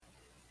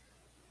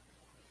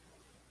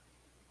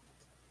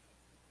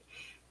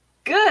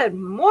Good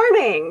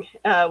morning.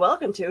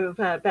 Welcome to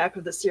Back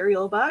with the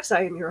Cereal Box.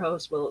 I am your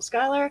host, Willow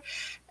Schuyler.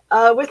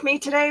 With me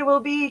today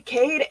will be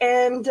Kate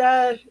and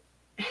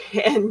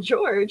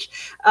George.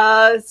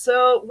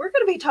 So we're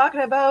going to be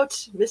talking about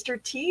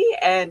Mr. T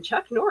and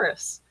Chuck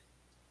Norris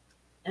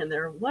and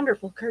their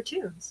wonderful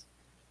cartoons.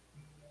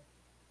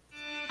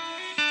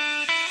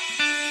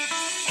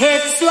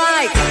 It's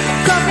like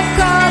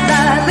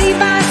Coca-Cola,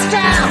 Levi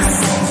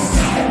Strauss,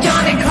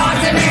 Johnny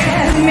Carson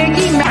and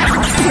Mickey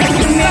Mouse.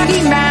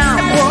 Mickey Mouse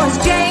was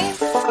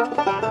James.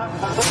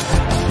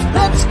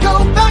 Let's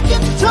go back in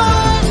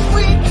time.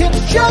 We can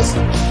just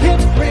hit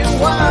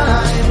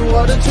rewind.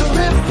 What a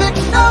terrific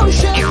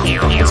notion.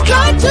 It's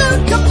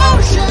cartoon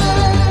commotion.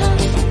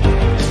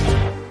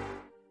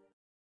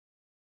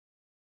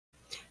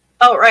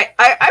 Oh, right.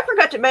 I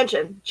forgot to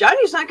mention,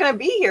 Johnny's not going to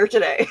be here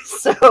today,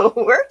 so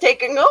we're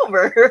taking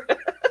over.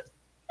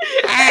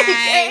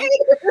 Hi.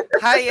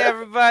 Hi,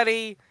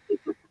 everybody.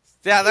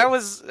 Yeah, that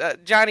was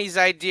Johnny's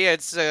idea.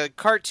 It's a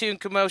cartoon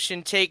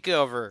commotion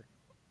takeover.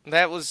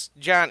 That was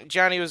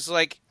Johnny was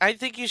like, I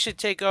think you should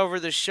take over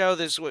the show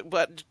this week,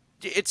 but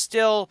it's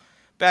still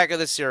Back of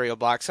the Cereal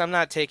Box. I'm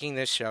not taking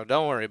this show.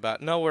 Don't worry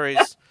about it. No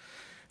worries.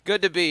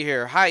 Good to be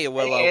here. Hiya,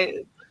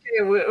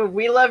 Willow.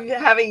 We love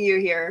having you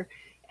here.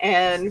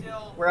 And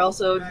we're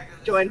also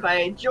joined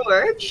by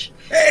George.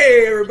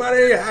 Hey,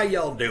 everybody. How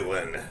y'all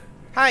doing?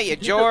 Hiya,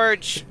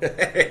 George.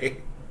 Hey.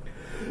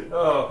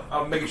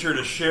 I'm making sure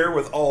to share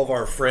with all of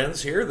our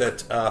friends here that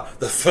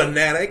the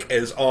Fanatic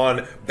is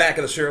on Back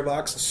of the Cereal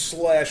Box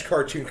 /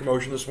 Cartoon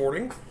Commotion this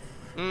morning.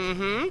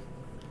 Mm-hmm.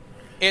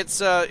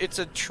 It's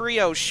a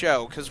trio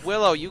show, because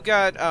Willow, you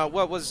got,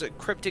 what was it,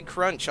 Cryptic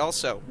Crunch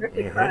also.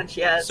 Cryptic Crunch,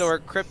 yes. So our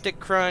Cryptic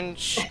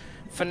Crunch,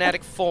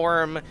 Fanatic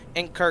Forum,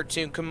 and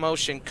Cartoon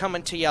Commotion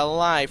coming to you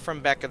live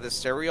from Back of the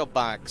Cereal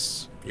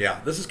Box.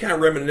 Yeah, this is kind of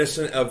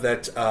reminiscent of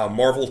that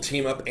Marvel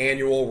Team-Up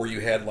annual where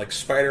you had, like,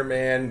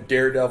 Spider-Man,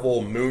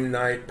 Daredevil, Moon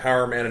Knight,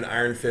 Power Man, and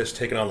Iron Fist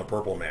taking on the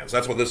Purple Man. So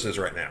that's what this is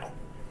right now.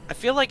 I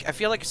feel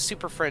like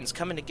Super Friends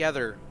coming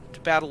together to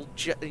battle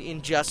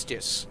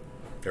injustice.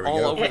 There we all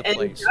go. over the place.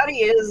 And Johnny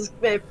is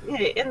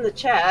in the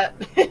chat.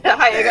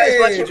 Hi, guys.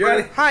 Watching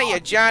Johnny.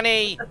 Hiya,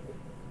 Johnny.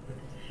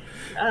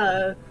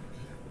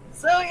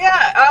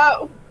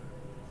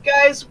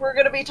 Guys, we're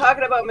going to be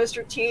talking about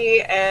Mr.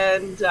 T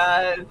and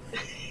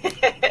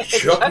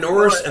Chuck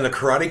Norris and the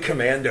Karate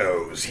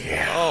Commandos.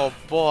 Yeah. Oh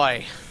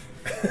boy,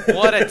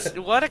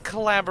 what a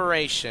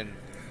collaboration.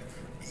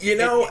 You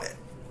know,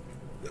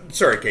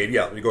 sorry, Kate.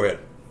 Yeah, go ahead.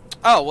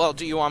 Oh well,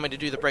 do you want me to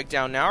do the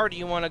breakdown now, or do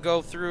you want to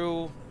go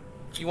through?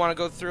 You want to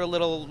go through a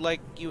little, like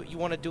you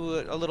want to do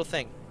a little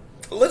thing?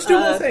 Let's do a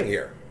little thing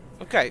here.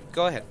 Okay,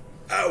 go ahead.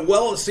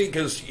 Well, see,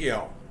 because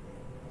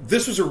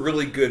this was a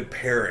really good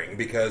pairing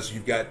because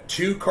you've got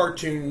two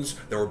cartoons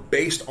that were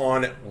based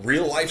on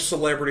real-life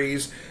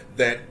celebrities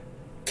that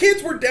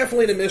kids were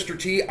definitely into Mr.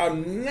 T.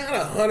 I'm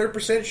not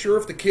 100% sure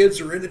if the kids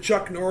are into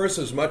Chuck Norris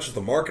as much as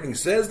the marketing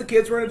says the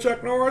kids were into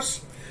Chuck Norris.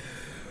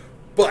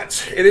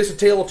 But it is a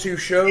tale of two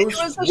shows. It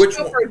was a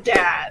show for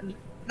Dad.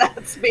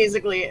 That's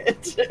basically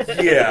it.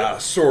 Yeah,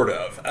 sort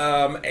of.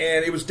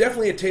 And it was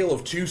definitely a tale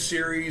of two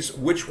series.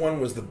 Which one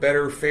was the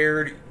better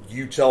fared?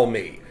 You tell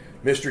me.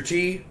 Mr.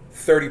 T,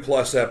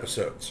 30-plus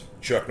episodes.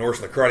 Chuck Norris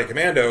and the Karate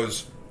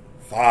Commandos,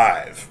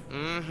 5.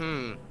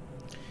 Mm-hmm.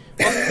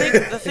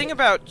 Well, the thing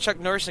about Chuck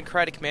Norris and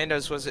Karate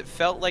Commandos was it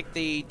felt like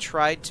they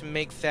tried to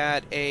make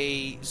that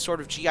a sort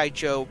of G.I.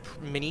 Joe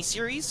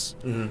miniseries.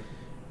 Mm-hmm.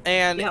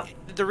 And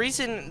the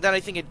reason that I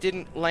think it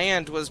didn't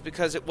land was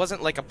because it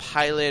wasn't like a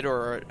pilot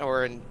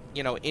or an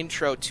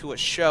intro to a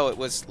show. It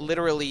was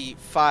literally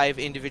 5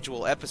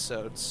 individual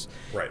episodes.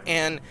 Right.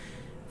 And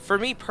for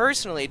me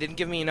personally, it didn't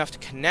give me enough to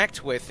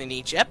connect with in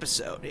each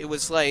episode. It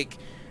was like,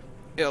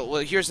 well,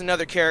 here's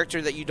another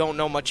character that you don't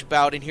know much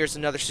about, and here's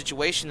another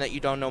situation that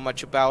you don't know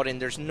much about,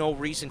 and there's no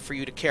reason for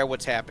you to care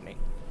what's happening.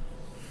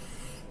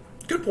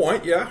 Good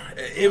point, yeah.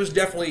 It was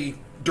definitely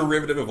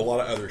derivative of a lot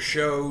of other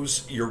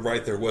shows. You're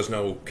right, there was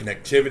no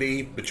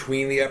connectivity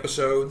between the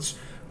episodes.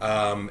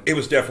 It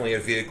was definitely a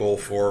vehicle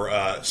for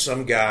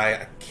some guy.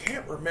 I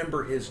can't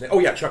remember his name. Oh,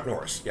 yeah, Chuck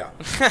Norris, yeah.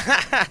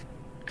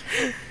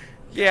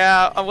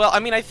 Yeah, well, I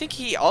mean, I think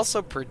he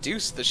also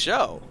produced the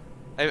show,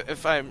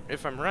 if I'm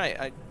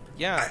right.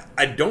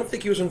 I don't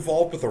think he was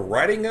involved with the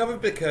writing of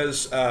it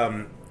because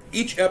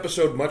each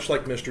episode, much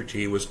like Mr.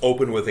 T, was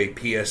open with a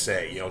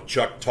PSA.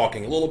 Chuck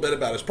talking a little bit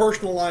about his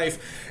personal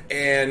life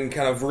and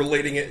kind of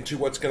relating it into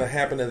what's going to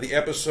happen in the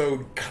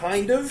episode,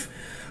 kind of.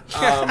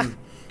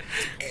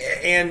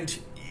 And,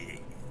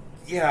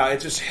 yeah, I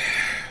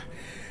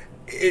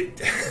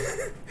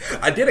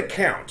did a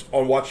count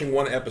on watching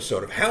one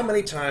episode of how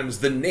many times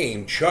the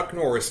name Chuck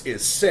Norris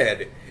is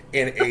said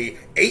in a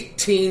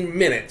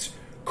 18-minute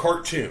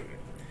cartoon.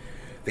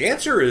 The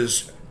answer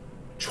is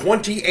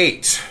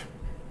 28.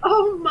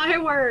 Oh, my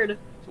word.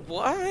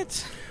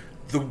 What?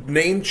 The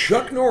name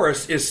Chuck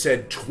Norris is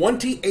said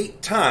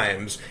 28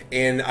 times,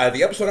 and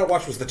the episode I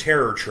watched was The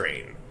Terror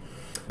Train.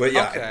 But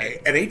yeah, okay.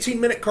 An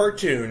 18-minute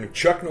cartoon,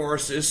 Chuck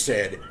Norris is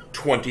said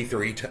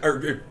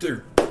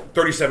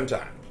 37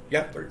 times.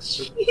 Yeah, 3.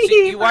 So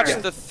you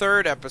watched the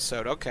 3rd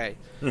episode, okay.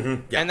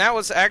 Mm-hmm. Yeah. And that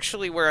was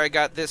actually where I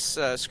got this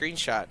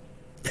screenshot.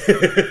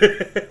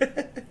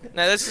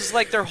 Now this is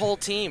like their whole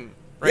team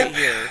right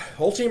here.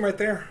 Whole team right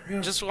there. Yeah.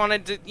 Just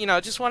wanted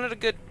a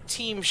good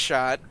team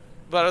shot,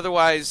 but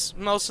otherwise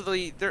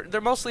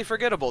they're mostly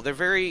forgettable. They're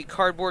very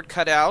cardboard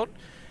cut out.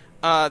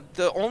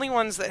 The only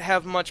ones that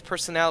have much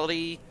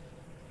personality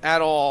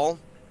at all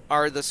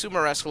are the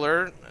sumo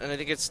wrestler, and I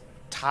think it's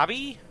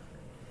Tabi.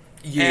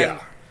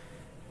 Yeah.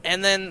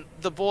 And then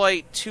the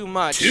boy, Too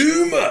Much.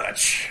 Too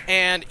Much!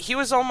 And he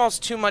was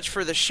almost too much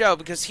for the show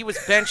because he was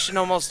benched in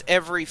almost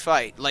every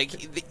fight. Like,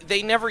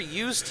 they never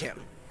used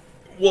him.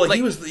 Well,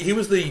 he was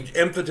the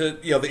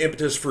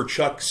impetus for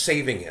Chuck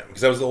saving him,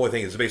 because that was the only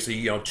thing. Is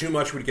basically, Too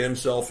Much would get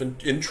himself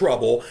in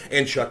trouble,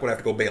 and Chuck would have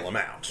to go bail him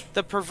out.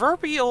 The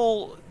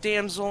proverbial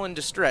damsel in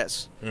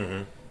distress.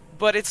 Mm-hmm.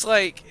 But it's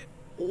like,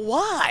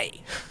 why?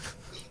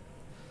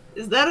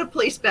 Is that a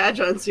police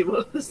badge on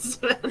Sumo's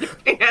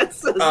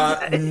pants?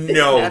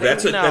 No,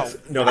 that's a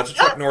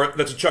Chuck Norris.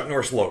 That's a Chuck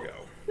Norris logo.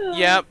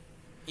 Yep.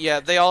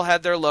 Yeah, they all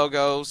had their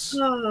logos.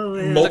 Oh,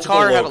 man. The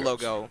car had a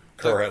logo.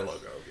 Car had a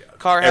logo. Yeah.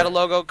 Car had a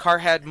logo. Car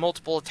had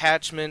multiple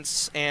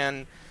attachments,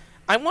 and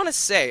I want to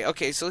say,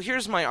 okay, so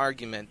here's my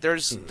argument.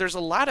 There's a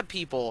lot of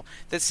people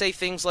that say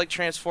things like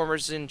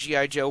Transformers and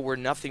G.I. Joe were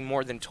nothing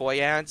more than toy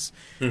ads.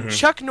 Mm-hmm.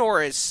 Chuck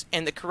Norris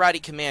and the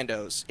Karate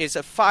Commandos is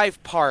a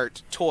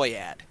 5-part toy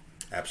ad.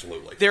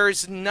 Absolutely. There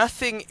is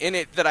nothing in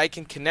it that I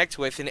can connect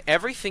with, and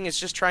everything is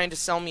just trying to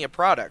sell me a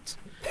product.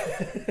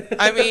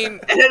 I mean...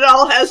 And it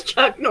all has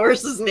Chuck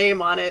Norris's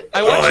name on it.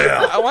 I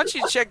want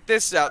you to check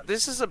this out.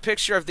 This is a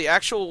picture of the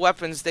actual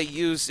weapons they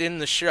use in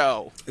the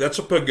show. That's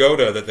a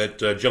pagoda that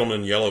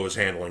gentleman in yellow is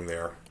handling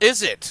there.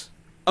 Is it?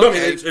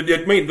 Okay. Okay.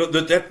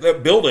 That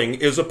building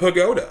is a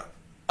pagoda.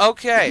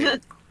 Okay.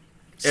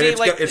 See,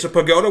 it's a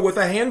pagoda with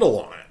a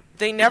handle on it.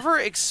 They never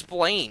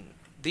explain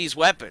these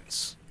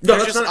weapons.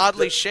 They're just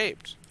oddly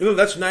shaped.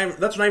 That's not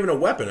even a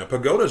weapon. A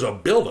pagoda is a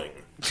building.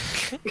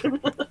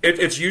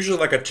 It's usually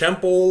like a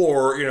temple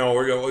or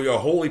a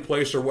holy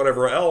place or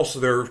whatever else.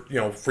 They're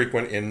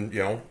frequent in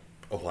a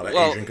lot of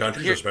Asian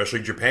countries,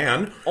 especially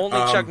Japan. Only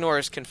Chuck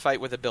Norris can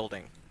fight with a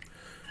building.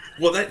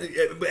 Well,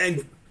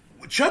 and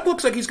Chuck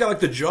looks like he's got like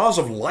the jaws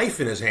of life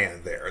in his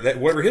hand there. That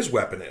whatever his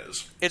weapon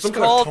is. It's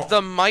called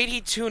the Mighty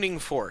Tuning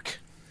Fork.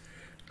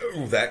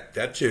 Ooh,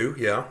 that too,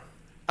 yeah.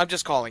 I'm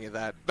just calling it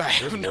that. I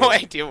have no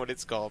idea what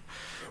it's called.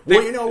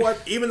 Well, you know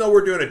what? Even though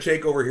we're doing a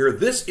takeover here,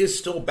 this is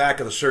still back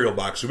of the cereal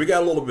box, so we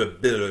got a little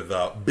bit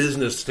of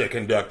business to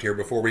conduct here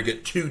before we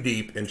get too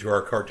deep into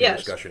our cartoon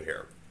discussion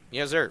here.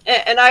 Yes, sir.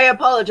 And I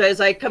apologize.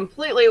 I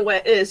completely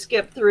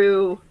skipped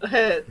through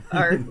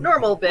our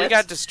normal bits. We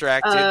got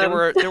distracted.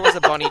 There was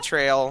a bunny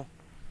trail,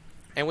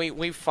 and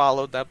we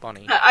followed that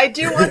bunny. I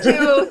do want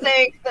to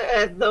thank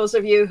those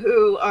of you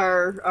who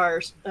are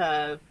our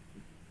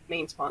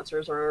main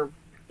sponsors or.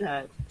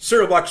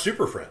 Cereal Box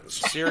Super Friends.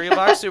 Cereal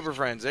Box Super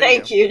Friends.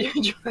 Thank you,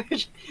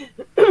 George.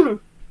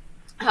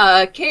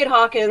 Kate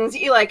Hawkins,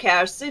 Eli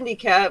Cash, Cindy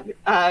Cap,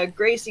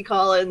 Gracie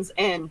Collins,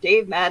 and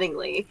Dave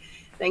Mattingly.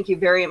 Thank you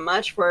very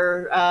much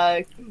for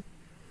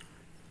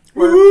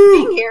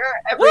being here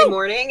every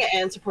morning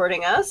and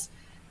supporting us,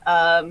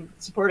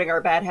 supporting our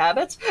bad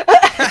habits.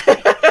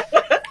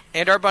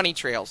 And our bunny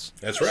trails.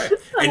 That's right.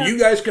 And you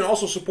guys can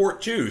also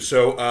support too.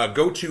 So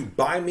go to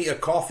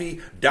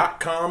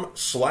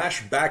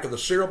buymeacoffee.com/back of the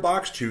cereal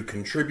box to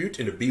contribute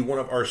and to be one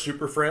of our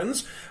super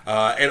friends.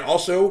 And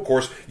also, of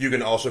course, you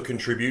can also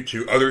contribute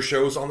to other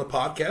shows on the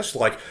podcast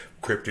like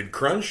Cryptid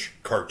Crunch,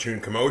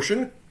 Cartoon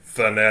Commotion,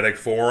 Fanatic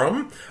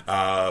Forum,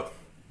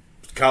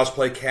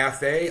 Cosplay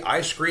Cafe,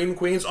 Ice Cream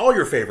Queens, all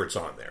your favorites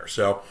on there.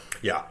 So,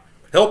 yeah,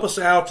 help us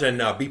out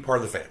and be part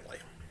of the family.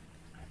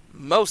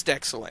 Most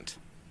excellent.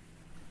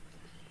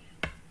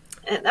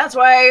 And that's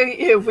why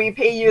we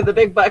pay you the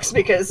big bucks,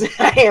 because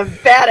I am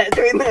bad at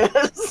doing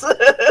this.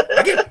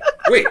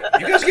 Wait,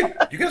 you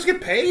guys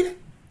get paid?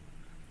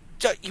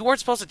 You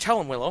weren't supposed to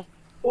tell him, Willow.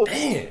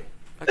 Dang.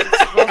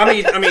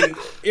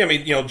 I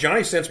mean,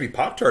 Johnny sends me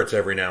Pop-Tarts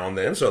every now and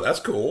then, so that's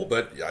cool.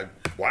 But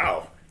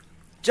wow,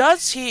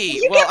 does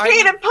he? You get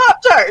paid in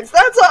Pop-Tarts.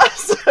 That's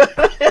awesome.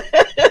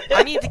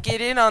 I need to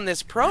get in on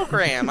this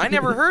program. I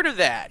never heard of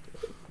that.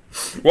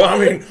 Well, I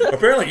mean,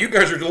 apparently you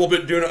guys are a little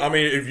bit doing. I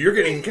mean, if you're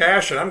getting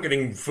cash and I'm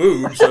getting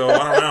food, so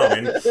I don't know.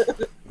 I mean,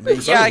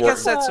 yeah, I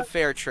guess that's a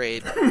fair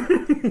trade.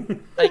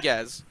 I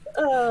guess.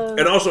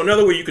 And also,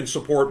 another way you can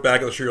support Back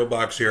of the Cereal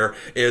Box here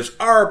is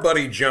our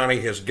buddy Johnny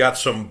has got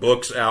some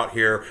books out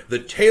here. The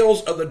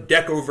Tales of the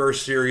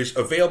Decoverse series,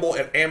 available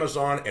at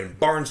Amazon and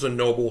Barnes &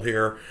 Noble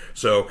here.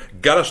 So,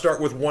 gotta start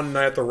with One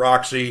Night at the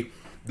Roxy,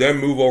 then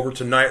move over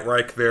to Night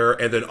Reich there,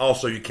 and then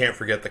also you can't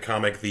forget the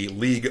comic The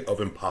League of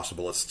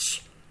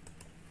Impossibilists.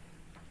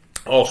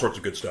 All sorts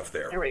of good stuff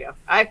there. There we go.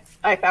 I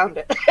found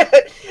it.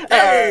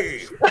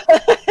 Hey!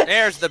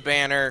 There's the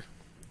banner.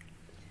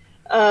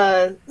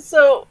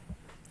 So,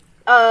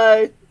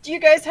 do you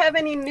guys have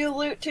any new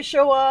loot to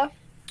show off?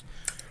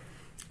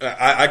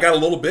 I got a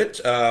little bit,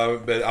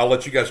 but I'll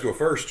let you guys go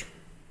first.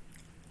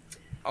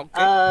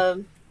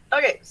 Okay.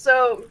 Okay,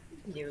 so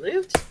new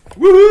loot.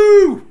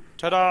 Woohoo!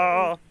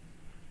 Ta-da!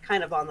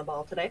 Kind of on the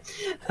ball today.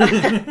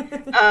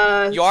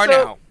 You are so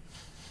now.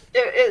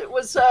 It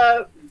was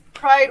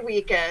Pride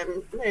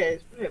weekend.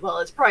 Well,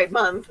 it's Pride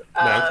month.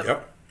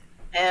 Yep.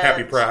 And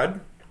Happy Pride.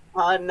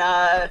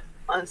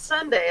 On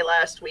Sunday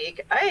last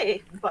week,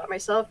 I bought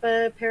myself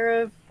a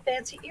pair of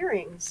fancy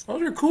earrings.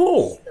 Those are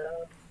cool.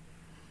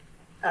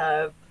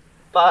 So,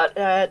 bought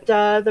at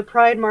the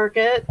Pride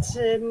Market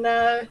in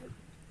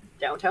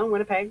downtown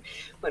Winnipeg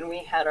when we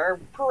had our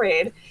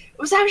parade. It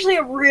was actually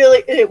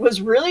it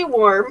was really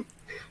warm,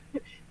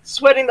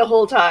 sweating the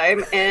whole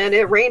time, and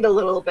it rained a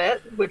little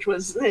bit, which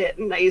was a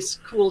nice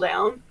cool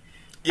down.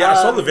 Yeah,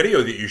 I saw the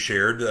video that you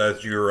shared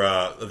that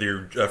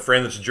your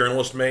friend that's a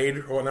journalist made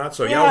or whatnot.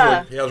 So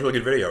yeah, it was a really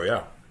good video.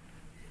 Yeah.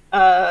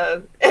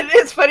 And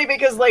it's funny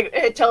because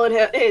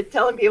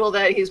telling people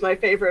that he's my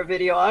favorite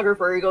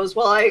videographer, he goes,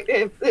 "Well,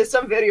 if there's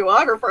some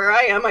videographer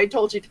I am, I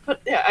told you to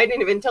put. I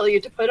didn't even tell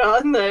you to put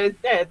on the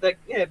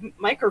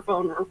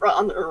microphone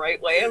on the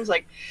right way." I was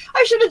like,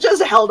 I should have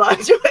just held on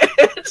to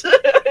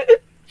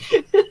it.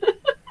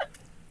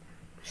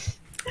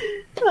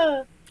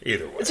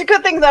 Either way, it's a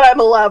good thing that I'm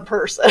a loud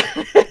person.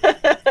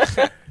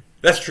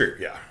 that's true.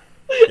 Yeah.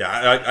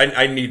 Yeah,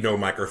 I need no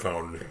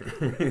microphone.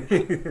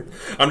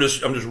 I'm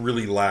just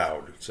really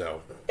loud,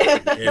 so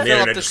and the Fill up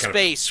internet the just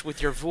space with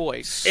your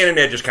voice.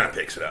 internet just kind of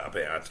picks it up.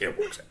 Yeah, it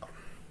works out.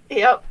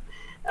 Yep.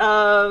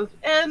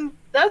 And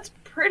that's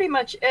pretty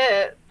much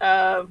it.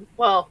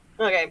 Well,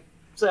 okay.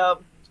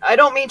 So I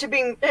don't mean to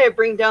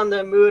bring down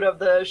the mood of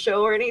the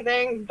show or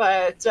anything,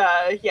 but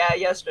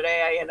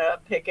yesterday I ended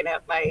up picking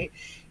up my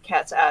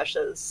cat's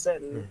ashes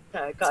and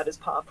got his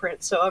paw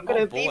print. So I'm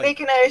gonna be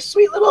making a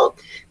sweet little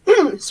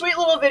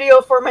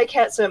video for my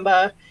cat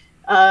Simba,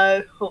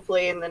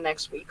 hopefully in the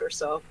next week or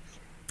so.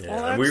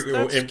 Yeah,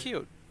 That's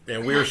cute.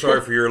 And we are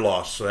sorry for your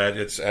loss. I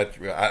know He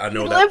that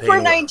lived pain for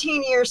will-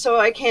 19 years, so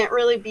I can't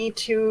really be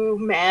too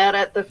mad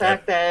at the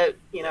fact that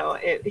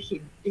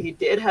he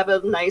did have a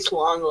nice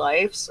long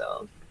life.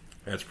 So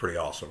That's pretty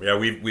awesome. Yeah,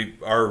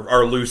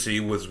 our Lucy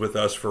was with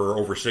us for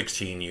over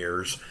 16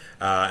 years,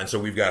 and so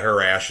we've got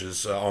her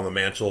ashes on the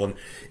mantle. And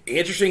the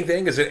interesting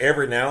thing is that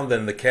every now and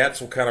then the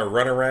cats will kind of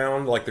run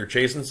around like they're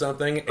chasing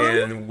something,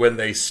 and when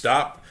they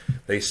stop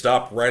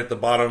right at the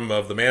bottom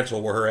of the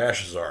mantle where her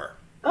ashes are.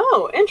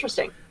 oh,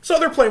 interesting. So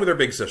they're playing with their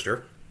big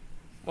sister.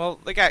 Well,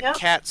 they got Yep.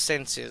 cat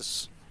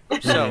senses.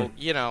 So,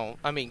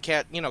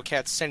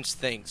 cats sense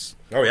things.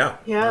 Oh yeah,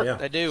 Yeah. Oh, yeah.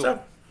 They do. So,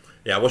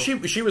 yeah, well,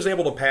 she was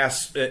able to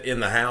pass in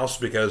the house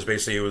because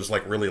basically it was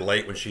like really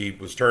late when she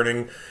was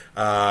turning,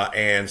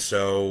 and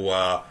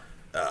so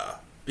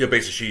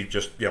basically she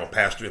just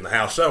passed in the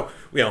house. So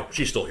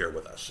she's still here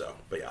with us. So,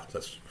 but yeah,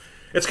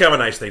 it's kind of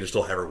a nice thing to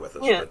still have her with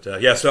us. Yeah.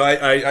 But so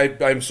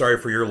I'm sorry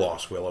for your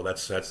loss, Willow.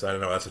 That's I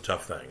don't know, that's a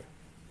tough thing.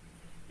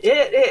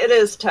 It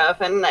is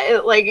tough, and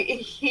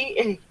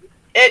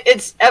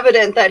it's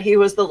evident that he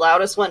was the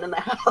loudest one in the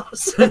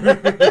house.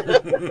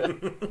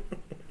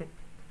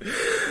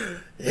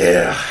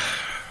 Yeah.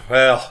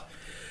 Well,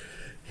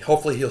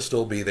 hopefully he'll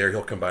still be there.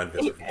 He'll come by and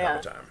visit from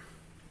time to time.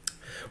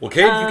 Well,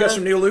 Kate, you got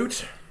some new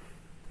loot?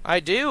 I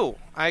do.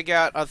 I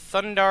got a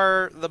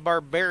Thundar the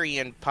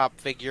Barbarian pop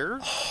figure.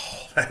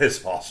 That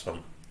is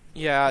awesome.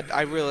 Yeah,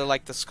 I really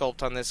like the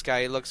sculpt on this guy.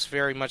 It looks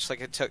very much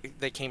like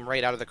they came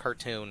right out of the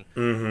cartoon.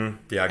 Mm-hmm.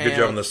 Yeah, good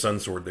job on the sun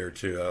sword there,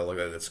 too. Look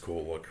at that. That's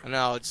cool. Look.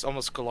 No, it's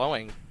almost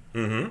glowing.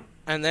 Mm-hmm.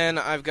 And then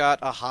I've got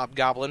a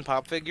Hobgoblin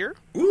pop figure.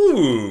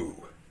 Ooh.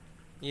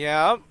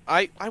 Yeah,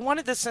 I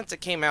wanted this since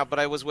it came out, but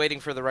I was waiting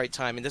for the right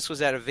time, and this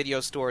was at a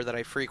video store that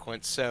I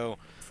frequent, so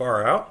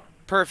Far out.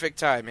 perfect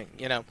timing,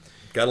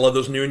 Gotta love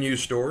those new and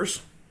used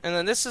stores. And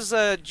then this is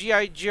a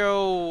G.I.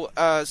 Joe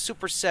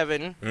Super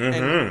 7,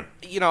 and,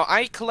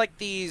 I collect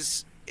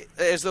these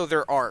as though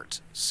they're art,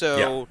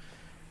 so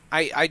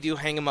I do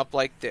hang them up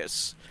like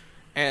this.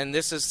 And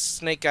this is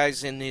Snake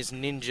Eyes in his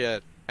ninja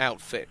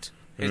outfit.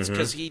 It's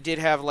because he did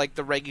have, like,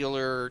 the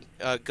regular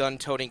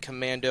gun-toting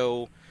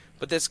commando,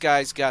 but this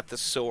guy's got the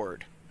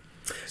sword.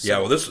 So, Yeah,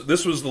 well,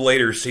 this was the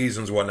later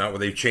seasons and whatnot where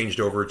they changed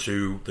over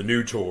to the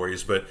new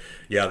toys, but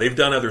yeah, they've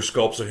done other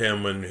sculpts of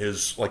him and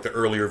his like the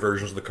earlier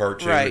versions of the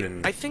cartoon. right.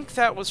 And I think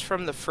that was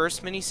from the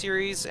first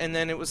miniseries, and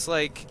then it was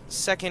like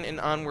second and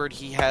onward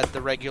he had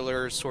the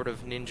regular sort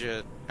of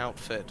ninja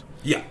outfit.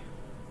 yeah,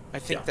 I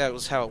think that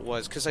was how it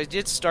was, because I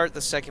did start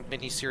the second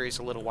miniseries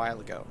a little while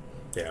ago.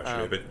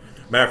 sure. But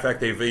matter of fact,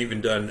 they've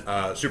even done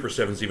Super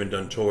 7's even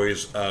done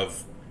toys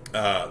of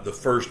the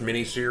first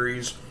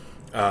miniseries,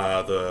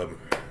 I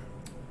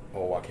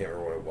can't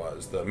remember what it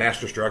was, the Mass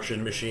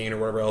Destruction Machine or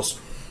whatever else.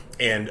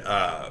 And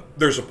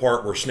there's a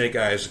part where Snake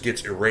Eyes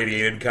gets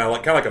irradiated, kind of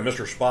like a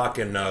Mr. Spock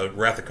in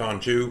Wrath of Khan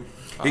 2.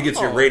 He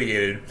gets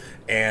irradiated,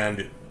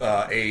 and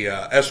a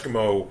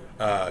Eskimo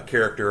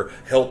character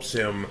helps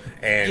him.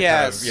 And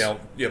Yes, I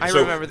so,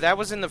 remember that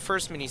was in the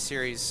first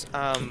miniseries.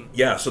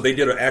 so they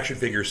did an action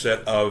figure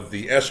set of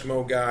the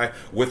Eskimo guy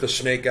with the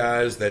Snake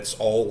Eyes that's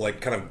all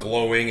like kind of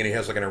glowing, and he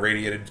has like an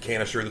irradiated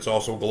canister that's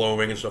also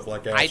glowing and stuff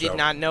like that. I did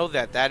not know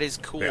that. That is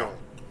cool.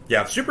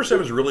 Yeah, Super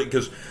 7 is really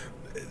because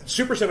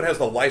Super 7 has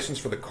the license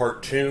for the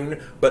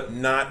cartoon, but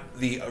not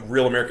the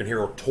Real American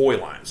Hero toy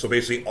line. So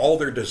basically, all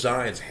their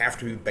designs have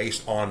to be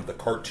based on the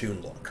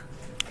cartoon look.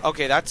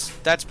 Okay,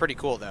 that's pretty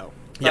cool though.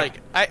 Yeah.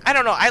 Like I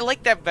don't know, I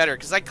like that better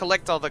because I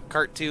collect all the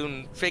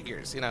cartoon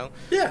figures, you know.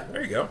 Yeah,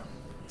 there you go.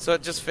 So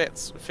it just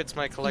fits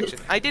my collection.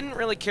 I didn't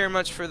really care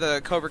much for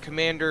the Cobra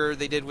Commander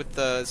they did with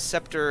the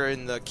scepter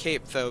and the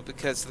cape though,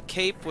 because the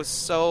cape was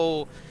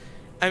so,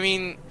 I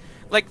mean,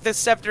 like the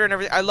scepter and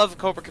everything. I love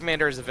Cobra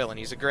Commander as a villain;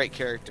 he's a great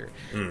character.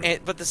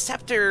 But the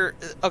scepter,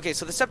 okay,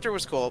 so the scepter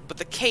was cool, but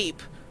the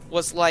cape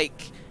was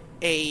like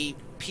a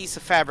piece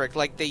of fabric,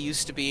 like they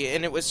used to be,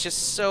 and it was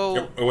just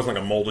so. It wasn't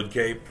like a molded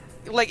cape.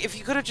 Like, if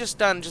you could have just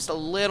done just a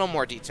little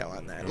more detail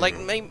on that. Like,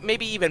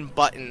 maybe even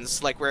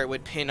buttons, like, where it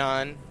would pin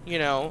on, you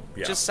know?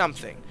 Yeah. Just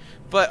something.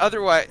 But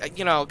otherwise,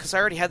 you know, because I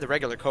already had the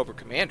regular Cobra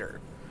Commander.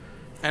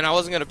 And I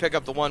wasn't going to pick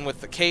up the one with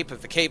the cape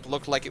if the cape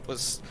looked like it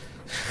was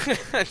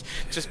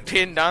just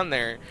pinned on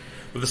there.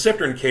 But the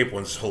scepter and cape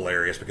one's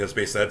hilarious because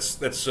basically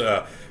that's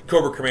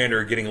Cobra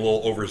Commander getting a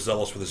little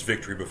overzealous with his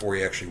victory before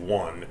he actually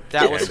won.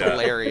 That was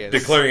hilarious.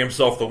 Declaring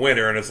himself the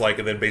winner, and it's like,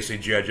 and then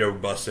basically G.I. Joe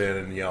busts in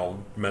and, you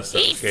know, messes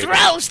up He his cape.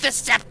 throws the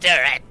scepter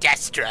at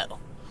Destro.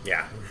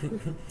 Yeah.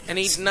 And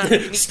he Stop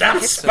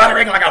hits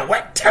sputtering like a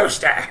wet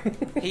toaster!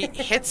 He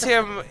hits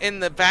him in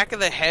the back of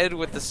the head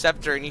with the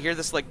scepter, and you hear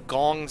this, like,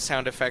 gong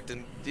sound effect,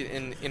 and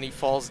he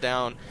falls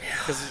down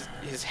because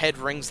his head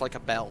rings like a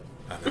bell.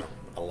 I know.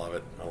 I love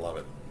it. I love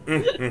it.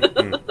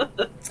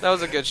 That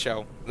was a good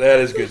show.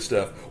 That is good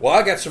stuff. Well,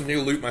 I got some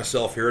new loot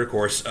myself here, of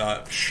course.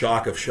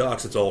 Shock of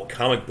shocks. It's all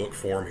comic book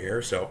form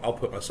here, so I'll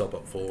put myself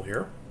up full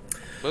here.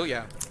 Oh,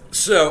 yeah.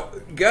 So,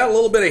 got a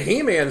little bit of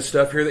He-Man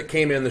stuff here that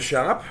came in the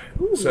shop.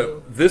 Ooh.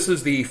 So, this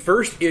is the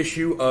first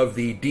issue of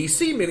the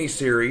DC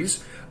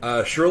miniseries,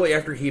 shortly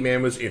after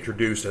He-Man was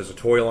introduced as a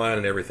toy line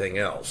and everything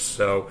else.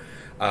 So,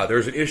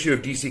 there's an issue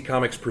of DC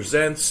Comics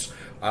Presents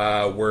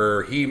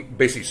where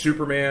basically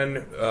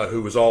Superman,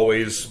 who was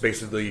always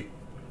basically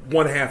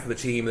one half of the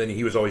team, then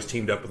he was always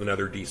teamed up with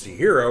another DC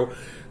hero.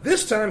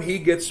 This time he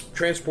gets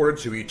transported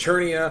to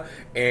Eternia,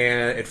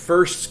 and at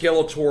first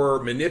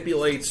Skeletor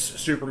manipulates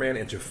Superman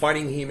into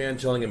fighting He-Man,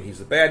 telling him he's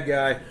the bad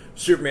guy.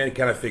 Superman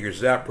kind of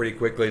figures it out pretty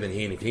quickly, then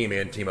he and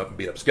He-Man team up and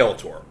beat up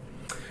Skeletor.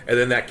 And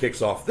then that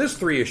kicks off this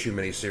 3-issue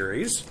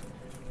miniseries.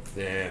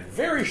 Then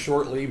very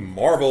shortly,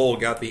 Marvel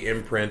got the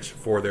imprint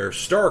for their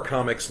Star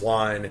Comics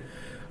line,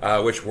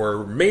 which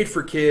were made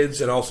for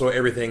kids, and also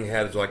everything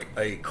had like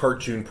a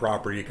cartoon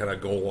property to kind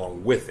of go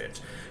along with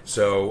it.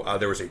 So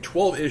there was a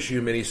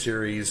 12-issue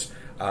miniseries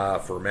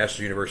for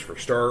Master Universe for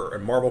Star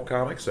and Marvel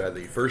Comics. I had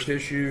the first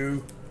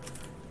issue.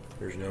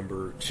 There's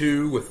number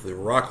 2 with the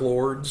Rock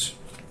Lords.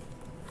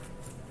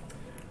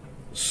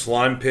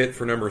 Slime Pit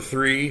for number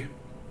 3.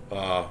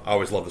 I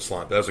always loved the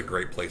Slime Pit. That was a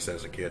great place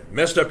as a kid.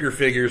 Messed up your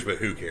figures, but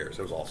who cares?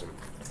 It was awesome.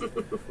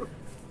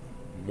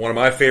 One of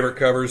my favorite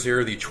covers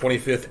here, the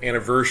 25th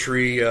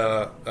anniversary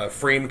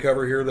frame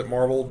cover here that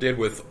Marvel did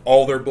with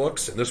all their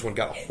books. And this one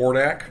got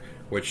Hordak,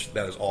 which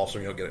that is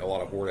awesome. You'll get a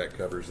lot of Hordak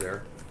covers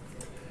there.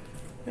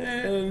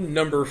 And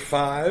number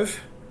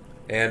 5.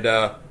 And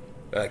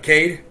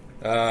Cade,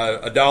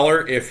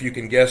 $1 if you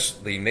can guess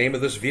the name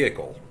of this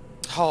vehicle.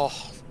 Oh,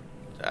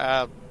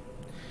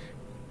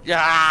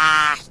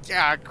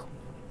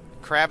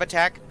 Crab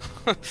Attack?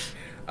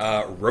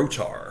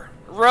 Rotar.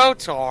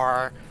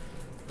 Rotar.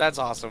 That's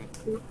awesome.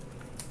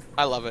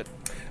 I love it.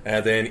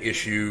 And then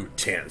issue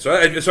 10. So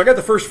I got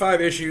the first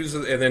 5 issues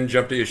and then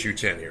jumped to issue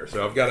 10 here.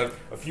 So I've got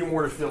a few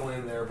more to fill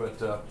in there,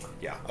 but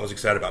yeah, I was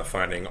excited about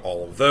finding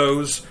all of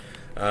those.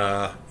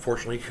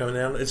 Fortunately, coming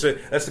down, that's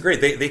the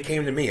great. They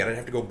came to me. I didn't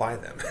have to go buy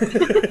them.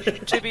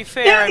 To be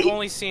fair, I've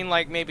only seen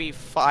like maybe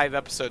 5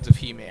 episodes of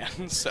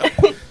He-Man, so...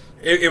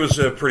 It was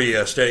a pretty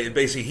steady.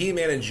 Basically,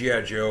 He-Man and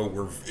G.I. Joe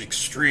were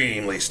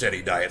extremely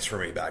steady diets for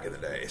me back in the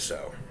day.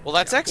 So, well,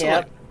 that's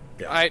excellent.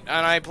 Yeah.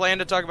 I plan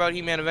to talk about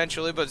He-Man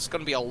eventually, but it's going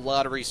to be a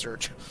lot of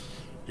research.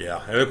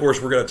 Yeah, and of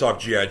course we're going to talk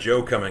G.I.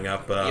 Joe coming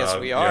up. Yes,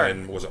 we are.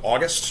 And was it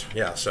August?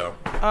 Yeah, so.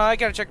 I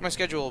got to check my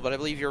schedule, but I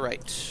believe you're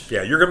right.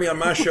 Yeah, you're going to be on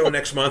my show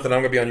next month, and I'm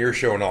going to be on your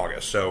show in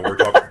August. So we're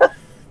talking.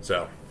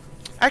 So.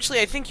 Actually,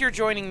 I think you're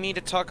joining me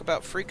to talk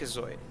about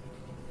Freakazoid.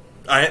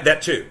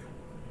 That too.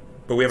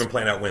 But we haven't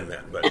planned out when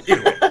then. But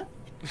either way.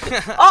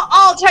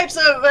 all types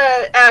of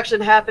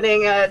action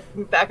happening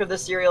back of the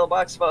cereal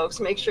box, folks.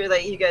 Make sure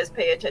that you guys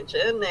pay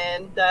attention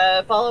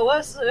and follow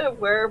us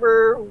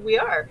wherever we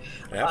are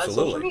on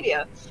social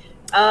media.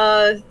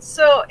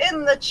 So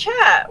in the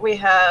chat, we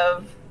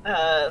have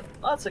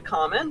lots of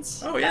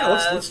comments. Oh yeah,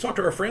 let's talk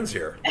to our friends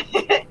here.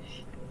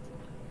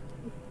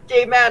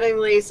 Dave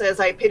Mattingly says,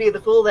 "I pity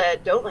the fool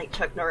that don't like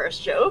Chuck Norris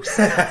jokes."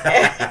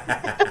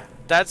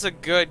 That's a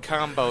good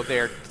combo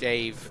there,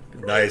 Dave.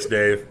 Nice,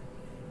 Dave.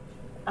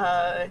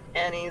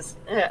 And he's,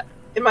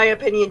 in my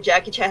opinion,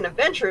 Jackie Chan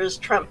Adventures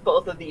trump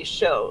both of these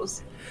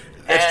shows.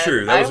 That's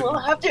true. I will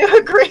have to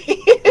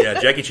agree. Yeah,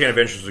 Jackie Chan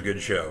Adventures is a good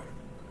show.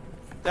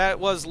 That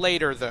was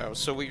later, though,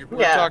 so we're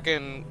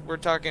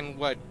talking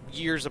what,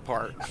 years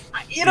apart.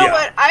 You know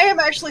what? I am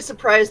actually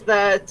surprised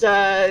that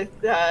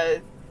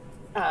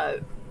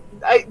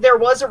there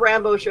was a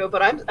Rambo show,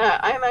 but I'm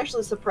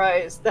actually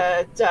surprised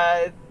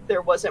that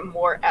there wasn't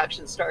more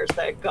action stars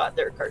that got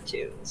their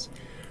cartoons.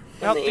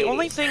 Now, the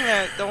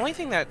 80s. only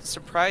thing that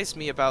surprised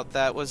me about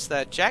that was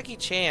that Jackie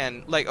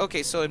Chan, like,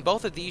 okay, so in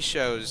both of these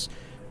shows,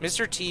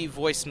 Mr. T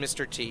voiced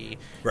Mr. T,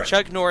 Right.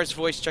 Chuck Norris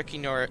voiced Chuck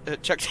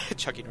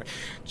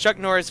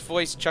Norris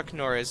voiced Chuck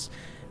Norris,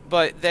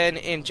 but then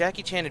in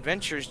Jackie Chan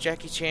Adventures,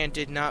 Jackie Chan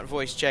did not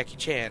voice Jackie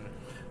Chan.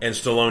 And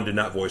Stallone did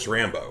not voice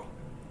Rambo.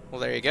 Well,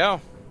 there you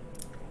go.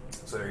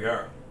 So there you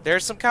are.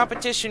 There's some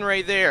competition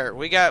right there.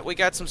 We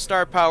got some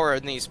star power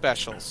in these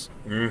specials.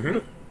 Mm-hmm.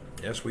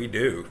 Yes, we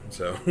do.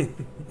 So.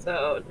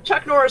 So,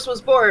 Chuck Norris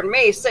was born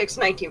May 6,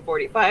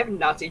 1945.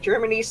 Nazi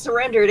Germany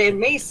surrendered on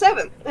May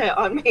 7th,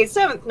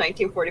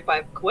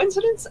 1945.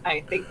 Coincidence?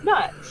 I think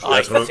not. I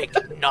That's one of-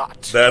 think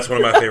not. That's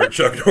one of my favorite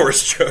Chuck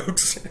Norris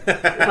jokes.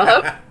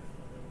 Uh-huh.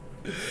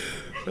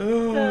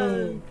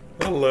 Oh,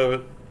 I love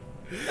it.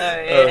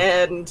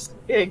 And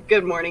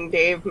good morning,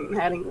 Dave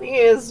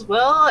Mattingly as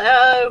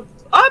well.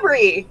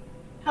 Aubrey,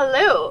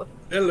 hello.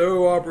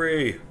 Hello,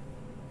 Aubrey.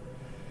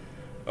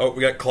 Oh,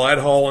 we got Clyde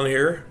Hall in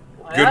here.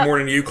 Yeah. Good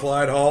morning to you,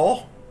 Clyde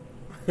Hall.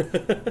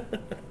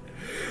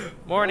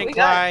 Morning, We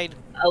got- Clyde.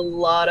 A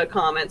lot of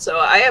comments, so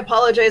I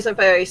apologize if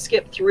I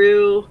skip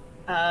through.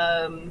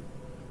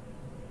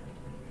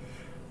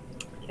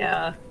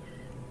 Yeah.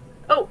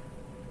 Oh,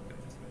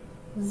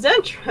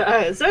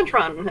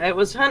 Zentron. It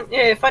was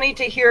funny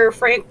to hear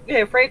Frank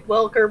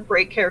Welker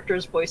break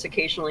character's voice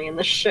occasionally in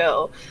the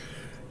show.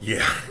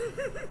 Yeah.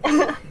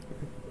 I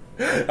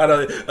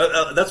know.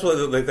 That's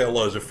what the thing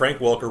was. If Frank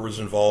Welker was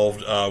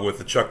involved with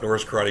the Chuck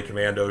Norris Karate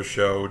Commando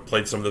show,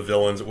 played some of the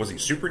villains. Was he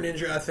Super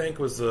Ninja? I think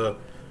was the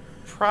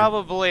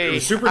Probably. It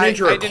was Super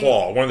Ninja or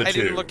Claw, one of the I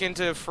two. didn't look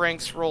into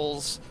Frank's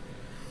roles,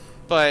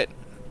 but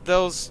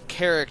those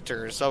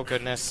characters, oh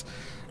goodness.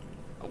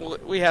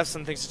 We have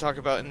some things to talk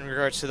about in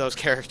regards to those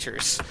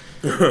characters.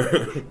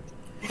 But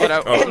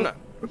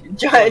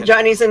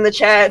Johnny's in the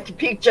chat.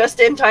 Peeked just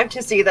in time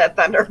to see that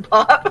thunder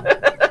pop.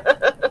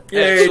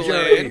 Yay,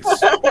 Excellent.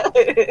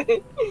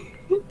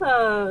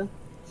 Johnny!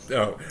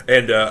 Oh,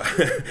 and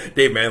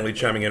Dave Manley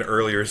chiming in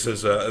earlier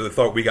says, "I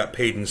thought we got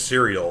paid in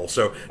cereal."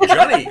 So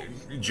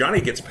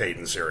Johnny gets paid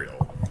in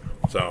cereal.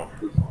 So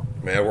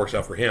man, it works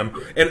out for him.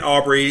 And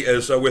Aubrey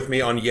is with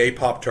me on Yay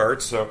Pop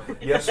Tarts. So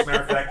yes,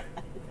 matter of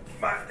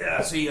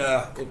fact, see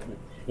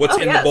what's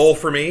in the bowl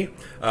for me.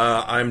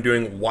 I'm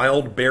doing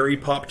wild berry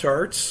Pop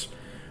Tarts.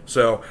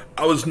 So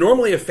I was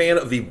normally a fan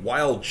of the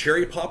wild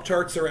cherry Pop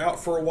Tarts that are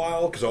out for a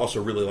while because I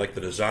also really like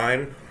the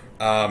design.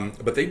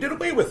 But they did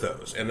away with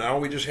those, and now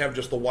we just have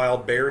just the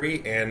wild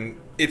berry, and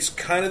it's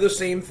kind of the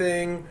same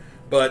thing,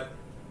 but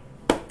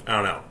I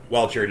don't know.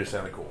 Wild cherry just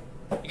sounded cool.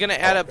 You gonna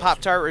add a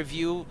Pop-Tart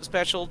review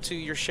special to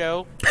your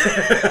show?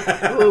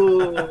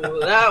 Ooh,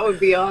 that would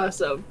be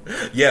awesome.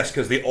 Yes,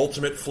 because the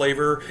ultimate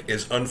flavor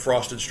is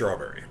unfrosted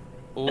strawberry.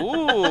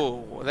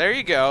 Ooh, there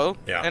you go.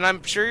 Yeah. And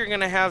I'm sure you're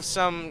gonna have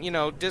some,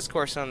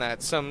 discourse on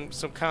that, some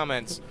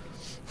comments.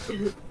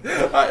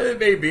 It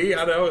may be.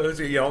 I know.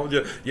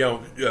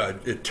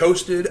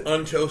 Toasted,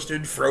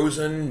 untoasted,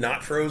 frozen,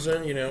 not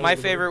frozen. My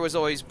favorite was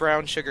always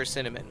brown sugar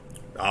cinnamon.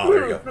 Oh,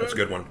 there you go. That's a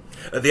good one.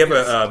 They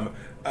have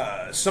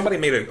somebody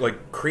made a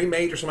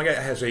Cremate or something like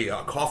that has a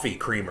coffee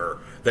creamer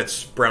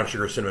that's brown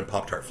sugar cinnamon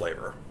Pop-Tart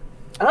flavor.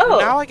 Oh,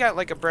 Now I got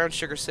like a brown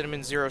sugar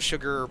cinnamon zero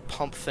sugar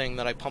pump thing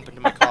that I pump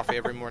into my coffee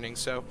every morning.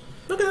 So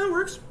Okay, that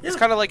works. Yeah. it's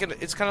kind of like an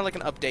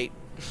update.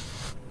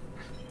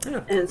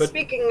 Yeah. and But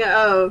speaking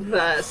of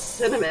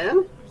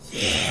cinnamon,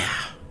 yeah,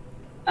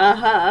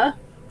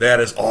 that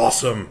is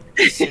awesome.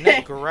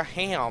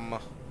 Graham.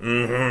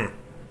 Mm-hmm.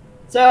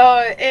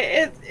 so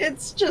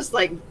it's just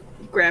like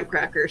graham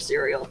cracker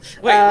cereal.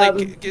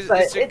 Wait,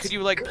 but could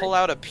you pull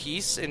out a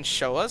piece and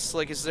show us?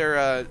 Like, is there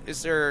a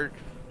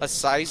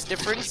size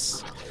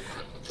difference?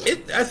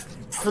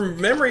 From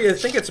memory, I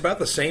think it's about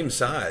the same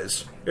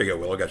size. There you go,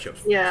 Will. I got you up.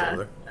 Yeah.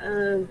 Over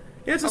there.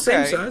 Yeah, it's the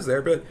same Okay. size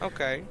there, but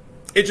Okay.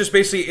 it just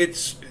basically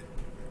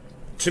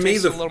to me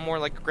Tastes the a little more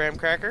like a graham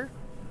cracker.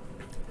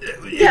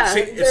 Yeah,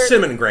 it's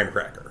cinnamon graham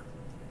cracker.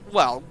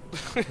 Well,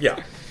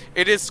 Yeah.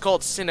 it is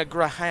called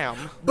Cinnograham.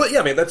 But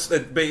yeah, I mean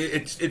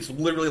it's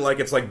literally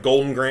it's like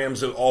golden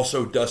grams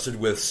also dusted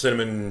with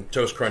cinnamon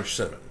toast crunch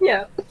cinnamon.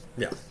 Yeah,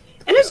 Yeah.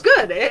 and it's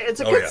good. It's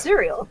a good yeah.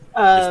 cereal.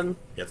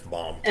 It's the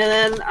bomb. And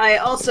then I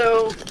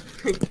also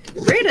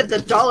raided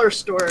the dollar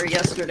store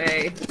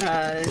yesterday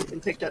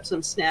and picked up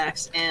some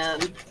snacks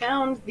and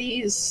found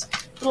these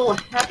little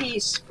happy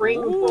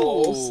spring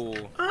rolls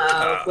Ooh.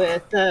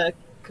 with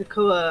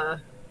cocoa.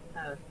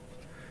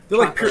 They're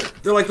like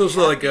they're like those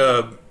they're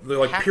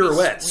like Happy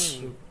pirouettes.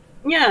 Swing.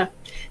 Yeah,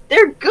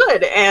 they're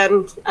good,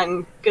 and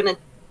I'm gonna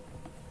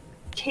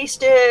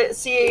taste it,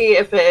 see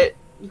if it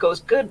goes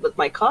good with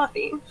my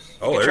coffee.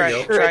 Oh, You there try,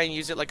 you go. try and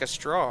use it like a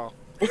straw.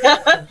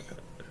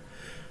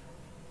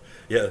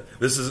 Yeah,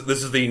 this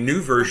is the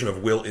new version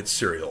of Will It's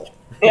Cereal.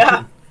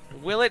 Yeah.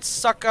 Will it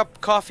suck up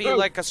coffee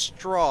like a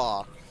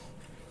straw?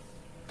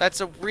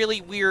 That's a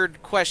really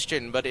weird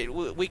question, but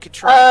we could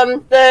try.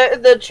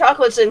 The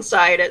chocolate's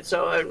inside it,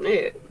 so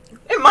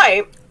It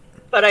might,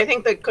 but I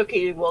think the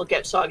cookie will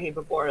get soggy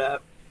before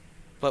that.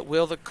 But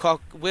will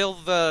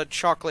the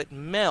chocolate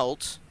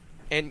melt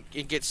and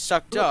it get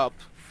sucked up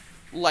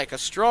like a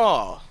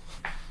straw?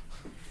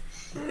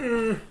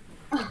 No,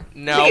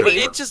 Maybe.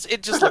 it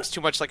just looks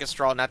too much like a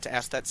straw not to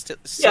ask that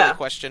silly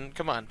question.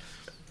 Come on.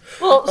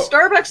 Well,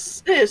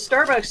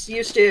 Starbucks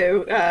used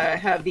to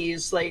have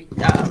these like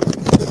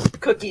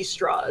cookie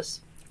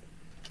straws.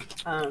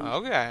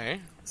 Okay.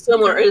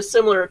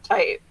 Similar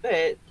type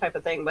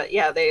of thing, but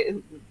yeah,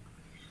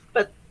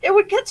 but it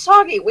would get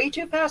soggy way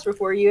too fast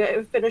before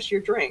you finish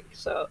your drink.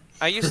 So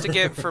I used to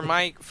get for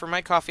my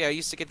coffee. I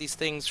used to get these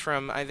things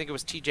from, I think it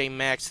was TJ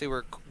Maxx. They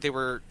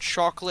were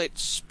chocolate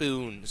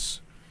spoons.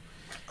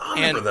 I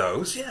remember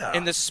those, yeah.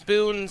 And the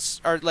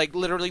spoons are like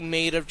literally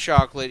made of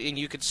chocolate, and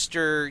you could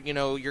stir,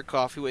 your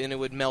coffee, and it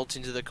would melt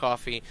into the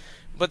coffee.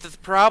 But the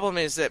problem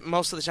is that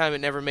most of the time it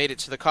never made it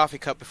to the coffee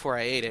cup before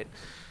I ate it.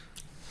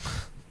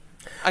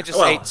 I just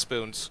ate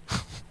spoons.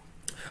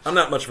 I'm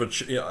not much of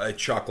a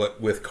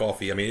chocolate with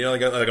coffee. I mean,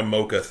 like a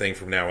mocha thing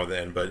from now and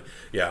then. But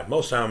yeah,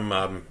 most time,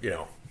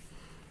 Well,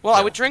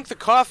 I would drink the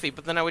coffee,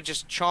 but then I would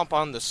just chomp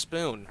on the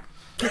spoon.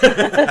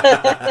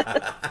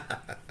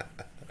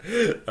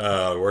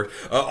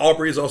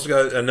 Aubrey's also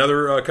got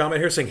another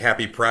comment here saying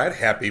Happy Pride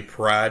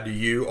to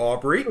you,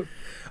 Aubrey.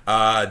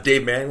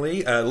 Dave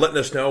Manley letting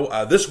us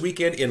know this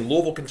weekend in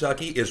Louisville,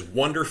 Kentucky is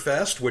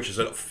Wonderfest, which is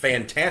a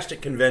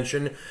fantastic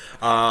convention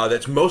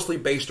that's mostly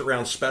based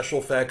around special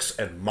effects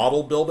and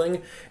model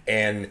building.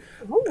 And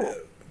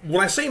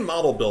when I say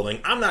model building,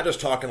 I'm not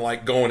just talking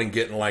like going and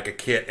getting like a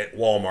kit at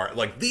Walmart.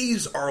 Like,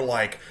 these are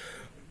like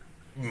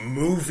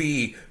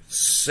movie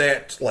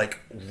set like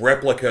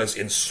replicas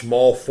in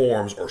small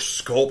forms or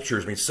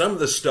sculptures. I mean, some of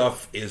this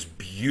stuff is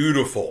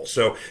beautiful.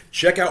 So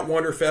check out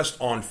Wonderfest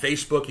on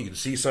Facebook. You can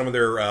see some of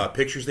their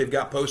pictures they've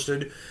got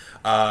posted,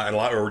 and a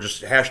lot, or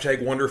just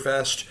hashtag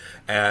Wonderfest.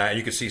 And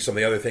you can see some of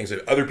the other things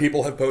that other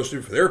people have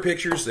posted for their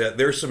pictures.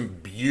 There's some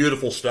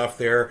beautiful stuff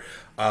there.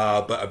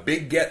 But a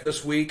big get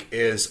this week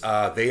is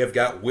they have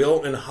got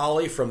Will and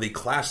Holly from the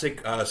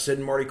classic Sid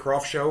and Marty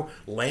Krofft show,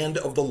 Land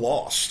of the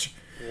Lost.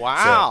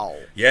 Wow.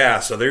 So, yeah,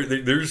 so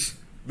there's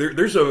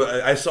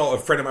I saw a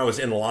friend of mine was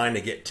in line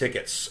to get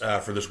tickets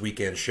for this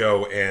weekend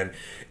show, and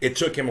it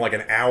took him like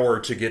an hour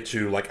to get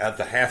to like at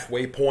the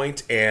halfway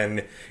point,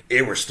 and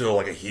it was still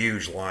like a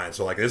huge line.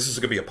 So like, this is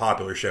going to be a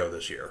popular show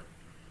this year.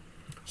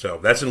 So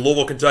that's in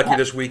Louisville, Kentucky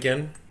this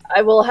weekend.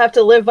 I will have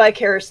to live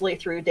vicariously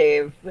through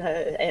Dave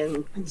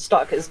and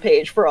stalk his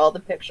page for all the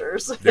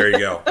pictures. There you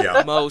go.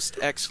 Yeah. Most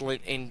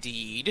excellent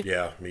indeed.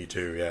 Yeah, me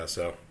too. Yeah,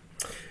 so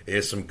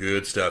it's some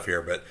good stuff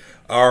here. But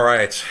all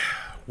right,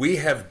 we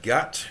have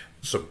got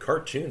some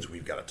cartoons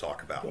we've got to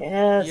talk about.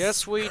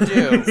 Yes, we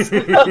do.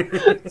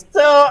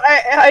 So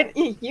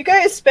you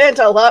guys spent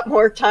a lot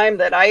more time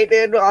than I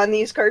did on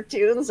these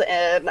cartoons,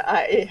 and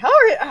how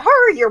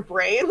are your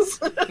brains?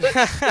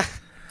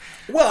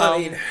 Well, I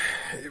mean,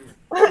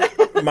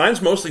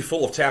 mine's mostly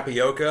full of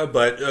tapioca,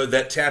 but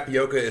that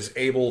tapioca is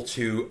able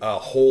to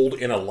hold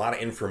in a lot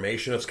of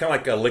information. It's kind of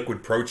like a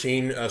liquid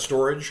protein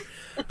storage,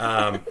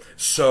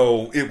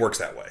 so it works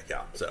that way.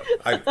 Yeah, so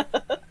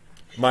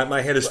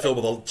my head is filled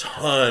with a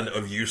ton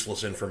of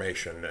useless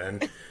information,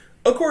 and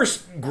of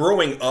course,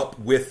 growing up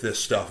with this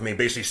stuff, I mean,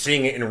 basically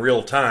seeing it in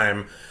real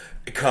time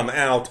come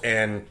out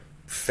and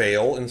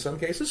fail in some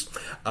cases.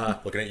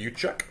 Looking at you,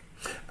 Chuck.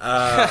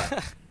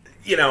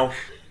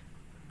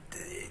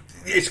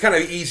 It's kind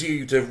of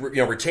easy to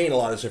retain a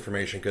lot of this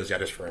information because I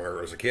just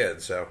remember as a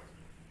kid. So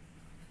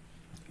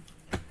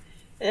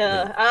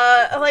yeah,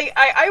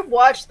 I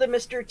watched the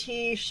Mr.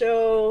 T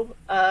show,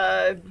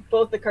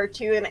 both the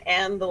cartoon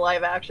and the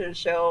live action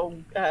show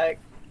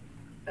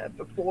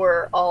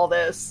before all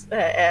this,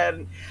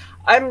 and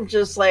I'm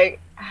just like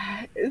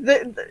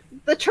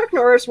the Chuck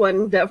Norris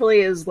one definitely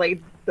is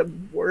like the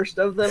worst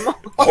of them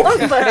all.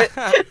 But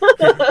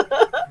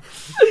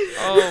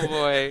oh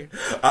boy!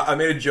 I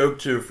made a joke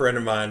to a friend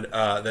of mine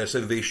that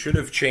said they should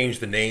have changed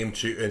the name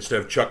to, instead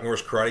of Chuck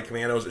Norris Karate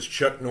Commandos, it's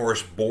Chuck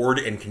Norris Bored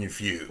and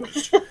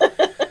Confused.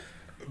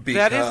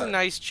 That is a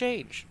nice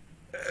change.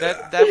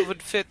 That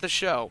would fit the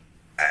show.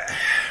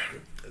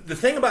 The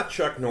thing about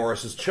Chuck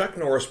Norris is Chuck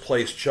Norris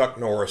plays Chuck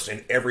Norris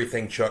in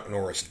everything Chuck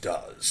Norris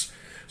does.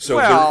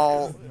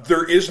 So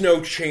there is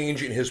no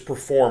change in his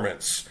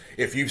performance.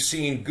 If you've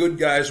seen Good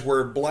Guys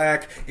Wear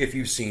Black, if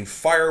you've seen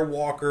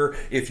Firewalker,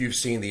 if you've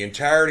seen the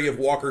entirety of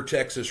Walker,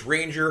 Texas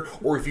Ranger,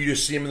 or if you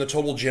just see him in the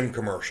Total Gym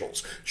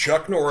commercials,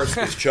 Chuck Norris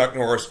is Chuck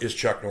Norris is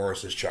Chuck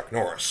Norris is Chuck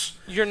Norris.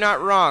 You're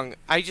not wrong.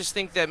 I just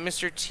think that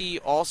Mr. T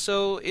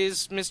also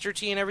is Mr.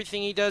 T in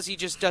everything he does. He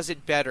just does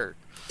it better.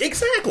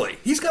 Exactly.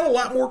 He's got a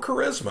lot more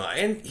charisma,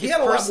 and his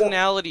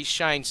personality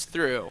shines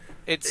through.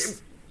 You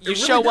really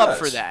show does. up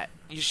for that.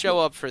 You show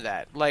up for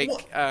that. Like,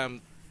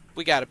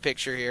 we got a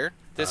picture here.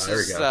 This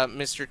is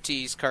Mr.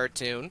 T's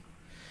cartoon.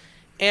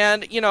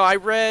 And, I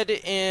read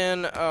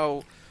in,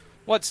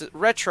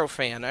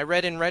 Retrofan. I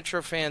read in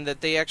Retrofan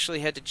that they actually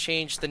had to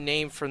change the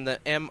name from the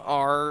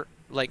MR,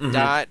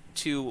 dot,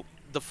 to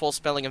the full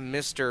spelling of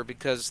Mr.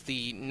 because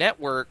the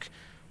network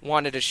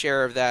wanted a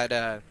share of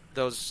that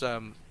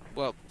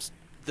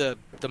the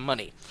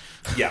money.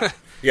 Yeah,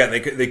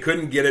 they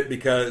couldn't get it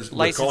because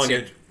they're calling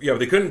it.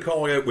 They couldn't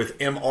call it with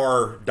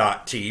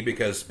Mr.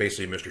 because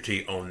basically Mr.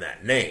 T owned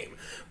that name.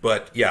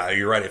 But yeah,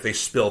 you're right. If they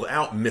spelled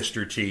out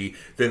Mr. T,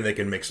 then they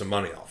can make some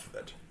money off of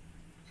it.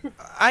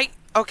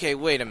 Okay,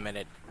 wait a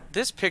minute.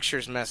 This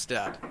picture's messed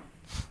up.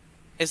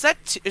 Is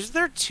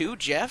there two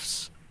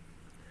Jeffs?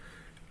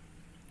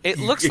 It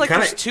looks like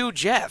there's two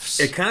Jeffs.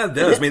 It kind of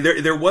does. I mean,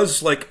 there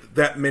was like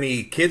that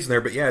many kids in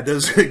there, but yeah, it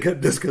does.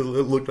 It does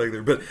look like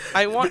there. But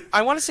I want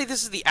to say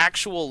this is the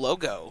actual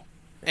logo,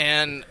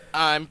 and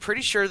I'm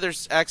pretty sure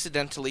there's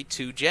accidentally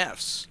two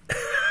Jeffs.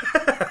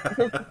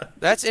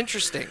 That's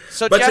interesting.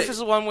 So but Jeff is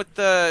the one with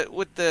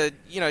the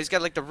he's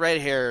got like the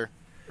red hair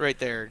right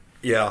there.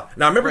 Yeah.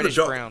 Now I remember the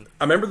dog. Brown.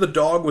 I remember the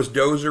dog was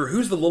Dozer.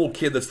 Who's the little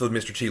kid that's the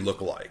Mr. T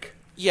lookalike?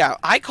 Yeah,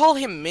 I call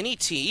him Mini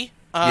T.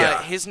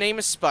 His name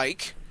is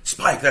Spike.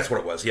 Spike, that's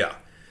what it was, yeah.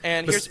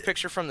 And here's a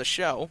picture from the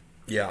show.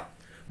 Yeah.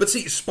 But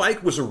see,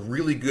 Spike was a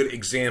really good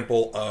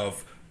example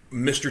of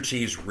Mr.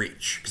 T's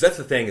reach. Because that's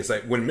the thing, is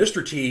that when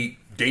Mr. T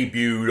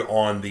debuted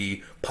on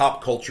the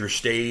pop culture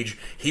stage,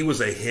 he was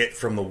a hit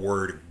from the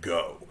word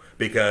go.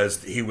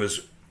 Because he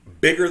was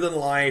bigger than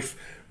life,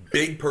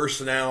 big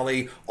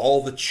personality,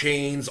 all the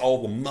chains,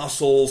 all the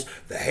muscles,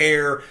 the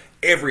hair,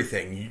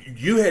 everything.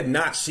 You had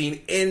not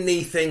seen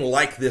anything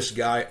like this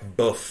guy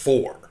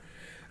before.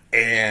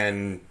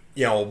 And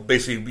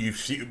basically,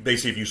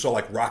 if you saw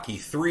like Rocky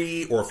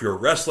 3, or if you're a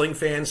wrestling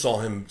fan, saw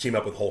him team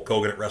up with Hulk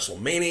Hogan at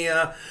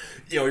WrestleMania,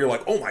 you're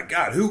like, oh my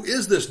God, who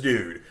is this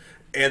dude?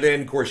 And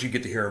then, of course, you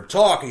get to hear him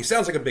talk, and he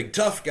sounds like a big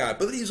tough guy,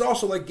 but he's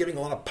also like giving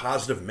a lot of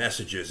positive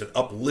messages and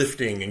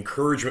uplifting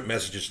encouragement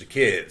messages to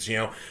kids.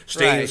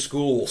 Stay in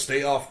school,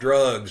 stay off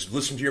drugs,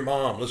 listen to your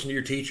mom, listen to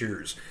your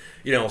teachers,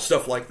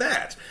 stuff like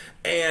that.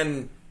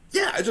 And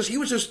yeah, he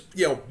was just,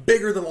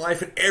 bigger than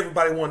life, and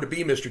everybody wanted to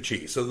be Mr.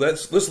 T. So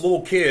this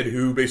little kid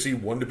who basically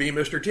wanted to be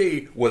Mr.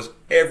 T was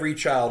every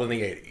child in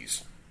the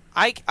 80s.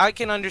 I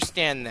can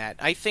understand that.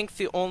 I think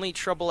the only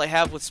trouble I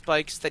have with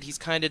Spike is that he's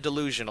kind of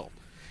delusional.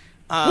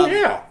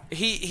 Yeah.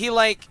 He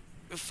like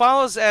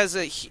follows as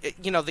the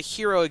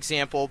hero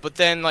example, but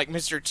then like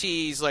Mr.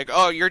 T's like,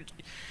 oh,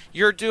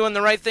 you're doing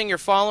the right thing, you're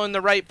following the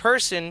right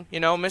person,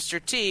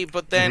 Mr. T,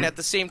 but then at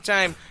the same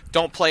time,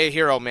 don't play a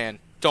hero, man.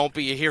 Don't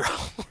be a hero.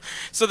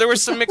 So there were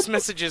some mixed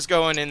messages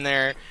going in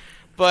there,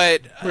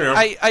 but yeah.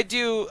 I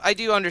do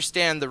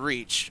understand the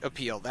reach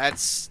appeal.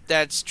 That's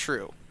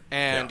true.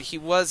 And he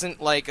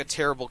wasn't like a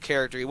terrible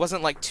character. He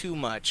wasn't like Too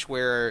Much,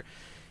 where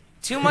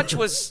Too Much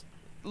was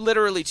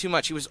literally too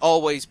much. He was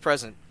always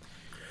present.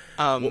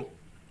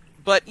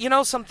 But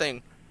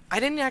something, I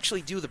didn't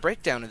actually do the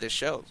breakdown of this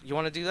show. You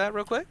want to do that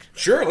real quick?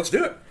 Sure, let's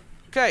do it.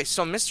 Okay,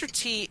 so Mr.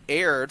 T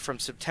aired from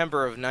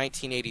September of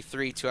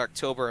 1983 to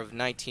October of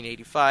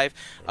 1985,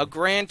 a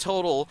grand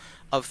total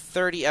of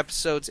 30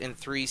 episodes in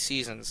 3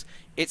 seasons.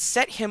 It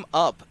set him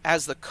up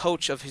as the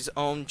coach of his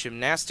own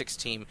gymnastics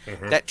team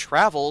that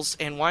travels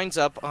and winds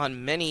up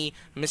on many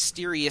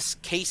mysterious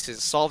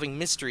cases, solving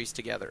mysteries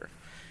together.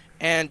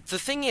 And the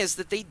thing is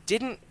that they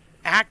didn't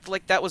act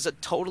like that was a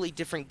totally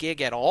different gig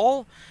at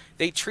all.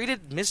 They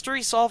treated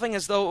mystery solving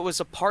as though it was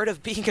a part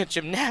of being a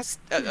gymnast.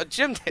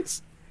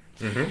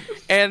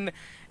 And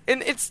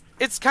it's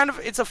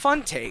a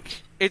fun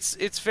take.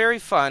 It's very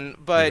fun,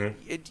 but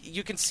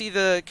you can see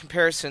the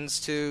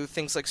comparisons to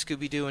things like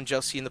Scooby-Doo and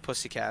Josie and the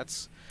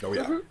Pussycats. Oh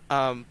yeah.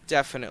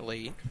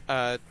 Definitely.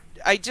 I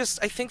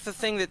think the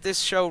thing that this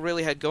show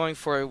really had going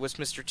for it was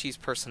Mr. T's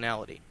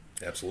personality.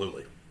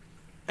 Absolutely.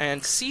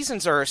 And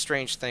seasons are a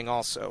strange thing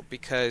also,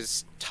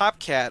 because Top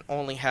Cat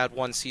only had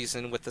 1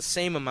 season with the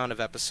same amount of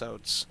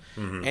episodes.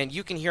 And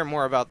you can hear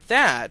more about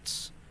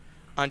that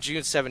on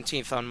June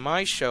 17th on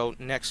my show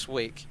next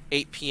week,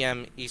 8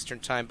 p.m. Eastern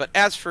Time. But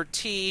as for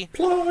T,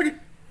 plug,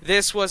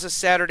 this was a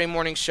Saturday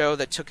morning show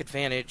that took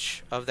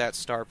advantage of that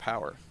star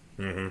power.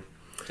 Well,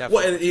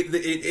 and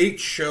each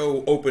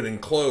show opened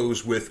and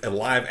closed with a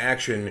live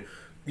action,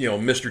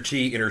 Mr.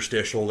 T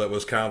interstitial that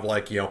was kind of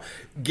like,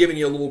 giving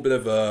you a little bit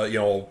of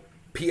a,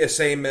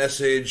 PSA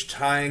message,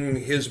 tying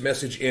his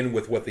message in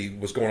with what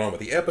was going on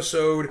with the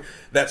episode,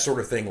 that sort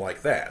of thing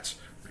like that.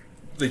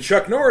 The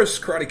Chuck Norris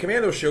Karate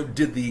Commando show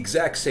did the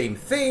exact same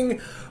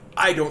thing.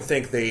 I don't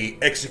think they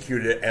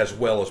executed it as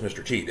well as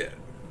Mr. T did.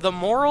 The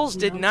morals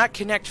did not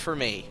connect for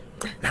me.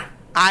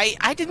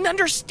 I didn't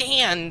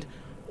understand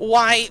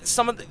why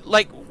some of the,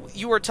 like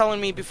you were telling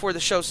me before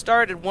the show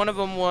started, one of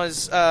them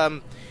was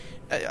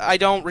I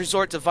don't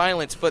resort to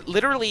violence, but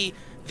literally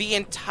the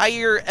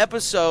entire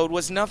episode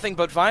was nothing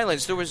but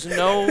violence. There was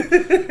no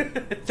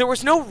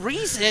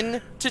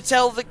reason to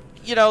tell the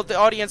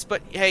audience,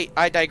 but hey,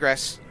 I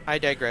digress.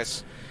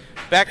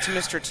 Back to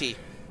Mr. T.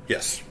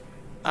 Yes.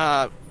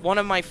 One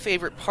of my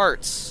favorite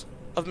parts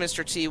of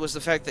Mr. T was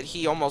the fact that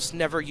he almost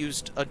never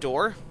used a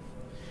door.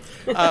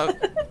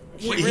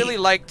 He really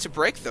liked to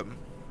break them.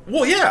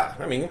 Well, yeah.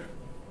 I mean,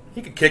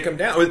 He could kick him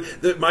down.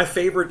 My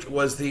favorite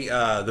was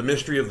the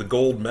mystery of the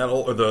gold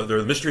medal, or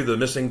the mystery of the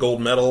missing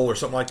gold medal, or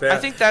something like that. I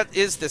think that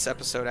is this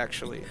episode,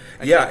 actually.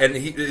 And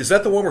is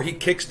that the one where he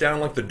kicks down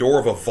like the door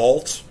of a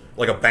vault,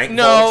 like a bank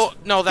vault?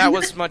 No, that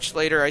was much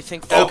later. I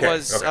think that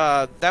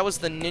was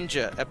the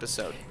ninja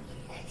episode.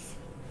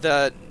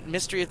 The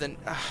mystery of the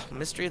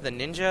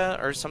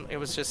ninja, or something. It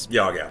was just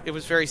It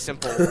was very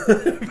simple.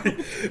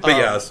 But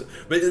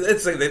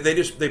it's like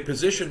they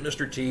position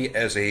Mr. T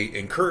as a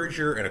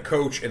encourager and a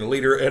coach and a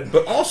leader,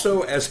 but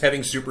also as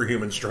having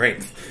superhuman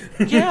strength.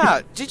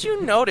 Yeah. Did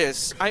you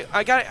notice?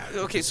 I got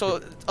okay.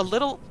 So a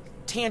little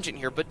tangent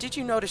here, but did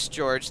you notice,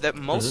 George, that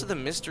most of the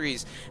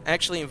mysteries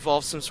actually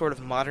involve some sort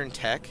of modern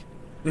tech?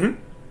 Mm-hmm.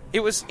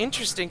 It was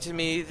interesting to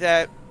me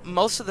that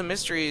most of the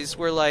mysteries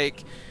were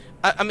like.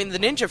 I mean, the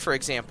ninja, for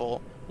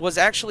example, was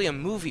actually a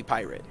movie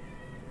pirate.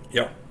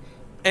 Yeah.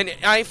 And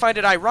I find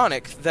it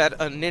ironic that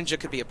a ninja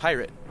could be a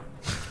pirate.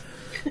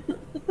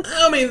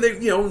 I mean,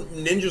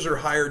 ninjas are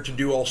hired to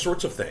do all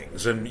sorts of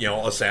things, and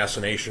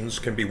assassinations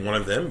can be one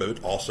of them,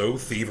 but also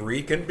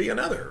thievery can be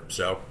another.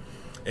 So,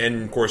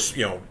 and of course,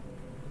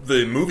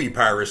 the movie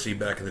piracy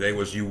back in the day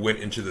was you went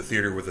into the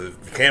theater with a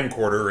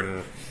camcorder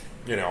and.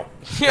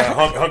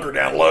 Hunker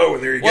down low,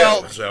 and there you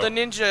go. So. The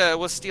ninja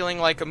was stealing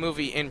like a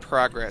movie in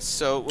progress,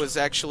 so it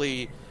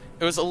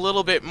was a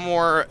little bit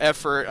more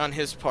effort on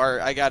his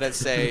part, I gotta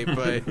say,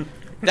 but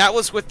that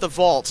was with the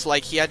vaults,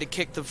 like he had to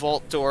kick the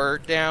vault door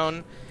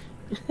down,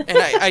 and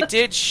I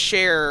did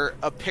share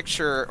a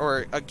picture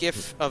or a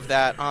GIF of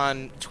that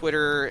on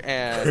Twitter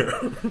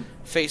and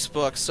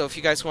Facebook, so if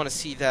you guys want to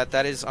see that,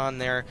 that is on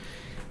there.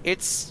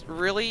 It's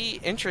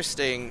really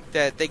interesting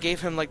that they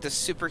gave him like the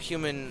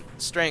superhuman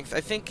strength.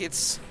 I think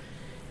it's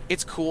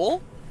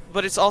cool,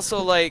 but it's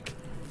also like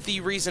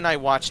the reason I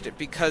watched it,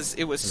 because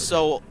it was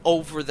so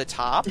over the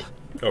top.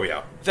 Oh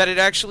yeah. That it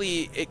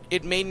actually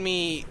it made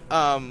me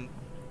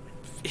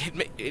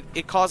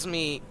it caused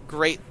me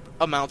great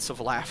amounts of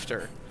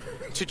laughter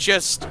to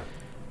just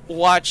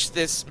watch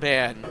this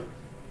man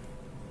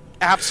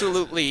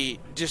absolutely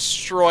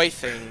destroy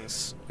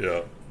things.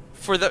 Yeah.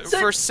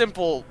 For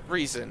simple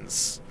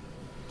reasons.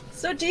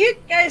 So do you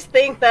guys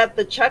think that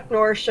the Chuck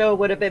Norris show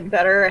would have been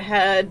better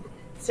had,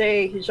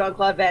 say,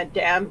 Jean-Claude Van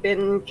Damme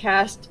been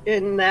cast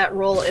in that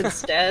role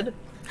instead?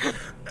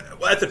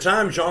 Well, at the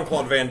time,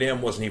 Jean-Claude Van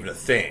Damme wasn't even a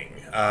thing.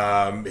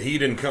 He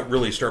didn't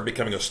really start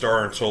becoming a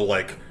star until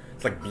like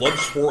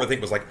Bloodsport, I think,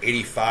 was like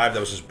 85. That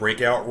was his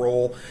breakout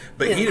role.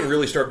 But he didn't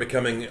really start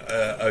becoming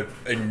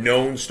a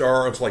known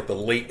star until like the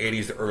late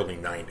 80s to early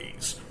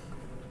 90s.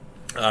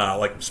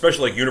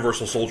 Especially like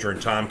Universal Soldier and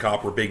Time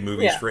Cop were big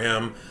movies for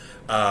him,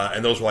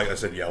 and those were, like I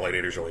said, late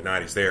 80s, early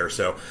 90s there.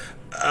 So,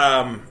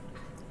 I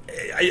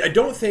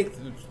don't think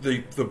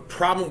the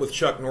problem with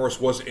Chuck Norris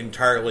was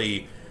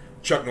entirely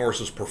Chuck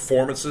Norris's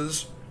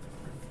performances.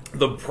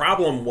 The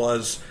problem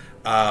was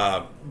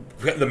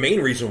the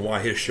main reason why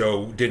his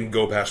show didn't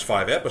go past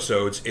 5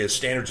 episodes is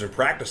standards and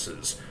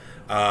practices.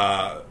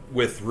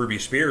 With Ruby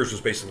Spears was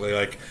basically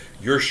like,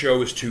 your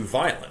show is too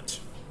violent.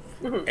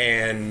 Mm-hmm.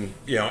 And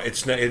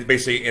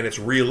it's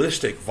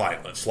realistic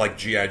violence like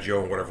G.I.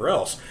 Joe and whatever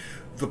else.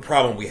 The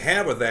problem we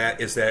have with that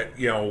is that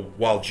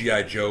while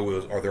G.I.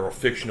 Joe or there are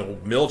fictional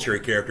military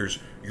characters,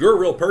 you're a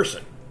real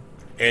person,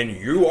 and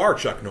you are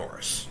Chuck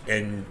Norris,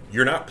 and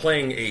you're not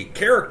playing a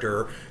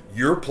character,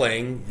 you're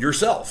playing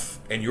yourself,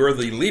 and you're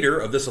the leader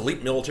of this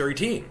elite military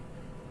team.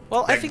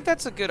 Well, I think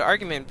that's a good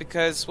argument,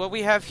 because what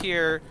we have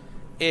here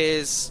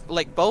is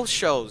like both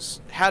shows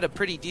had a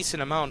pretty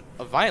decent amount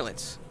of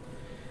violence.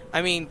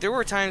 I mean, there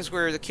were times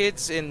where the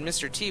kids in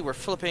Mr. T were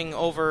flipping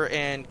over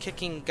and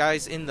kicking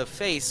guys in the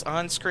face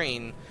on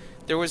screen.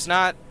 There was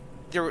no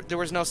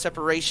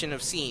separation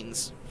of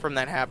scenes from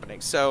that happening.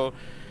 So,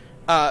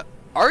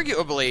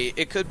 arguably,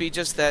 it could be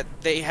just that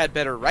they had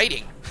better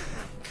writing.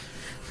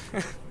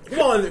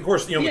 Well, and of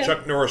course, the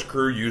Chuck Norris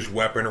crew used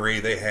weaponry.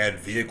 They had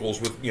vehicles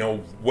with,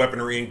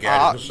 weaponry and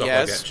gadgets and stuff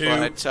like that, too.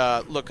 Yes,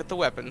 but look at the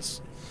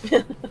weapons.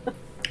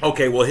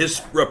 Okay, well, his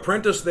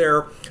apprentice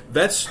there,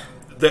 that's...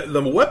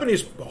 The weapon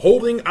he's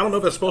holding, I don't know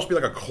if it's supposed to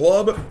be like a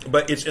club,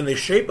 but it's in the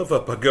shape of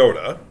a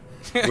pagoda,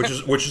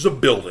 which is a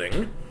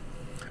building.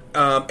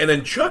 And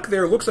then Chuck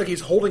there looks like he's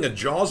holding a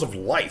Jaws of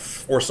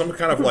Life, or some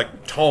kind of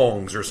like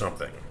tongs or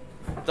something.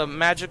 The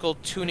magical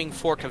tuning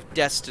fork of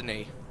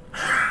destiny.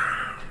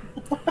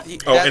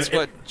 That's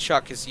what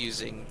Chuck is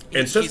using.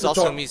 He's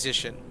also a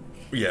musician.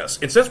 Yes,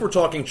 and since we're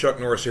talking Chuck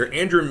Norris here,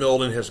 Andrew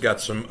Milden has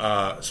got some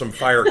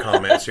fire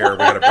comments here we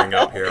got to bring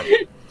up here.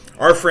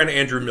 Our friend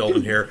Andrew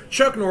Milden here.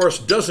 Chuck Norris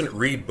doesn't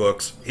read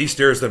books. He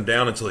stares them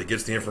down until he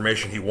gets the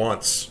information he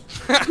wants.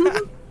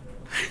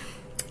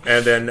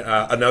 And then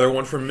another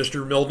one from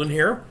Mr. Milden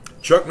here.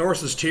 Chuck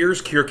Norris's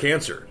tears cure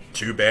cancer.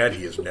 Too bad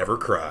he has never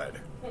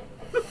cried.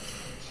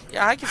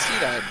 Yeah, I can see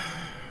that.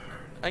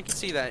 I can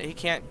see that. He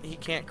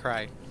can't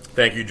cry.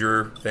 Thank you,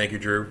 Drew. Thank you,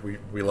 Drew.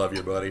 We love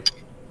you, buddy.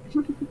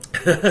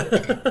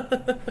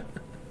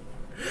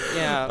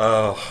 Yeah.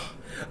 Oh.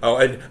 Oh,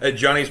 and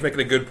Johnny's making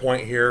a good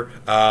point here.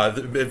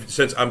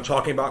 Since I'm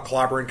talking about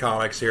clobbering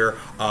comics here,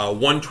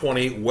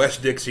 120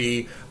 West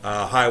Dixie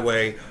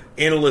Highway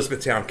in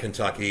Elizabethtown,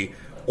 Kentucky.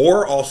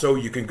 Or also,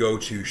 you can go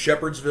to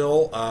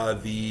Shepherdsville.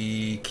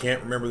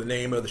 Can't remember the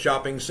name of the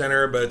shopping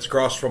center, but it's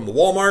across from the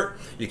Walmart.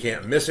 You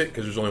can't miss it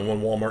because there's only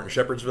one Walmart in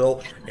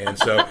Shepherdsville, and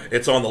so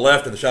it's on the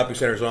left, and the shopping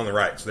center is on the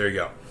right. So there you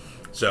go.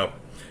 So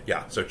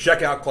yeah, so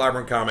check out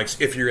Clobbering Comics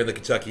if you're in the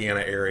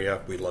Kentuckiana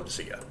area. We'd love to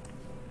see you.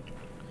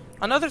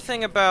 Another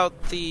thing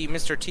about the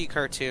Mr. T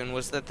cartoon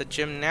was that the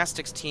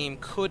gymnastics team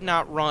could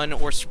not run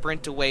or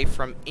sprint away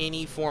from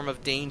any form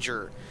of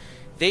danger.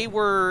 They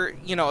were,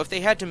 if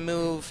they had to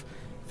move,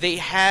 they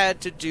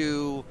had to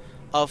do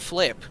a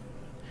flip.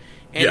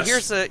 And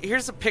yes.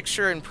 here's a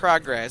picture in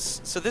progress.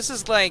 So this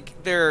is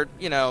like they're,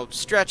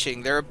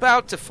 stretching. They're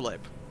about to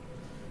flip.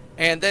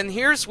 And then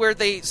here's where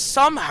they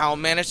somehow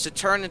managed to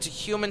turn into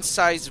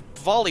human-sized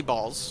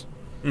volleyballs.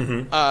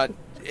 Mm-hmm.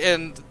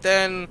 And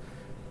then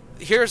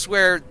here's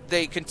where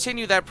they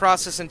continue that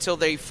process until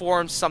they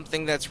form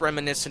something that's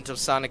reminiscent of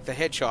Sonic the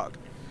Hedgehog.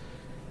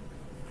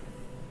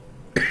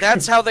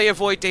 That's how they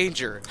avoid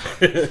danger.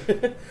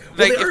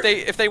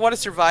 If they want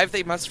to survive,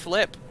 they must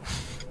flip.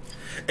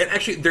 And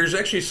actually, there's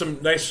actually some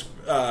nice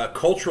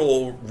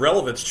cultural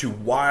relevance to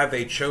why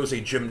they chose a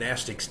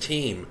gymnastics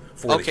team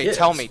for the kids. Okay,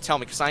 tell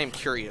me, because I am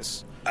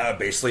curious.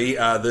 Basically, the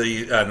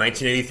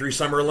 1983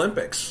 Summer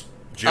Olympics.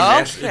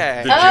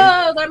 Okay.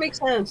 That makes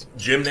sense.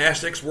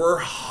 Gymnastics were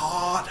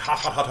hot.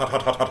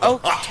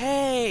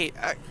 Okay.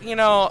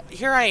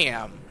 Here I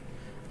am,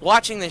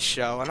 watching this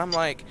show, and I'm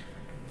like,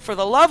 for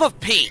the love of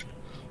Pete,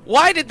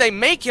 why did they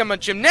make him a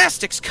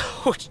gymnastics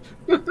coach?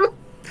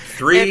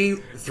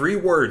 Three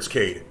words,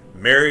 Kate.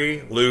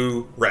 Mary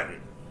Lou Retton.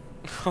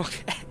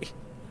 Okay.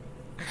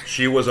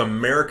 She was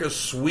America's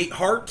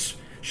sweetheart.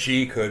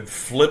 She could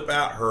flip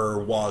out her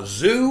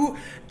wazoo,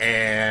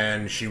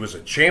 and she was a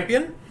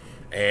champion.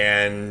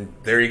 And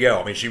there you go.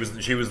 I mean, she was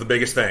the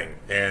biggest thing.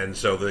 And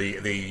so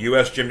the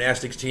U.S.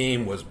 gymnastics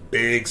team was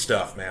big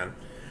stuff, man.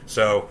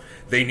 So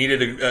they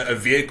needed a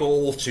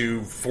vehicle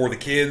for the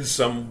kids,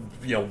 some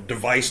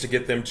device to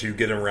get them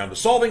around to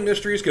solving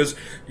mysteries, because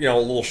a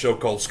little show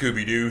called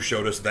Scooby-Doo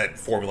showed us that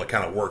formula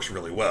kind of works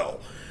really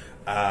well.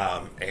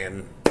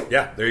 And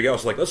yeah, there you go.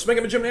 It's like, let's make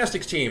them a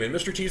gymnastics team, and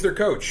Mr. T's their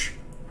coach.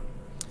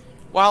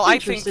 While I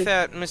think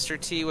that Mr.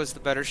 T was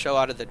the better show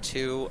out of the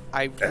two,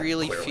 I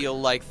really feel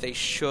like they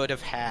should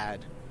have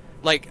had,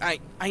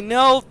 I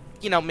know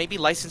maybe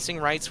licensing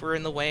rights were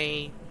in the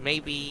way,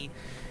 maybe.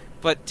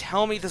 But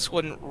tell me this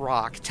wouldn't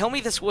rock. Tell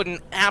me this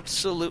wouldn't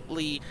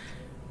absolutely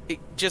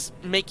just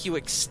make you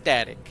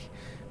ecstatic.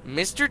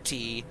 Mr.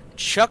 T,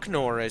 Chuck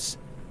Norris,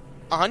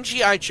 on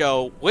G.I.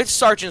 Joe with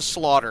Sergeant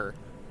Slaughter.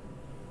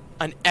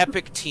 An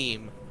epic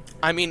team.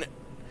 I mean,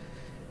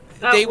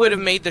 they would have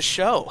made the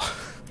show.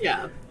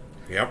 Yeah.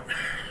 Yep.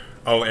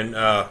 Oh, and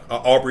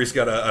Aubrey's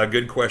got a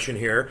good question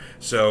here.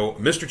 So,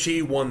 Mr.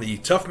 T won the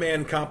Toughest Man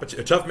in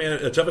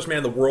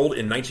the World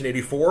in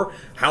 1984.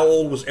 How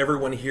old was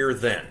everyone here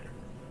then?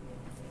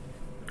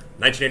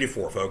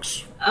 1984,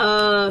 folks.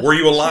 Were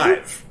you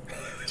alive?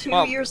 Two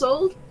years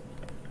old?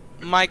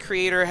 My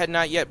creator had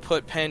not yet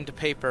put pen to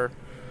paper.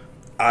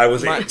 I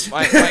was 8.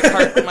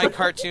 My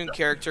cartoon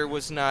character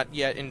was not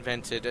yet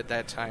invented at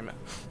that time.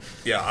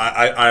 Yeah,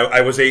 I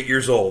was 8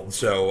 years old,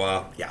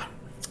 so, yeah.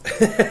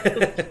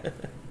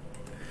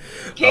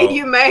 Kate,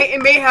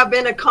 it may have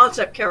been a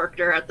concept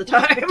character at the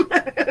time.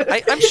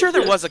 I'm sure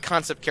there was a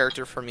concept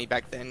character for me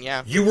back then.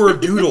 Yeah, you were a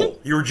doodle.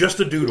 You were just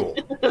a doodle.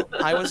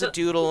 I was a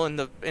doodle in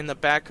the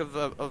back of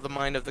the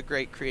mind of the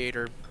great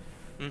creator.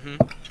 Mm-hmm.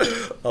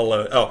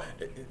 Oh,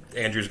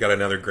 Andrew's got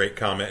another great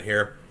comment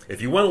here.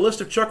 If you want a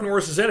list of Chuck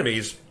Norris's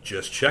enemies,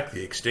 just check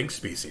the extinct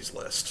species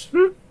list.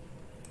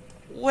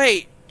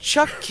 Wait,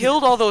 Chuck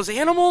killed all those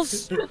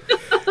animals?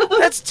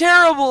 That's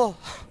terrible.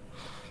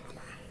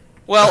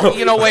 Well,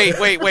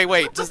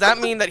 wait. Does that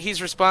mean that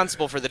he's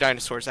responsible for the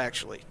dinosaurs,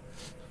 actually?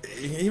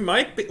 He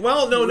might be.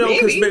 Well, no,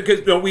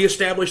 because we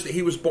established that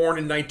he was born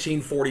in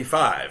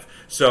 1945.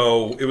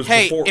 So it was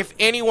before. If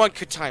anyone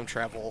could time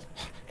travel,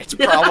 it's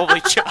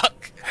probably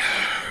Chuck.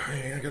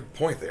 Yeah, good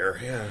point there.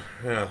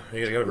 Yeah.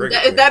 You got a very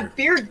good point that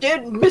beard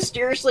did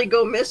mysteriously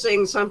go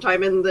missing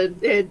sometime in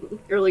the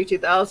early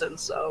 2000s.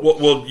 So.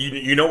 Well,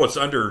 you know what's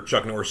under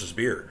Chuck Norris's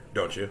beard,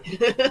 don't you?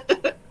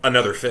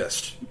 Another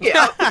fist.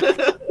 Yeah.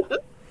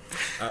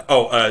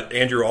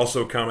 Andrew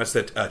also comments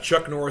that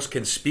Chuck Norris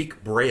can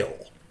speak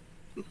Braille.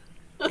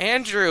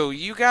 Andrew,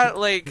 you got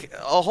like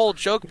a whole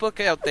joke book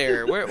out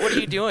there. What are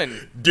you doing,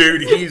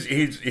 dude?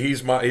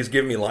 He's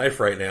giving me life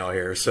right now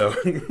here. So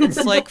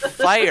it's like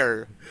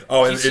fire.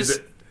 Oh, he's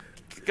just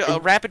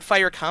rapid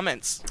fire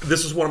comments.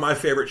 This is one of my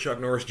favorite Chuck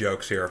Norris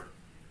jokes here.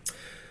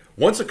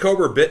 Once a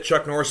cobra bit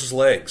Chuck Norris's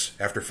legs.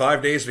 After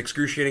 5 days of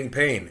excruciating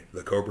pain,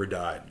 the cobra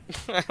died.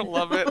 I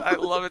love it. I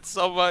love it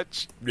so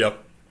much.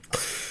 Yep.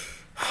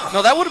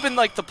 No, that would have been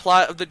like the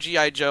plot of the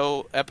G.I.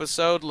 Joe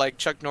episode. Like,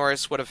 Chuck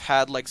Norris would have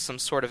had like some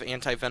sort of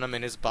anti-venom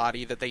in his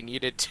body that they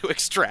needed to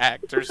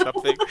extract or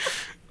something.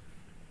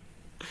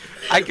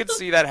 I could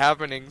see that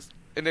happening.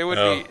 and it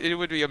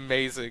would be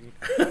amazing.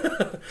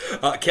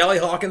 Callie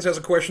Hawkins has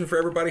a question for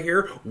everybody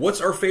here.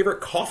 What's our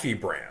favorite coffee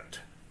brand?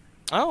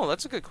 Oh,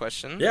 that's a good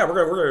question. Yeah,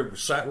 we're gonna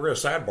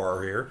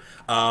sidebar here.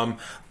 I'm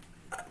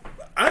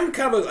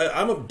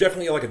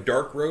definitely like a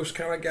dark roast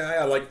kind of guy.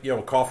 I like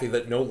coffee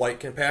that no light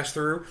can pass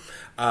through.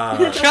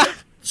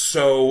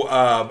 So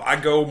I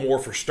go more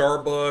for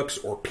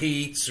Starbucks or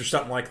Pete's or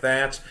something like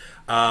that.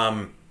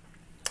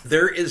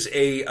 There is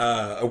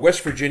a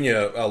West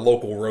Virginia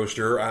local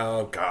roaster.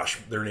 Oh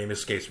gosh, their name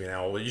escapes me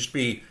now. It used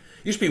to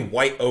be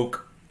White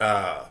Oak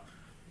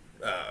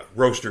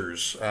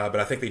Roasters, but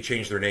I think they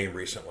changed their name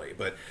recently.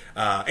 But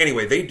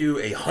anyway, they do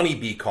a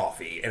honeybee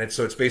coffee, and it's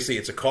basically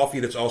a coffee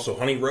that's also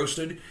honey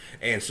roasted,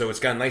 and so it's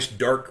got a nice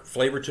dark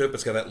flavor to it.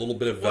 It's got that little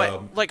bit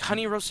of like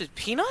honey roasted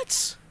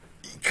peanuts.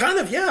 Kind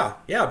of, yeah.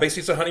 Basically,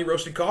 it's a honey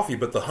roasted coffee,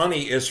 but the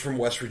honey is from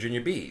West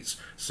Virginia bees.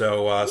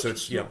 So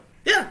it's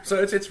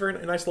so it's very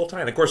nice little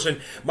tie. And of course,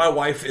 my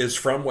wife is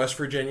from West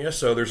Virginia,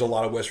 so there's a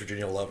lot of West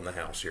Virginia love in the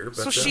house here. But,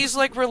 so she's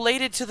like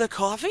related to the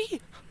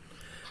coffee,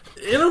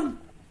 in a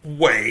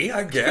way,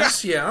 I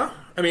guess. Yeah.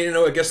 I mean,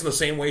 I guess in the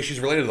same way she's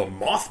related to the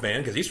Mothman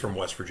because he's from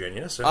West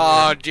Virginia. So,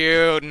 oh,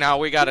 dude, now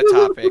we got a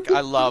topic.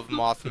 I love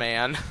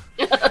Mothman.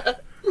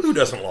 Who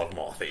doesn't love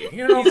Mothy?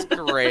 He's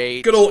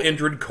great. Good old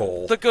Indrid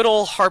Cole. The good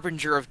old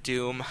harbinger of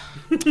doom.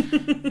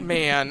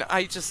 Man,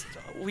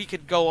 we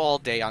could go all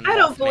day on Mothman. I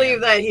don't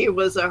believe that he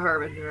was a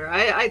harbinger.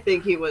 I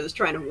think he was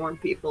trying to warn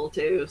people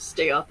to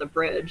stay off the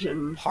bridge.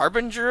 And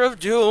harbinger of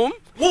doom?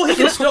 Well, he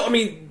can still. I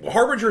mean,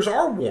 harbingers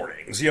are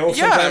warnings. Yeah,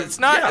 it's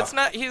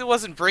not. He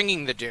wasn't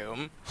bringing the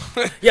doom.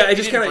 Yeah, he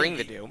didn't bring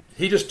the doom.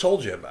 He just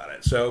told you about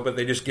it. So, but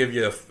they just give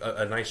you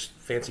a nice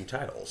fancy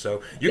title.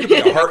 So you could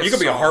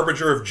be a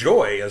harbinger of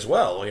joy as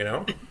well.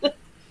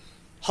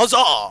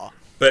 Huzzah!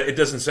 But it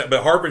doesn't sound.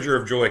 But harbinger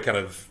of joy kind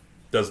of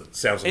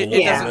sounds a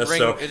little ominous.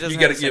 So you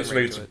got to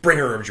maybe it's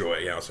bringer of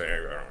joy.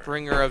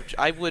 Bringer of.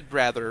 I would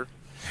rather.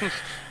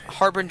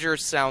 Harbinger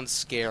sounds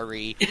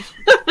scary.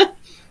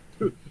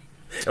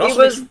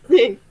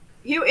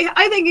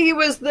 I think he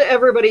was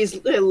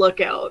everybody's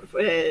lookout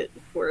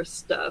for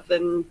stuff,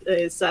 and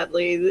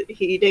sadly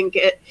he didn't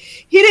get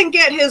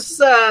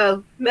his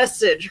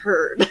message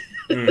heard.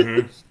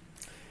 Mm-hmm.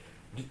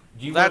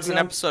 That's an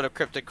episode of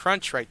Cryptic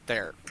Crunch right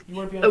there.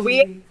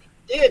 We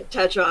did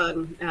touch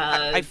on.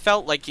 I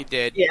felt like you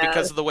did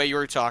because of the way you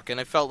were talking.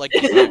 I felt like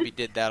you maybe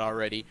did that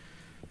already.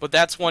 But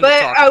that's one to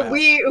talk about.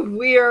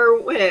 We are.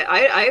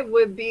 I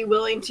would be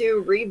willing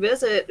to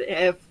revisit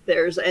if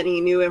there's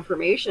any new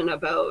information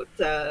about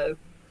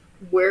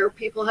where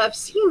people have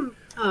seen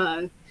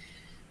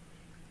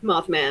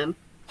Mothman,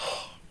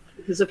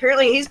 because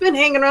apparently he's been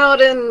hanging out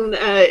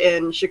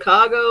in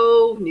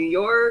Chicago, New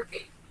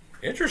York.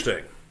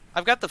 Interesting.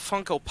 I've got the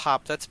Funko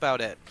Pop. That's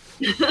about it.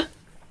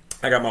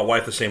 I got my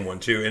wife the same one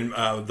too, and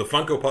the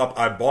Funko Pop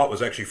I bought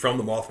was actually from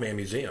the Mothman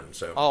Museum.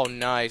 So. Oh,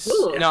 nice.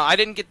 Ooh. No, I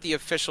didn't get the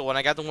official one.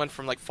 I got the one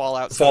from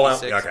Fallout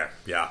 76. Okay,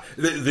 yeah.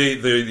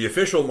 The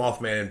official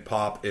Mothman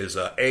Pop is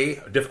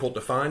A, difficult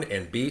to find,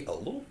 and B, a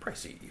little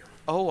pricey.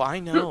 Oh, I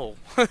know.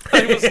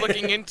 I was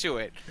looking into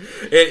it.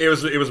 It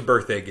was a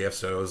birthday gift,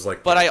 so it was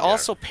like. But I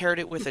also paired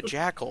it with a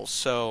jackal,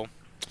 so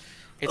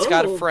it's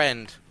got a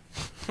friend.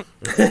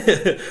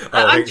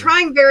 I'm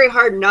trying very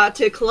hard not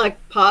to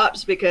collect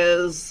pops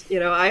because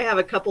I have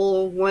a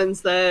couple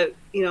ones that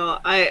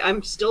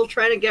I'm still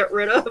trying to get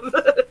rid of.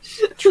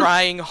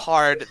 Trying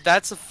hard.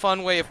 That's a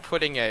fun way of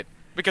putting it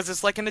because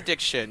it's like an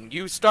addiction.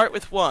 You start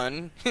with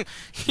one,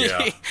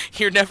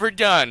 you're never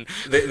done.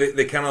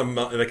 They kind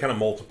of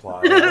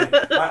multiply.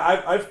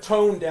 I've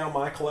toned down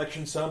my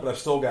collection some, but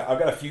I've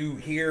got a few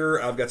here.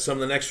 I've got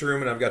some in the next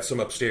room, and I've got some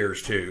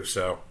upstairs too.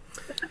 So.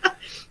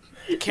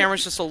 The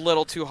camera's just a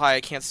little too high.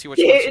 I can't see which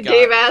ones you got.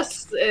 Dave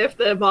asks if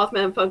the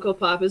Mothman Funko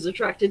Pop is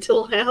attracted to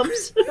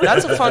lambs.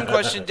 That's a fun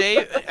question,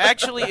 Dave.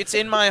 Actually, it's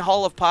in my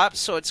Hall of Pops,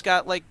 so it's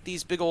got like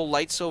these big old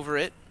lights over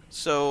it.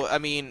 So, I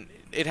mean,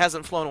 it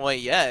hasn't flown away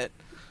yet,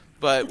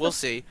 but we'll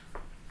see.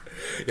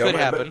 Could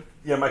happen.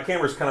 My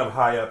camera's kind of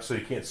high up, so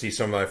you can't see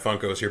some of my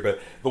Funkos here. But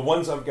the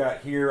ones I've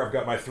got here, I've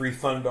got my 3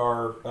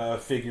 Thundar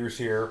figures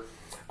here.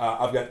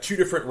 I've got 2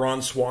 different Ron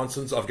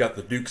Swansons. I've got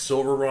the Duke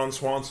Silver Ron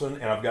Swanson,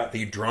 and I've got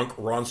the drunk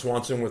Ron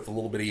Swanson with the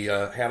little bitty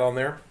hat on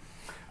there.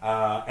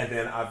 And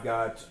then I've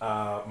got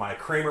my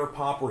Kramer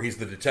Pop, where he's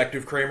the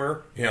Detective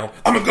Kramer.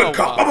 I'm a good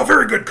cop. Wow. I'm a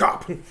very good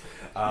cop. And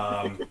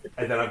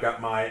then I've got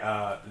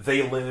my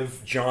They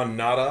Live John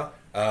Nada.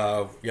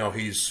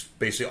 He's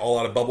basically all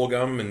out of bubble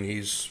gum, and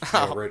he's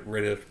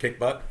ready to kick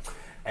butt.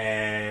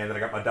 And then I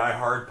got my Die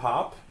Hard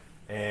Pop.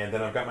 And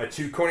then I've got my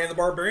 2 Conan the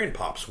Barbarian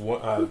Pops.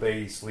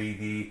 Basically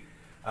the...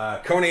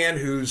 Conan,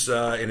 who's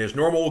in his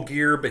normal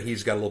gear, but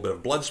he's got a little bit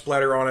of blood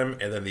splatter on him,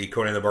 and then the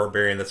Conan the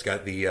Barbarian that's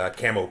got the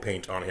camo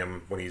paint on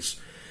him when he's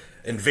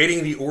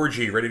invading the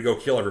orgy, ready to go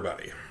kill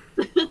everybody.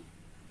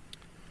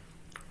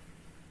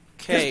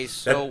 Okay,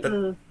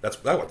 so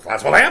that's what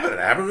happened. It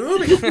happened in the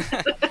movie.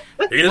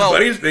 He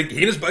and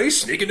his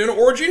buddies sneak into an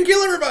orgy and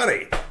kill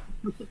everybody.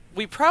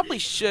 We probably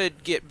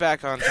should get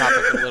back on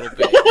topic a little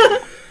bit.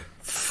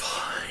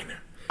 Fine.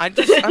 I'm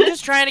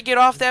just trying to get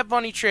off that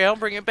bunny trail,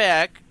 bring it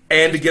back.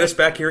 And to get us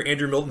back here,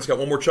 Andrew Milton's got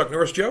one more Chuck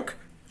Norris joke.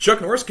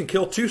 Chuck Norris can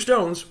kill 2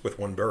 stones with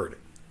 1 bird.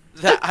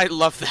 I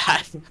love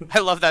that. I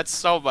love that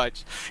so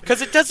much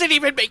because it doesn't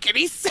even make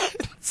any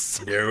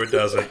sense. No, it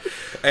doesn't.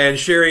 And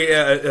Sherry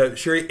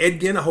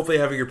Edgin, hopefully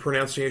having your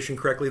pronunciation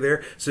correctly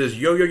there, says,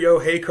 yo, yo, yo,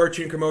 hey,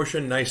 Cartoon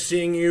Commotion, nice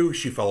seeing you.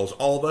 She follows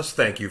all of us.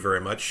 Thank you very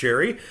much,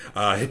 Sherry.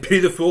 Pity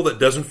the fool that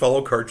doesn't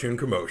follow Cartoon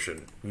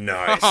Commotion.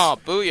 Nice. Oh,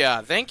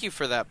 booyah. Thank you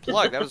for that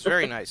plug. That was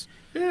very nice.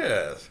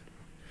 Yes.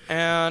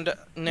 And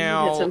You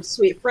now... had some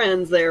sweet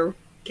friends there,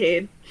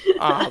 Cade.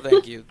 Oh,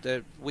 thank you.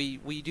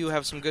 We do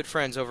have some good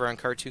friends over on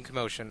Cartoon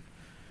Commotion.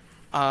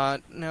 Now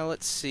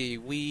let's see.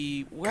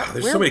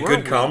 There's so many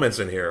good comments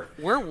in here.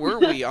 Where were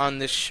we on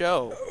this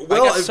show?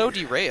 Well, I got so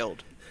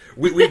derailed.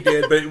 We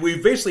did, but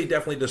we basically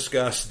definitely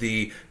discussed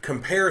the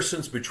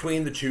comparisons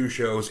between the 2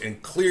 shows,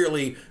 and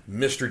clearly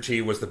Mr.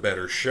 T was the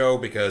better show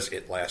because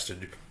it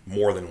lasted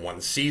more than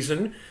 1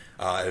 season.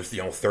 It was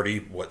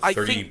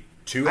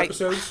 32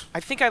 episodes. I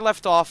think I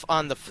left off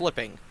on the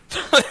flipping.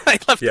 I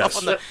left off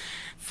on the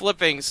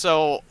flipping.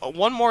 So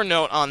one more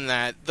note on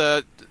that.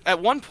 At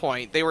one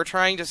point they were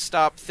trying to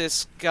stop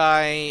this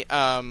guy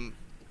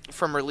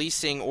from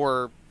releasing,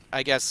 or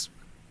I guess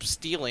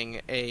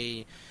stealing,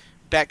 a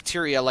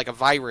bacteria like a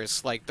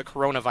virus, like the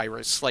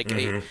coronavirus, like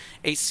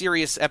a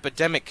serious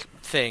epidemic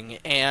thing.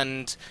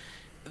 And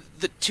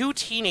the 2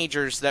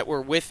 teenagers that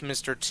were with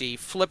Mr. T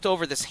flipped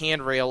over this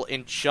handrail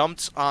and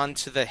jumped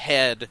onto the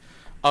head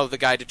of the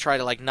guy to try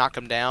to knock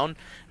him down.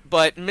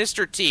 But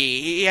Mr.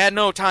 T, he had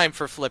no time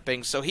for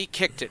flipping, so he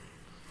kicked it.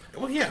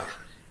 Well, yeah.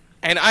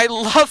 And I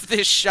love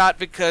this shot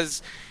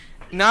because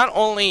not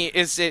only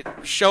is it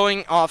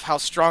showing off how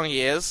strong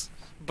he is,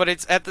 but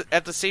it's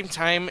at the same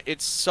time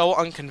it's so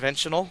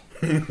unconventional.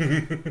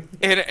 and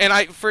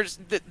I for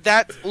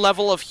that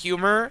level of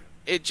humor,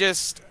 it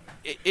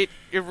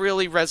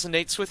really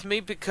resonates with me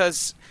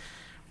because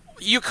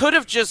you could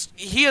have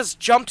he has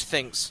jumped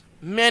things,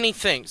 many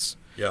things.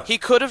 Yeah. He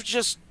could have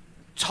just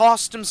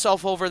tossed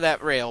himself over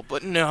that rail,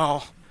 but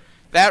no.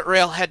 That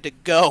rail had to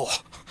go.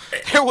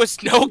 There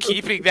was no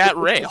keeping that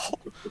rail.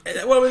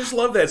 Well, I just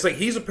love that. It's like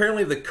he's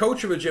apparently the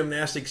coach of a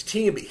gymnastics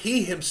team, but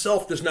he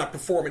himself does not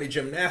perform any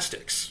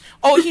gymnastics.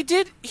 Oh, he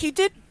did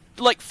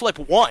flip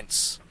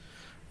once.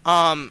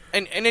 And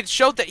it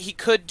showed that he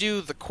could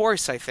do the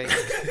course, I think.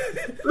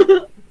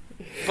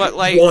 But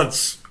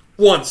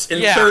once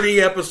in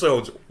 30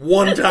 episodes,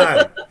 one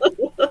time.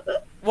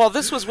 Well,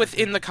 this was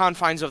within the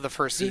confines of the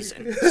first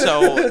season.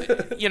 So,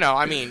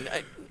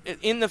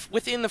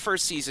 within the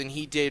first season,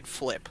 he did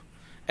flip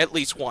at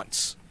least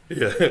once.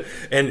 Yeah,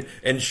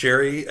 and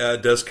Sherry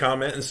does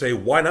comment and say,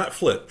 "Why not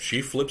flip?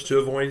 She flips to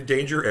avoid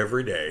danger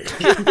every day."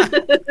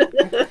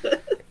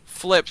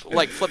 Flip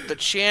the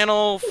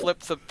channel, flip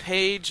the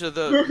page of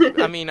the.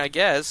 I mean, I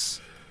guess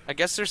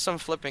there's some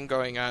flipping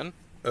going on.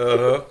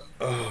 Oh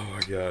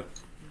my god!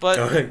 But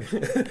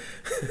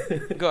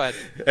go ahead.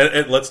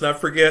 And let's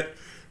not forget,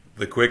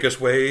 the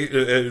quickest way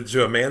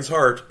to a man's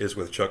heart is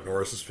with Chuck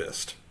Norris's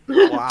fist.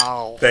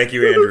 Wow! Thank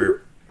you,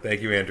 Andrew.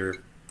 Thank you, Andrew.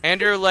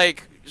 Andrew,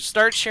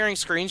 start sharing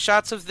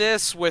screenshots of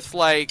this with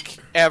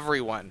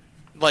everyone.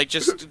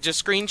 Just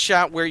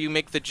screenshot where you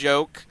make the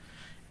joke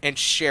and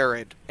share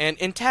it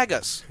and tag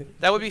us.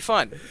 That would be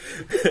fun.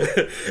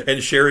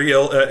 And Sherry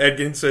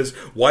Edgin says,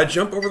 "Why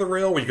jump over the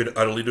rail when you could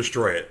utterly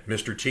destroy it?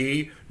 Mr.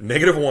 T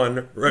 -1,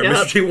 yep.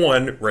 Mr. T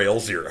 1 rail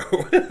 0."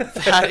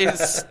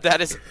 That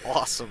is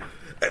awesome.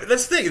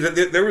 That's the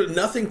thing. There was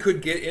nothing could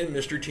get in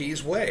Mr.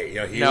 T's way.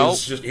 He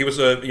was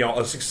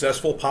a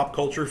successful pop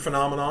culture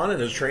phenomenon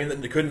and a train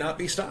that could not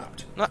be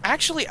stopped. No,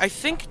 actually, I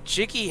think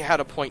Jiggy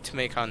had a point to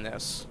make on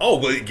this. Oh,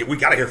 well, we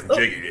got to hear from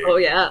Jiggy. Dude. Oh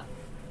yeah.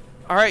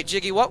 All right,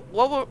 Jiggy. What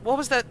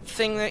was that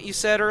thing that you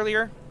said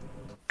earlier?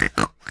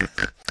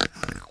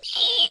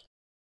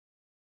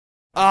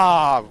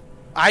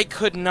 I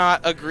could not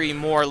agree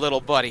more,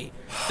 little buddy.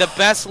 The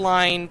best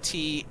line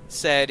T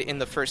said in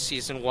the first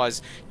season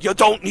was, "You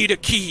don't need a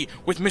key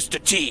with Mr.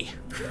 T."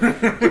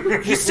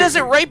 He says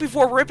it right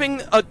before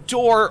ripping a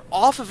door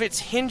off of its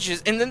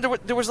hinges, and then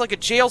there was a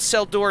jail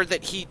cell door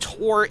that he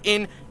tore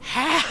in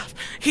half.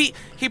 He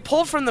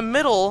pulled from the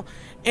middle,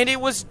 and it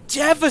was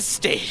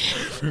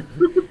devastating.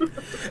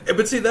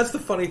 But see, that's the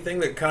funny thing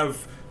that kind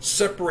of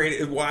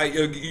separated why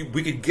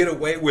we could get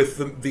away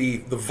with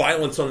the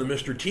violence on the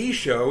Mr. T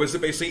show is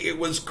that basically it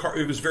was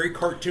very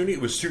cartoony,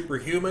 it was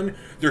superhuman.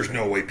 There's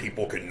no way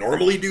people could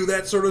normally do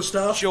that sort of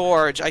stuff.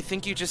 George, I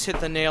think you just hit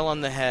the nail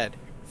on the head.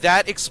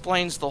 That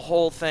explains the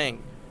whole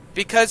thing.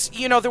 Because,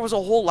 there was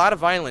a whole lot of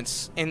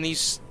violence in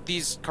these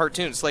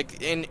cartoons.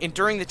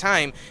 During the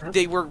time,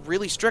 they were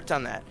really strict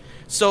on that.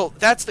 So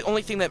that's the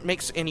only thing that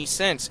makes any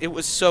sense. It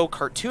was so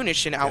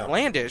cartoonish and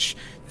outlandish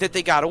that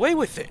they got away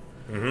with it.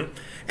 Mm-hmm.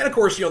 And of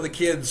course, the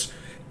kids,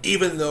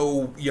 even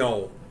though,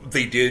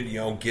 they did,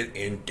 get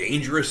in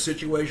dangerous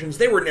situations.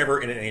 They were never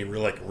in any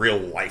real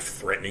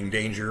life-threatening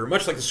danger,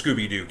 much like the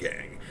Scooby-Doo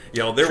gang.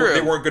 They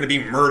weren't going to be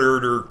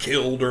murdered or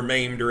killed or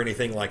maimed or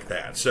anything like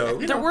that. So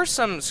there were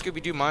some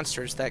Scooby-Doo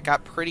monsters that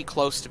got pretty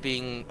close to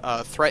being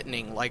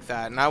threatening like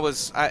that. And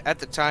at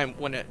the time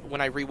when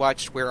I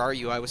rewatched Where Are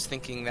You, I was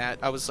thinking that.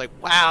 I was like,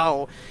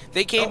 wow,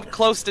 they came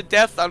close to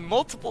death on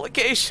multiple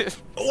occasions.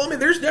 Well, I mean,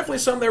 there's definitely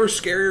some that were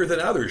scarier than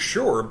others,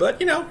 sure.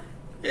 But, again,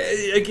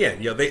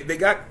 they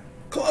got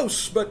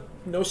close, but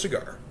no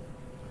cigar.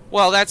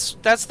 Well,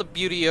 that's the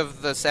beauty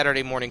of the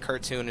Saturday morning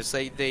cartoon, is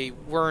they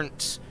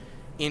weren't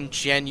in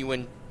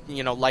genuine,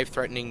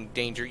 life-threatening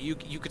danger. You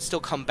could still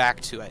come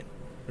back to it.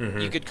 Mm-hmm.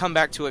 You could come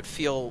back to it,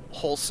 feel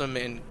wholesome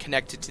and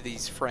connected to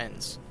these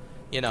friends.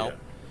 Yeah,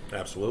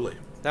 absolutely.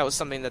 That was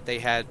something that they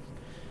had,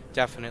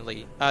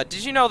 definitely.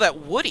 Did you know that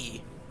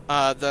Woody,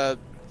 the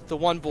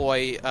one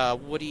boy,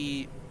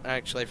 Woody,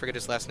 actually I forget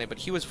his last name, but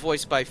he was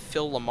voiced by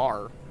Phil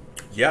Lamar.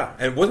 Yeah,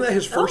 and wasn't that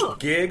his first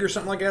gig or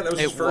something like that? That was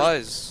his first. It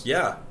was.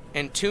 Yeah.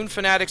 And Toon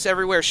fanatics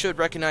everywhere should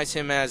recognize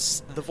him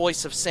as the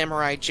voice of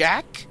Samurai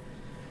Jack,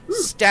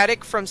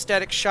 Static from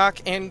Static Shock,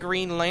 and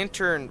Green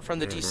Lantern from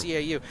the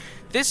DCAU.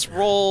 This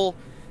role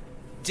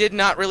did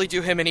not really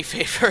do him any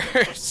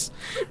favors,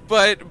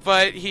 but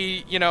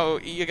he,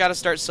 you got to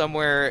start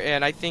somewhere,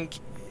 and I think,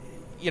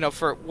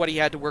 for what he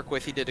had to work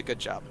with, he did a good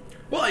job.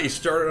 Well, he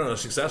started on a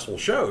successful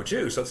show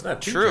too, so it's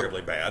not too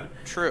terribly bad.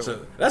 True.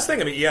 So that's the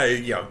thing. I mean,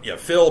 yeah.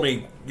 Phil. I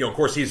mean, of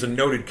course, he's a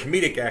noted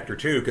comedic actor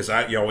too, because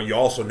you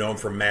also know him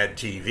from Mad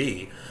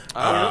TV.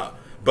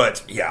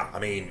 But yeah, I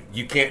mean,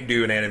 you can't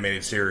do an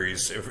animated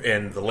series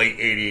in the late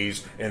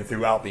 '80s and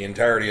throughout the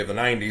entirety of the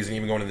 '90s and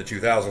even going into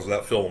the 2000s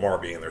without Phil Lamar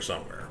being there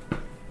somewhere.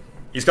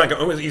 He's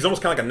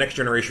almost kind of like a next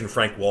generation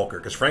Frank Welker,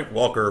 because Frank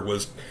Welker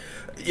was,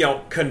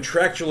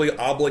 contractually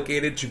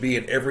obligated to be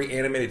in every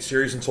animated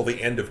series until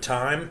the end of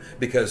time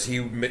because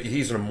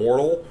he's an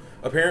immortal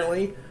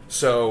apparently.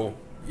 So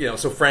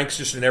so Frank's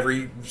just in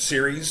every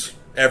series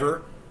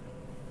ever.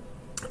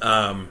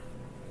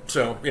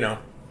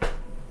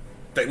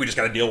 We just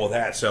got to deal with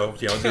that. So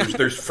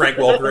there's Frank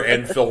Welker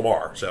and Phil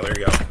Lamar. So there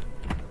you go.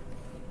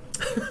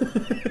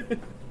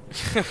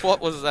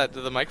 What was that?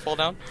 Did the mic fall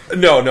down?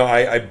 No.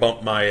 I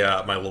bumped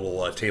my my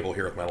little table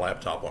here with my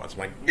laptop on it.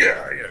 So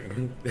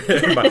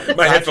I'm like,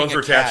 my headphones were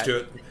attached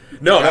to it.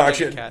 No,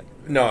 actually,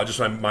 no, just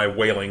my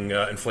wailing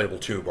inflatable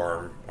tube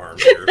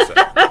arms here.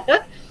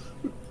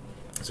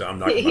 So I'm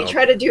not. He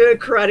tried to do a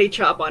karate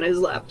chop on his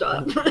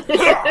laptop.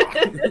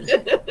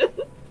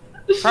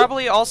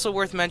 Probably also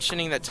worth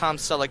mentioning that Tom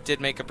Selleck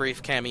did make a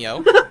brief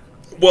cameo.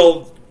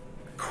 Well,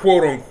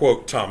 quote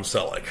unquote Tom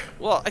Selleck.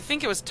 Well, I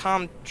think it was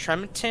Tom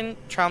Trenton.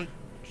 Trent.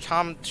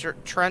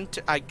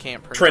 I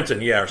can't pronounce.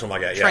 Trenton, yeah, or something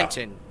like that. Yeah.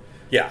 Trenton.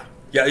 Yeah.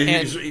 Yeah,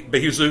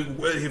 he was a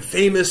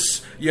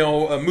famous,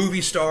 a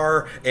movie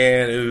star,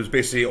 and it was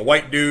basically a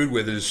white dude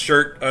with his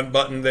shirt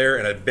unbuttoned there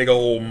and a big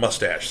old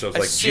mustache. So it's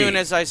as soon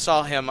as I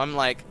saw him, I'm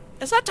like,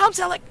 "Is that Tom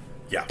Selleck?"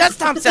 Yeah, that's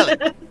Tom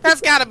Selleck.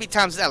 That's got to be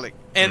Tom Selleck.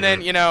 And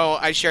then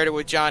I shared it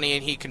with Johnny,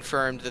 and he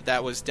confirmed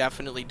that was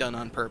definitely done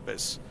on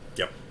purpose.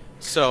 Yep.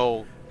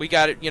 So we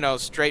got it,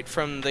 straight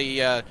from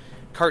the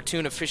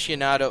cartoon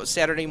aficionado,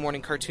 Saturday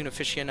morning cartoon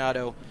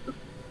aficionado.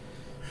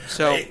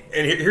 So,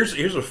 and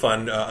here's a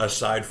fun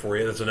aside for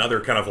you. That's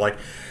another kind of like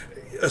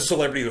a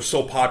celebrity was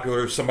so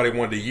popular, somebody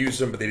wanted to use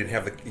them, but they didn't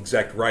have the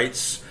exact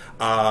rights.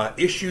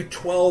 Issue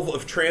 12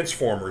 of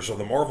Transformers, of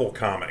the Marvel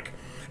comic,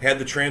 had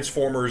the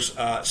Transformers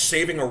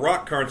saving a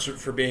rock concert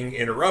for being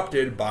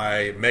interrupted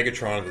by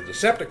Megatron and the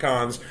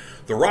Decepticons.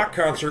 The rock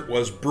concert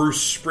was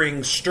Bruce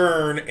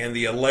Springsteen and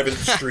the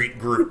 11th Street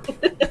Group.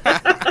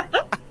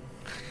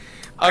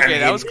 Okay,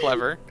 that was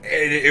clever.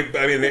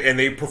 And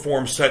they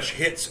performed such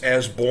hits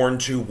as Born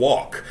to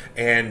Walk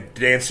and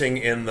Dancing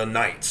in the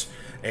Night.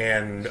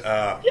 And,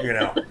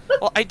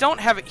 Well, I don't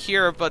have it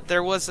here, but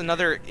there was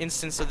another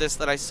instance of this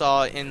that I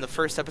saw in the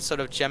first episode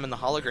of Gem and the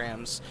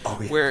Holograms,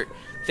 where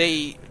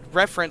they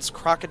reference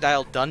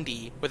Crocodile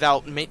Dundee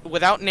without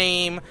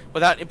name,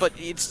 but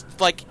it's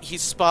like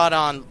he's spot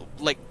on,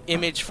 like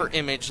image for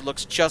image,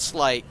 looks just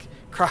like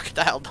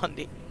Crocodile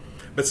Dundee.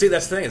 But see,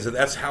 that's the thing, is that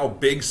that's how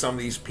big some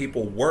of these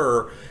people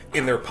were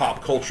in their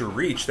pop culture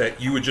reach, that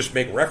you would just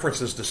make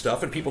references to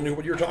stuff and people knew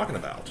what you were talking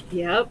about.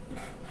 Yep.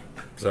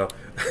 So,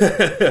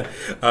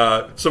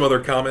 some other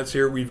comments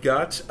here we've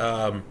got.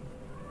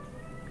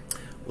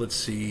 Let's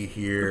see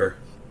here.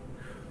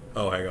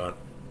 Oh, hang on.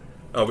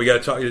 Oh, we got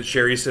to talk.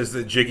 Sherry says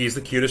that Jiggy's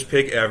the cutest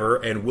pig ever,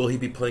 and will he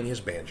be playing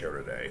his banjo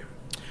today?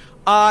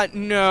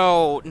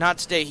 No, not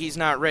today. He's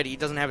not ready. He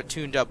doesn't have it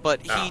tuned up,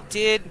 but he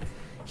did.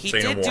 He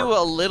did do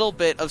a little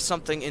bit of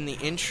something in the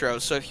intro,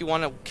 so if you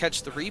want to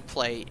catch the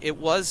replay, it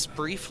was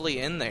briefly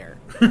in there.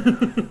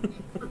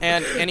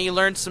 and he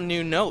learned some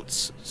new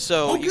notes,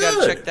 so you got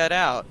to check that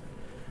out.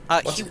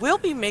 He will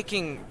be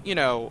making,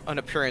 an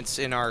appearance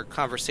in our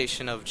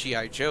conversation of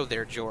G.I. Joe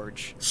there,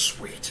 George.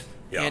 Sweet.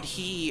 Yeah. And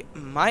he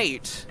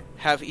might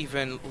have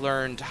even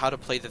learned how to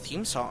play the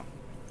theme song.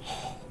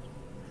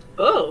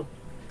 Oh.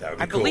 That would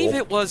be I believe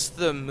it was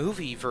the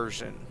movie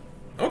version.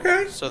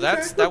 Okay. So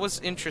that was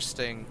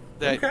interesting.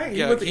 That, Okay. He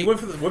yeah, went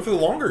for the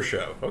longer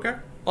show. Okay.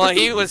 well,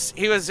 he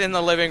was in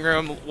the living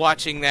room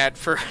watching that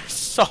for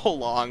so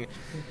long,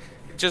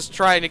 just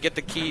trying to get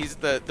the keys,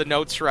 the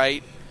notes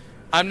right.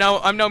 I'm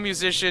no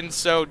musician,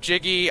 so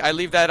Jiggy, I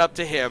leave that up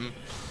to him.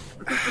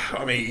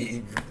 I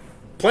mean,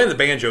 playing the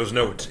banjo is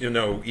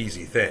no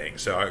easy thing,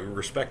 so I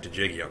respect to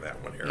Jiggy on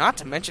that one here. Not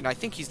to mention, I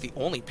think he's the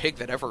only pig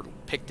that ever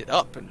picked it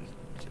up, and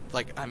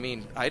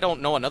I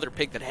don't know another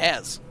pig that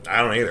has.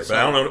 I don't either, but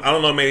I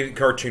don't know many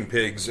cartoon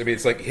pigs. I mean,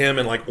 it's like him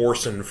and like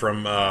Orson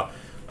from I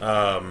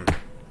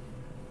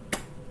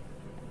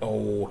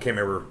can't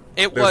remember.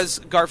 It was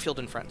Garfield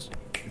and Friends.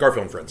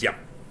 Garfield and Friends, yeah.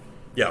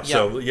 Yeah,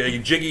 so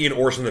Jiggy and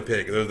Orson the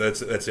pig.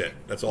 That's it.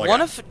 That's all I got.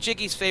 One of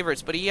Jiggy's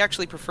favorites, but he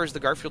actually prefers the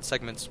Garfield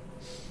segments.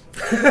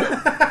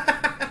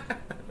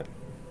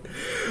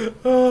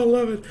 Oh, I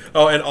love it.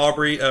 Oh, and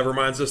Aubrey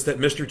reminds us that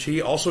Mr.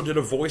 T also did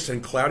a voice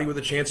in Cloudy with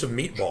a Chance of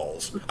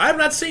Meatballs. I have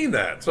not seen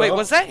that. So Wait,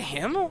 was that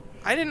him?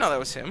 I didn't know that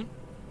was him.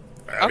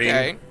 I mean,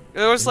 Okay.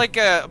 There was like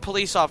a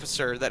police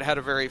officer that had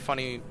a very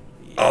funny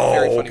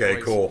okay,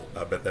 voice. cool.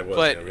 I bet that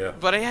was him, yeah.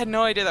 But I had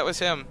no idea that was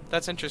him.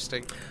 That's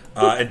interesting.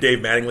 And Dave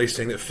Mattingly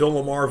saying that Phil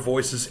Lamar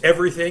voices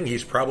everything.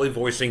 He's probably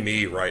voicing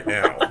me right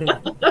now.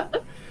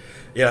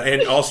 Yeah,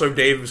 and also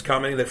Dave was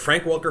commenting that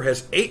Frank Welker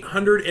has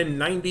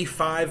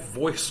 895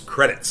 voice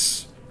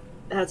credits.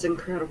 That's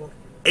incredible.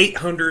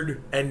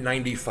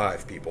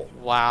 895 people.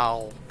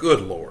 Wow.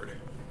 Good Lord.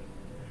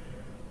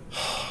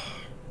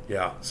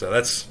 Yeah, so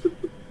that's...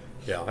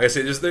 Yeah, like I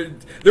said,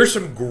 there's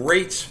some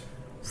great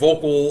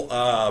vocal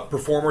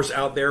performers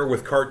out there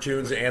with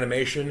cartoons and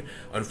animation.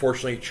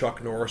 Unfortunately,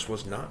 Chuck Norris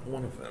was not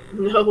one of them.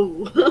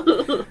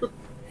 No.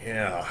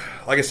 Yeah,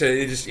 like I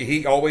said,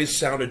 he always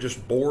sounded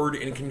just bored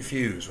and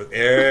confused with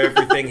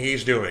everything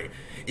he's doing.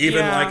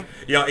 Even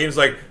he was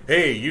like,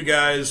 "Hey, you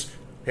guys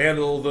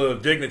handle the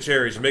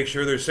dignitaries and make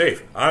sure they're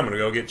safe. I'm gonna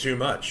go get too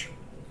much."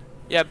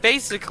 Yeah,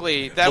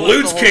 basically that the was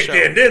Lutes the whole kicked show.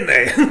 in, didn't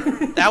they?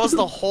 That was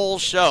the whole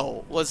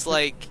show. Was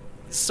like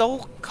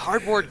so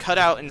cardboard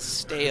cutout and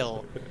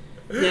stale.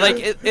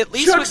 Like at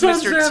least Chuck's with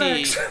on Mr.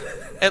 T,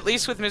 Xanax. at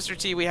least with Mr.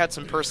 T, we had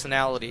some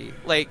personality.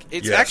 Like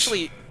it's Yes.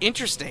 actually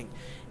interesting.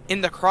 In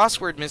the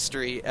crossword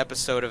mystery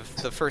episode of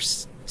the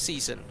first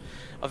season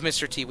of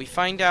Mr. T, we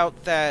find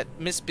out that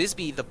Miss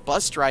Bisbee, the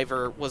bus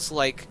driver, was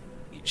like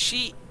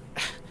she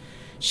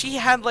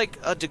had like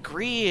a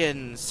degree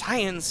in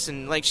science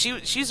and like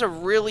she's a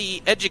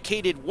really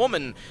educated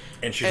woman.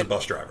 And she's a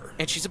bus driver.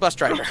 And she's a bus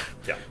driver.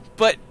 Yeah.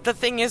 But the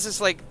thing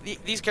is like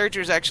these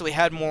characters actually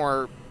had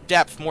more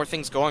depth, more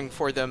things going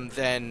for them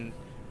than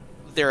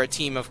they're a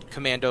team of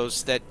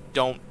commandos that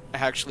don't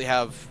actually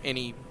have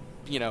any,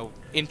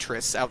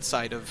 interests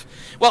outside of...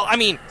 Well, I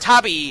mean,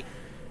 Tabi,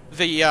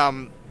 the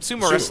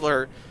sumo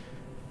wrestler,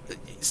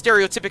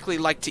 stereotypically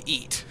like to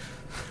eat.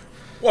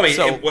 Well, I mean,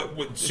 So- what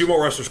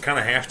sumo wrestlers kind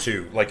of have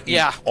to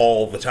eat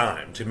all the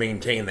time to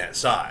maintain that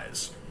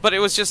size. But it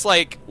was just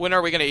like, when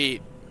are we going to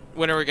eat?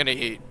 When are we going to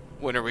eat?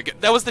 When are we going...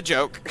 That was the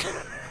joke.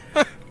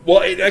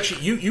 Well, it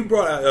actually, you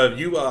brought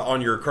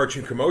on your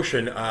cartoon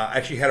commotion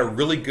actually had a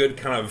really good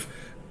kind of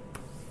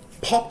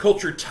pop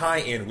culture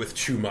tie-in with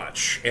Too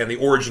Much and the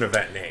origin of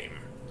that name.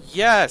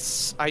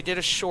 Yes, I did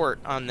a short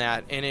on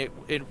that, and it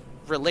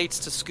relates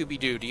to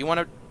Scooby-Doo. Do you want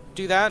to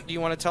do that? Do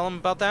you want to tell them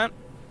about that?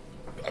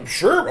 I'm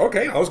sure.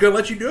 Okay, I was going to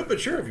let you do it,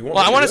 but sure, if you want.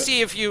 Well, I want to do it. see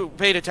if you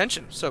paid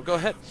attention, so go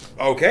ahead.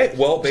 Okay,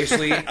 well,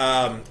 basically,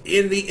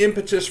 in the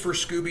impetus for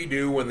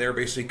Scooby-Doo, when they're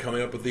basically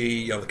coming up with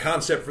the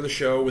concept for the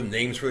show and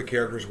names for the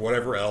characters,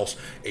 whatever else,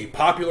 a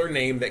popular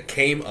name that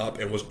came up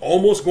and was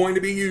almost going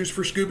to be used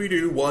for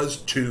Scooby-Doo was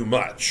Too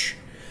Much.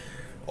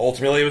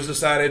 Ultimately, it was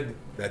decided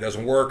that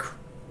doesn't work.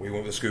 We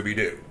went with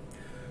Scooby-Doo.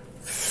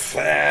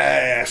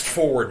 Fast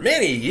forward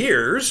many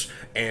years,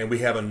 and we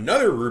have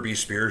another Ruby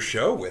Spears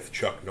show with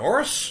Chuck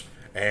Norris.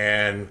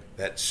 And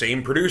that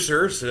same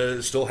producer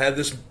still had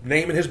this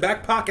name in his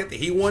back pocket that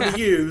he wanted to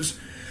use.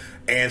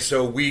 And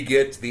so we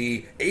get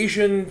the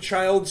Asian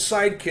child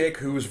sidekick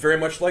who's very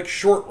much like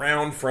Short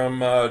Round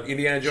from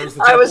Indiana Jones the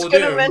Temple I was of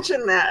going to Doom.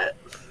 mention that.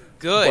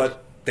 Good.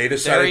 But they There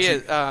decided he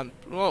is. to...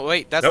 Well,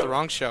 wait, that's Nope. the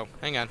wrong show.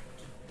 Hang on.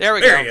 There we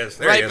There go. he is.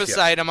 There right he is,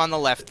 beside him on the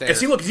left there. And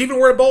see, look, he's even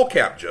wearing a ball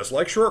cap, just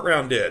like Short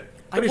Round did.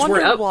 I But he's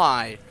wonder wearing...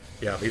 why.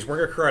 Yeah, he's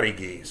wearing a karate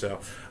gi. So,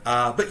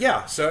 but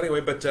yeah. So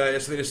anyway,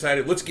 so they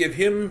decided let's give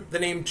him the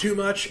name Too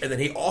Much, and then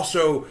he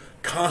also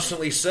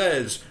constantly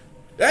says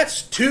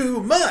 "That's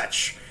too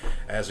much"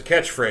 as a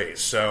catchphrase.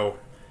 So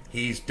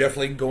he's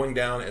definitely going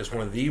down as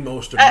one of the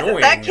most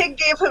annoying. That kid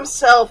gave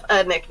himself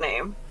a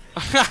nickname.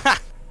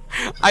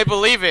 I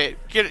believe it.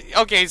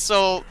 Okay,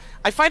 so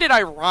I find it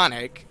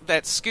ironic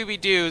that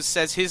Scooby-Doo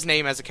says his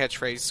name as a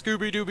catchphrase,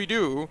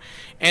 Scooby-Dooby-Doo,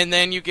 and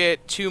then you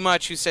get Too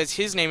Much who says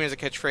his name as a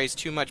catchphrase,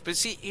 Too Much. But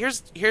see,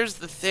 here's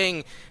the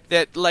thing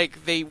that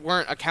they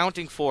weren't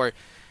accounting for.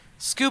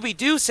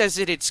 Scooby-Doo says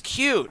it's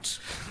cute.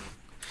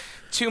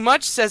 Too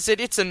Much says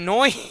it's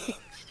annoying.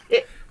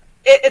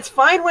 It's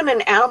fine when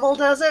an animal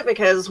does it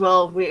because,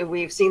 well,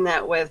 we've seen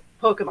that with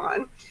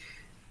Pokemon.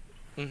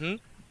 Mm-hmm.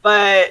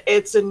 But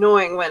it's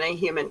annoying when a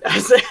human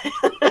does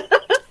it.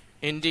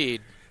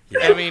 Indeed.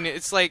 Yeah. I mean,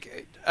 it's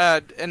like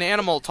an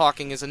animal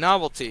talking is a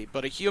novelty,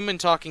 but a human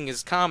talking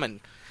is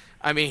common.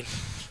 I mean...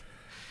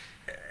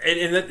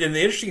 And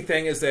the interesting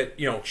thing is that,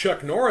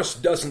 Chuck Norris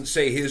doesn't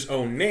say his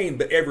own name,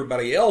 but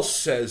everybody else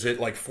says it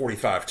like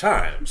 45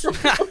 times.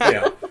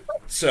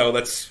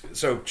 So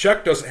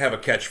Chuck doesn't have a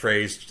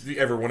catchphrase.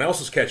 Everyone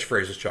else's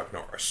catchphrase is Chuck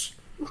Norris.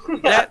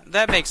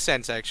 That makes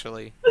sense,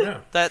 actually. Yeah.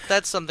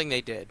 That's something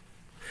they did.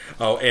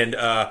 Oh, and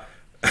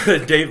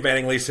Dave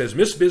Mattingly says,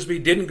 Miss Bisbee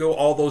didn't go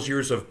all those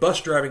years of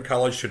bus driving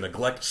college to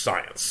neglect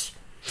science.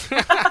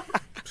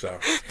 So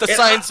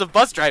Science of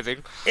bus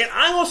driving. And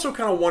I also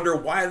kind of wonder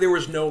why there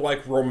was no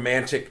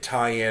romantic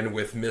tie-in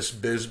with Miss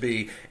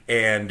Bisbee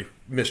and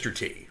Mr.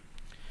 T.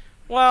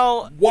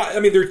 Well, why? I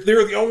mean,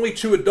 they're the only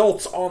two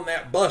adults on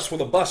that bus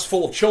with a bus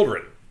full of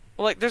children.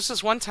 Well, there's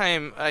this one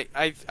time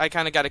I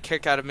kind of got a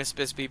kick out of Miss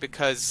Bisbee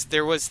because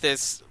there was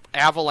this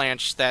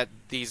avalanche that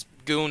these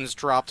goons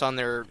dropped on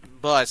their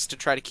bus to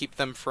try to keep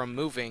them from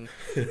moving.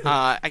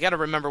 I got to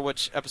remember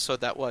which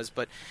episode that was,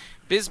 but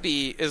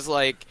Bisbee is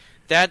like,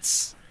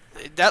 that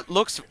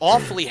looks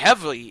awfully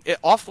heavy,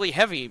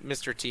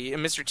 Mr. T.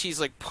 And Mr. T's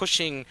like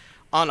pushing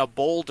on a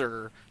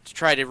boulder to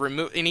try to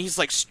remove, and he's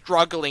like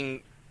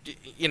struggling.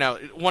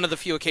 One of the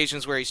few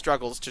occasions where he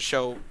struggles to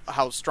show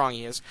how strong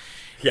he is.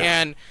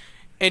 Yeah.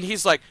 And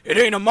he's like, it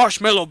ain't a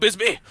marshmallow,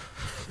 Bisbee.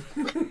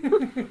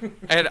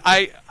 And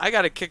I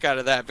got a kick out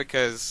of that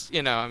because,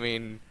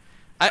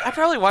 I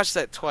probably watched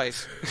that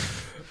twice.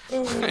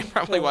 I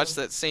probably watched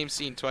that same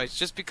scene twice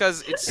just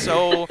because it's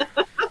so...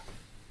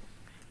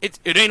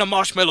 It ain't a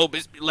marshmallow,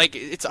 Bisbee. Like,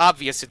 it's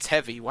obvious it's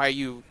heavy. Why are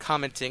you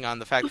commenting on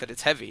the fact that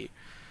it's heavy?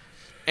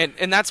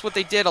 And that's what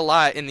they did a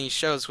lot in these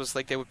shows, was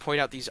like they would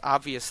point out these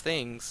obvious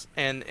things,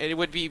 and it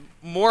would be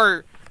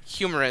more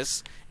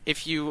humorous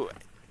if you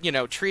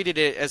treated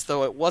it as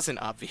though it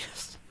wasn't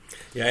obvious.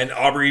 Yeah, and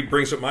Aubrey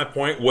brings up my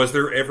point. Was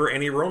there ever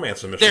any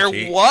romance in Mr.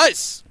 T? There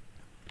was.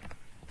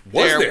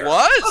 There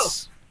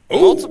was. Oh.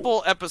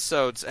 Multiple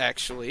episodes,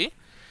 actually.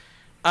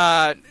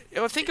 I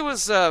think it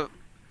was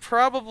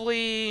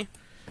probably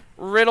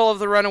Riddle of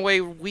the Runaway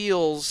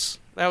Wheels.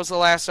 That was the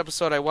last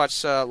episode I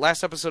watched.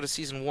 Last episode of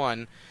season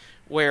 1.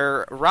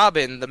 Where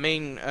Robin, the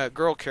main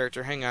girl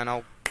character, hang on,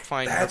 I'll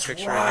find her picture.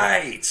 That's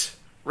right.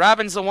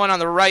 Robin's the one on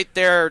the right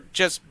there,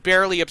 just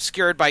barely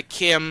obscured by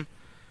Kim.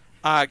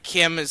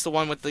 Kim is the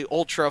one with the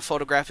ultra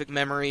photographic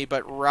memory,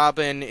 but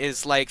Robin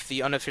is like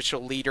the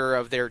unofficial leader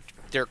of their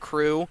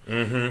crew.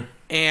 Mm-hmm.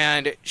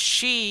 And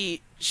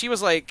she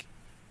was like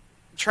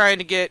trying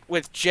to get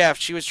with Jeff.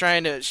 She was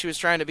trying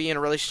to be in a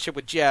relationship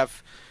with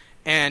Jeff,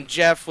 and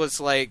Jeff was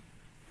like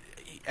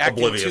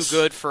acting oblivious. Too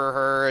good for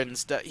her and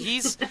stuff.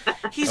 He's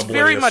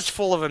very much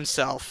full of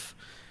himself.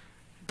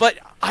 But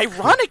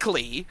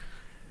ironically,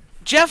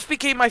 Jeff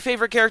became my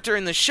favorite character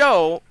in the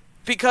show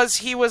because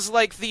he was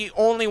like the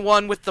only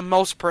one with the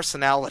most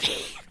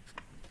personality.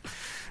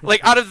 Like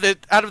out of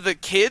the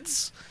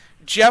kids,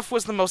 Jeff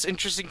was the most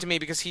interesting to me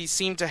because he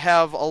seemed to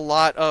have a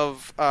lot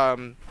of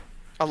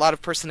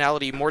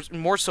personality,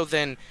 more so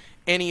than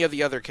any of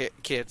the other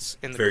kids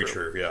in the Very group.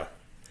 True, yeah.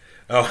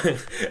 Oh,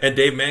 and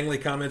Dave Mangley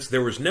comments,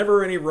 there was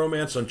never any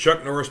romance on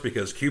Chuck Norris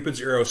because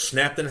Cupid's arrow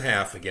snapped in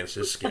half against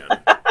his skin.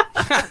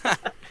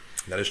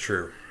 That is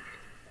true.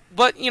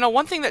 But,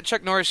 one thing that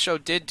Chuck Norris show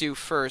did do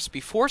first,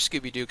 before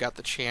Scooby-Doo got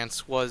the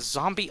chance, was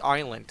Zombie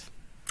Island.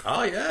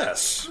 Ah,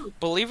 yes.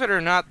 Believe it or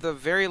not, the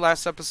very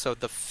last episode,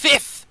 the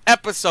 5th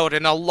episode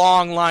in a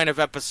long line of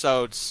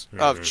episodes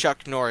of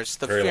Chuck Norris,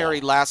 the very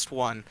last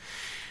one,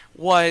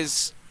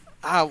 was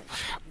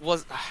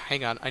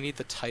hang on, I need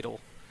the title.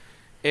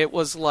 It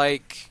was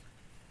like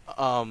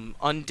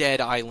Undead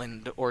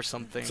Island or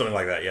something. Something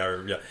like that,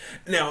 yeah.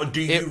 Now, do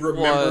you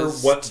remember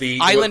what the...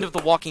 Island of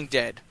the Walking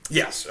Dead.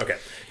 Yes, okay.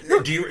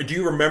 Do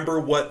you remember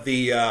what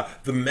the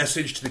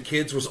message to the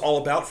kids was all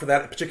about for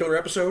that particular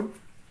episode?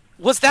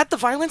 Was that the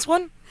violence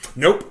one?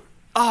 Nope.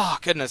 Oh,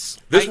 goodness.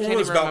 I can't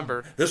even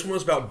remember. This one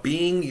was about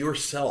being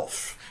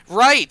yourself.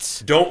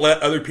 Right. Don't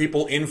let other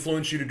people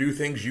influence you to do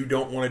things you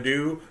don't want to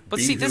do. But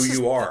be see, who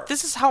you are.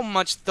 This is how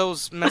much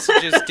those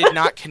messages did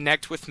not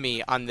connect with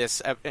me on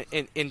this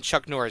in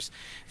Chuck Norris.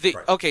 Right.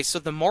 Okay, so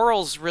the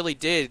morals really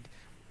did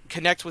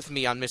connect with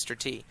me on Mr.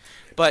 T.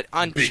 But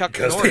on Chuck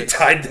Norris... Because they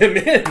tied them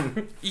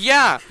in.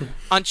 Yeah.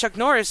 On Chuck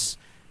Norris,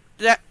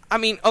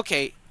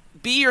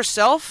 be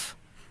yourself.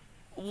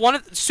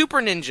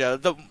 Super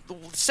Ninja, the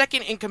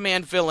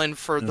second-in-command villain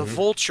for the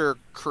Vulture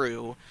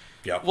crew...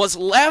 Yep. Was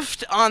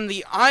left on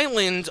the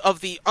island of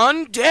the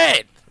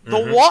undead,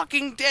 the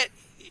Walking Dead,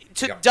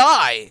 to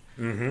die.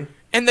 Mm-hmm.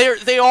 And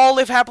they all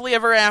live happily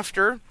ever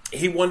after.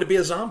 He wanted to be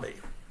a zombie.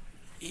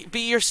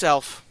 Be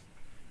yourself.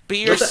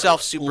 Be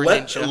yourself, Super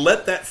Ninja.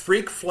 Let that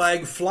freak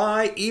flag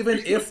fly, even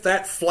if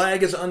that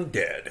flag is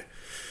undead.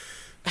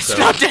 It's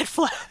an undead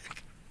flag.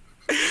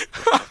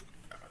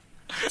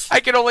 I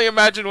can only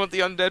imagine what the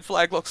undead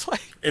flag looks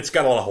like. It's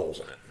got a lot of holes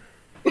in it.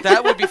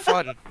 That would be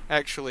fun,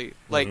 actually.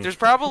 Like, there's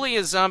probably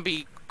a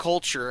zombie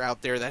culture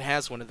out there that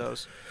has one of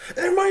those.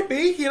 There might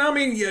be.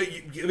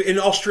 In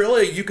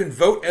Australia, you can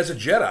vote as a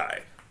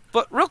Jedi.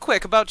 But real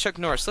quick about Chuck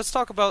Norris, let's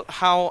talk about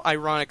how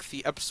ironic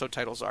the episode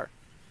titles are.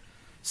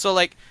 So,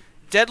 like,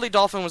 Deadly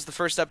Dolphin was the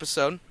first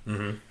episode.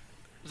 Mm-hmm.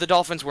 The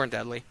dolphins weren't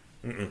deadly.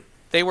 Mm-mm.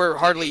 They were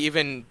hardly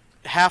even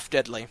half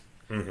deadly.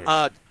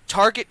 Mm-hmm.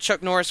 Target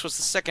Chuck Norris was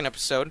the second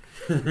episode.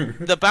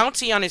 The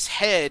bounty on his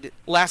head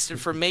lasted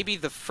for maybe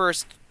the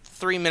first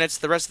 3 minutes.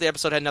 The rest of the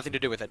episode had nothing to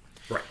do with it.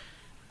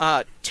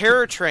 Right.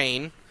 Terror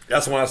Train.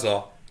 That's the one I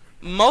saw.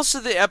 Most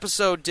of the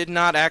episode did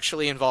not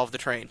actually involve the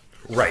train.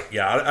 Right,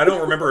 yeah. I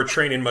don't remember a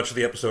train in much of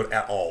the episode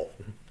at all.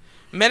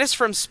 Menace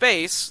from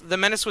Space. The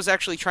Menace was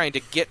actually trying to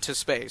get to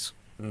space.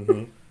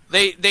 Mm-hmm.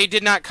 They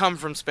did not come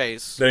from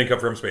space. They didn't come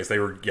from space. They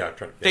were,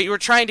 They were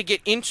trying to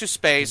get into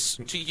space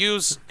to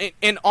use...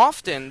 And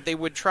often, they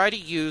would try to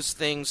use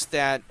things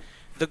that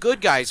the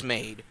good guys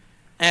made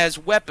as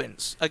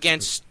weapons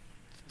against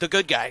the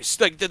good guys.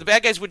 Like, the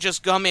bad guys would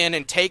just come in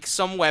and take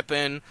some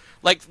weapon.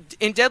 Like,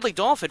 in Deadly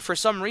Dolphin, for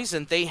some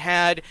reason, they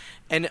had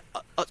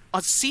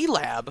a sea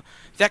lab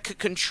that could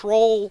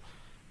control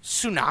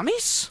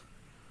tsunamis?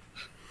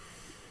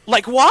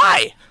 Like,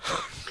 why?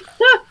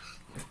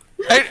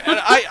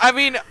 I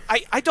mean,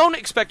 I don't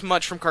expect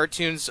much from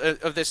cartoons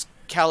of this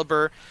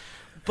caliber,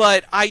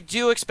 but I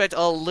do expect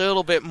a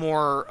little bit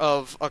more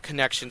of a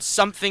connection.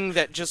 Something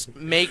that just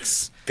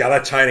makes...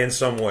 Gotta tie it in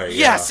some way.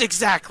 Yes,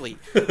 exactly.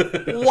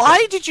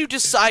 Why did you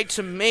decide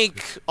to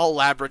make a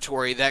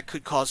laboratory that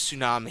could cause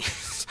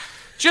tsunamis?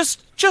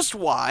 Just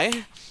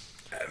why?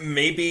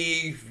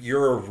 Maybe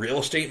you're a real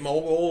estate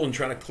mogul and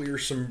trying to clear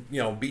some,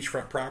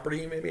 beachfront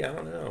property. Maybe, I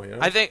don't know.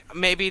 I think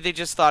maybe they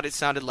just thought it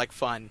sounded like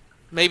fun.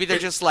 Maybe they're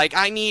just like,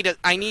 I need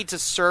to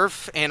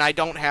surf and I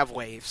don't have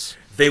waves.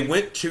 They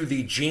went to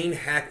the Gene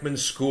Hackman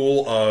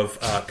School of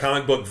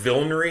comic book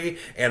villainy,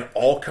 and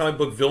all comic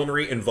book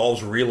villainy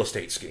involves real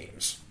estate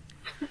schemes.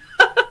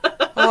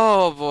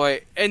 Oh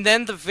boy. And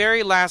then the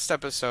very last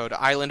episode,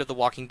 Island of the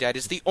Walking Dead,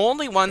 is the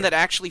only one that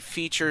actually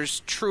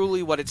features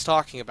truly what it's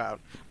talking about.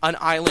 An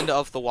island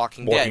of the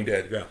Walking Dead. Walking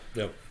Dead,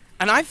 yeah.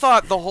 And I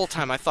thought the whole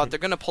time, they're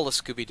gonna pull a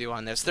Scooby-Doo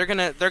on this. They're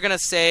gonna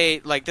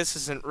say, like, this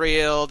isn't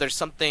real, there's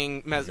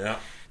something... Yeah.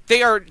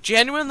 They are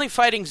genuinely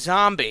fighting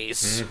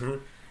zombies. Mm-hmm.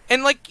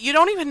 And, like, you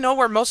don't even know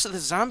where most of the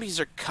zombies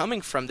are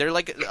coming from. They're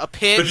like a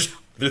pit.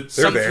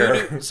 They're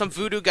there. Some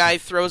voodoo guy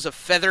throws a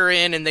feather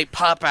in and they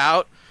pop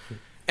out.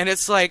 And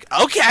it's like,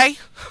 okay.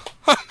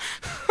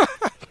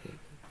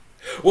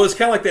 Well, it's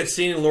kind of like that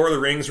scene in Lord of the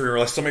Rings where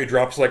like somebody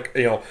drops like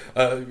the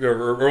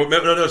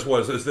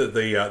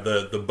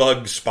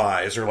bug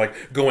spies are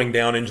like going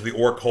down into the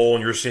orc hole,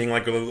 and you're seeing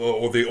like the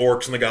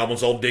orcs and the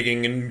goblins all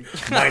digging and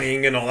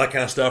mining and all that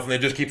kind of stuff, and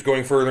it just keeps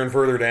going further and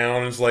further down.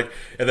 And it's like,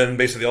 and then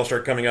basically they all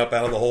start coming up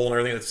out of the hole and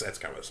everything. That's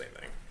kind of the same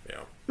thing,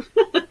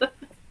 Yeah.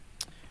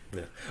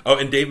 Oh,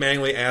 and Dave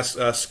Mangley asks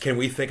us, can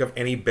we think of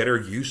any better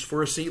use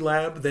for a sea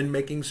lab than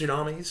making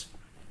tsunamis?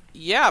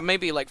 Yeah,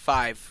 maybe like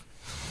 5.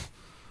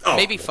 Oh,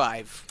 maybe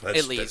 5,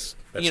 at least.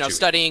 That's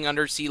studying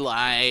undersea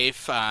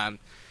life. Putting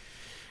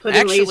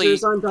actually,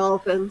 lasers on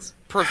dolphins.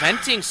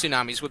 Preventing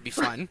tsunamis would be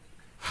fun.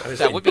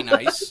 That would be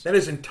nice. That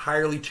is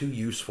entirely too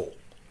useful.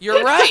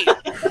 You're right.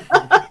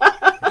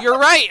 You're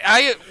right.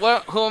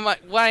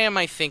 Why am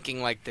I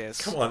thinking like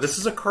this? Come on, this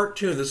is a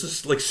cartoon. This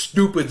is like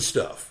stupid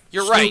stuff.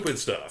 You're right. Stupid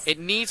stuff. It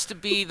needs to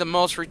be the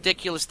most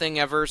ridiculous thing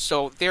ever,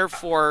 so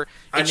therefore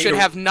it should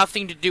have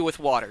nothing to do with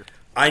water.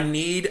 I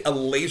need a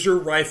laser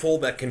rifle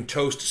that can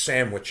toast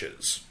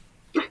sandwiches.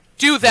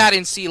 Do that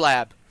in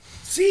C-Lab.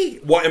 See,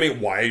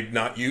 why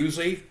not use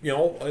a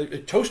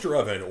toaster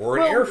oven or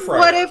an air fryer?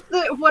 What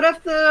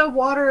if the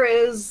water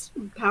is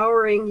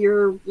powering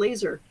your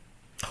laser?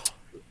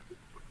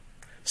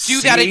 Do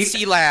that in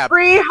C-Lab.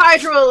 Free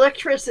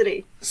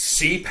hydroelectricity.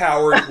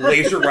 Sea-powered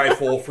laser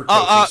rifle for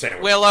toasting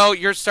sandwiches. Willow,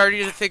 you're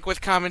starting to think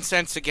with common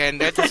sense again.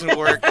 That doesn't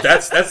work.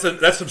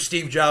 That's some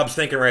Steve Jobs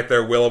thinking right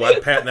there, Willow.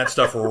 I'm patting that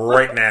stuff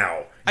right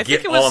now.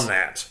 Get on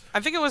that.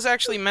 I think it was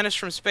actually Menace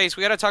from Space.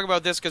 We got to talk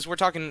about this because we're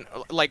talking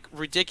like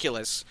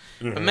ridiculous.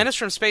 Mm-hmm. A Menace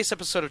from Space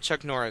episode of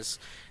Chuck Norris.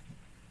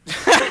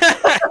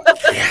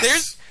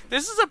 Yes.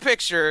 This is a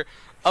picture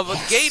of a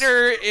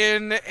gator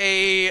in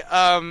a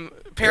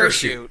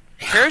parachute.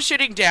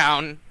 Parachuting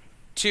down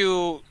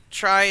to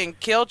try and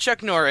kill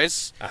Chuck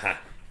Norris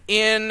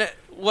in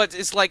what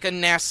is like a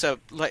NASA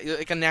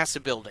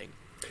building.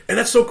 And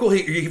that's so cool.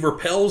 He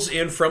repels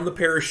in from the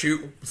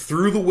parachute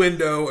through the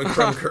window and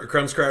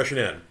comes crashing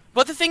in.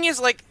 But the thing is,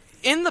 like,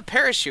 in the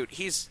parachute,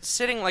 he's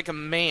sitting like a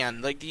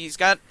man. Like he's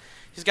got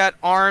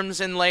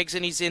arms and legs,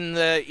 and he's in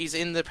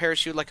the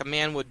parachute like a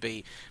man would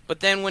be.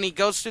 But then when he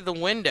goes through the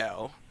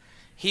window,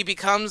 he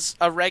becomes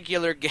a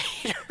regular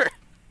gator.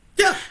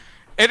 Yeah.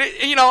 And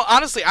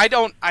honestly, I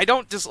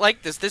don't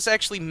dislike this. This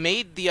actually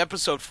made the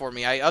episode for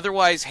me. I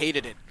otherwise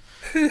hated it.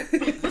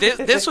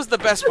 This was the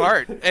best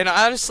part. And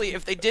honestly,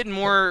 if they did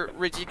more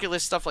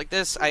ridiculous stuff like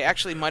this, I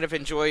actually might have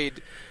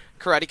enjoyed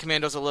Karate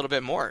Commandos a little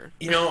bit more.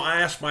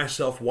 I ask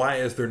myself, why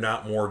is there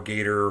not more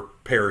gator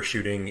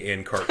parachuting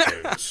in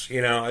cartoons?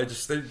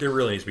 There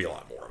really needs to be a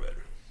lot more of it.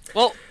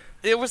 Well,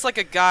 it was like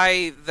a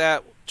guy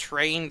that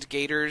trained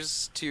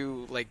gators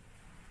to like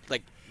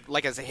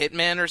like as a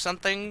hitman or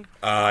something.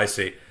 I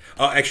see.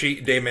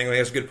 Actually, Dave Mangley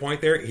has a good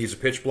point there. He's a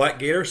pitch black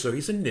gator, so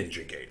he's a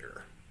ninja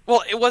gator.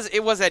 Well,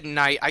 it was at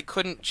night. I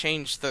couldn't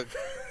change the.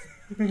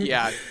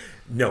 Yeah.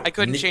 No, I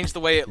couldn't change the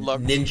way it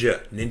looked.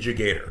 Ninja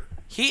gator.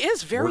 He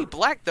is very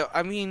black, though.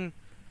 I mean,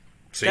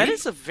 See? that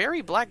is a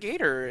very black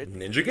gator.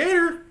 Ninja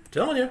gator.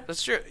 Telling you.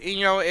 That's true.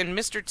 You know, and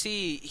Mr.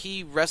 T,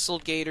 he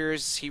wrestled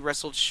gators. He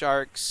wrestled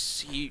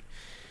sharks.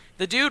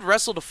 The dude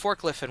wrestled a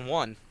forklift and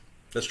won.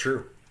 That's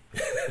true.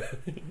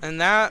 And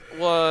that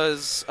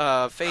was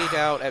Fade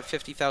Out at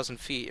 50,000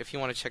 feet, if you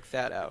want to check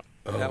that out.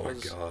 Oh, that my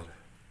God.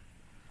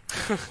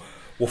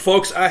 Well,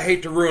 folks, I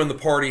hate to ruin the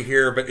party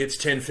here, but it's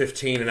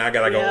 10:15, and I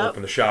got to go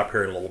open the shop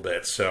here in a little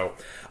bit. So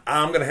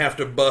I'm going to have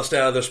to bust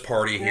out of this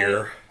party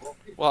here.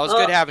 Well, it's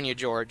good having you,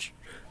 George.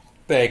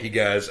 Thank you,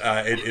 guys.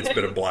 It's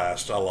been a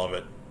blast. I love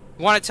it.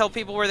 You want to tell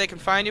people where they can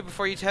find you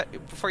before you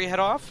head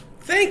off?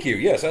 Thank you.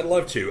 Yes, I'd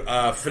love to.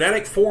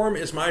 Fanatic Forum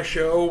is my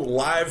show,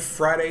 live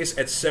Fridays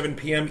at 7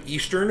 p.m.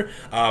 Eastern.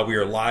 We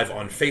are live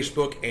on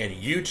Facebook and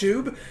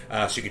YouTube,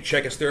 so you can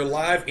check us there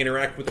live,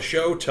 interact with the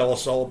show, tell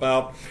us all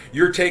about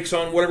your takes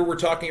on whatever we're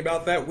talking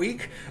about that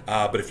week.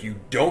 But if you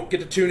don't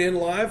get to tune in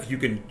live, you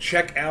can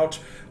check out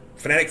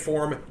Fanatic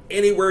Forum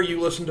anywhere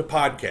you listen to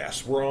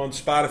podcasts. We're on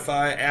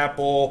Spotify,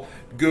 Apple,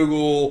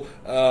 Google,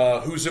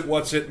 Who's It,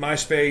 What's It,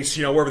 MySpace,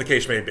 wherever the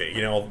case may be.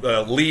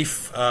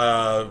 Leaf,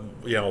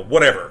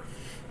 whatever.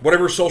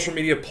 Whatever social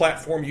media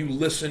platform you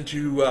listen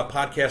to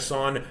podcasts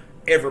on,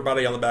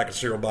 everybody on the Back of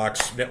Cereal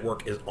Box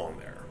Network is on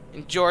there.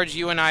 And George,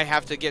 you and I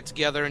have to get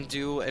together and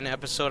do an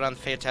episode on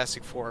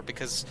Fantastic Four,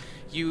 because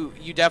you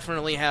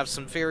definitely have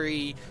some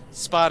very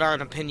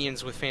spot-on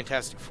opinions with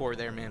Fantastic Four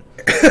there, man.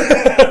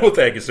 Well,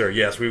 thank you, sir.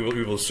 Yes, we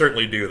will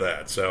certainly do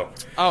that. So.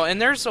 Oh, and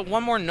there's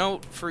one more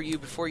note for you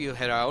before you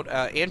head out.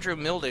 Andrew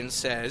Milden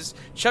says,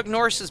 Chuck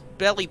Norris's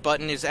belly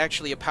button is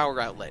actually a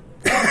power outlet.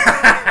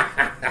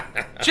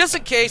 Just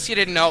in case you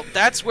didn't know,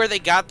 that's where they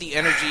got the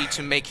energy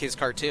to make his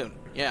cartoon.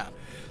 Yeah.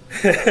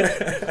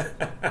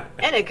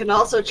 And it can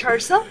also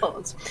charge cell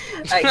phones,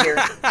 I hear.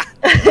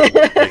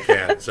 It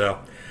can, so.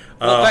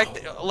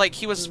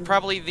 He was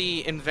probably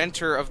the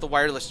inventor of the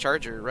wireless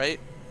charger, right?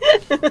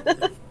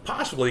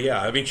 Possibly,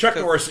 yeah. I mean, Chuck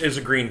Norris is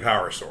a green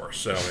power source,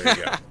 so there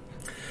you go.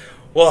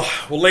 Well,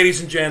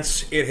 ladies and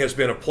gents, it has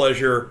been a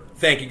pleasure.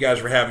 Thank you guys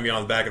for having me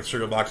on the Back of the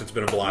Cereal Box. It's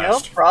been a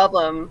blast. No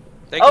problem.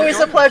 Always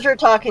a pleasure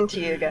talking to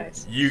you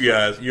guys.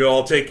 You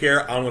all take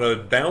care. I'm going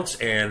to bounce,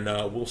 and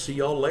we'll see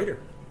y'all later.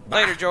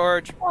 Bye. Later,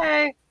 George.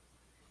 Bye.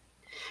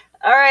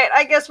 All right,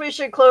 I guess we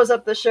should close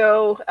up the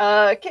show.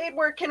 Cade,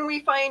 where can we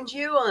find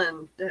you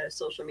on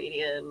social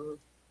media and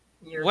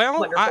your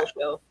wonderful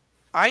show?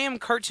 I am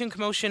Cartoon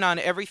Commotion on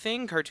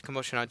everything. Cartoon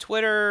Commotion on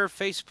Twitter,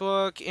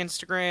 Facebook,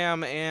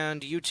 Instagram,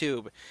 and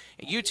YouTube.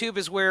 YouTube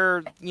is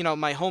where,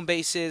 my home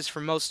base is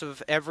for most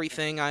of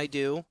everything I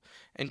do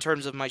in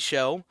terms of my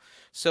show.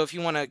 So if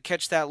you want to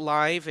catch that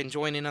live and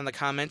join in on the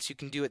comments, you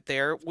can do it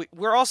there.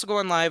 We're also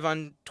going live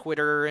on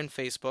Twitter and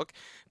Facebook,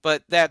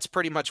 but that's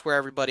pretty much where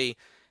everybody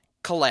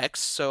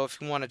collects. So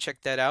if you want to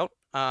check that out,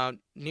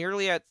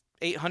 nearly at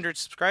 800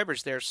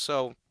 subscribers there,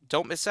 so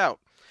don't miss out.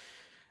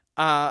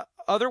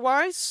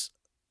 Otherwise,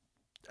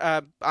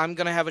 I'm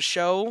going to have a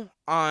show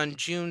on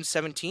June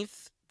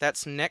 17th.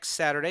 That's next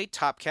Saturday,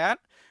 Top Cat.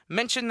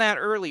 Mentioned that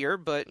earlier,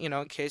 but,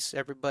 in case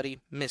everybody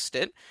missed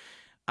it.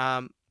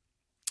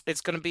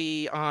 It's going to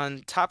be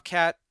on Top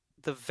Cat,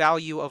 The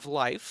Value of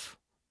Life.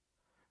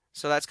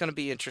 So that's going to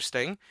be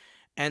interesting.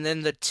 And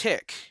then The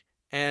Tick.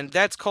 And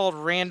that's called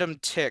Random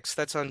Ticks.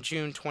 That's on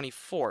June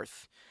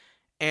 24th.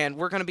 And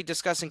we're going to be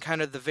discussing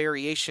kind of the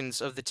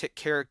variations of the Tick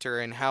character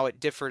and how it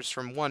differs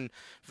from one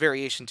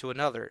variation to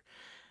another.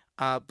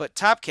 But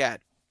Top Cat,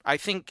 I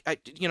think,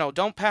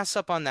 don't pass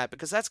up on that,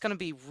 because that's going to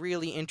be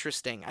really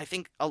interesting. I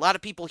think a lot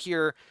of people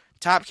hear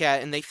Top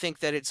Cat and they think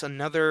that it's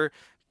another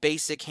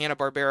basic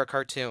Hanna-Barbera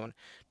cartoon.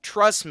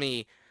 Trust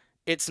me,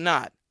 it's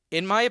not.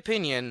 In my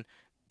opinion,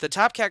 the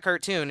Top Cat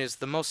cartoon is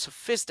the most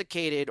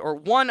sophisticated, or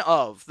one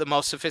of the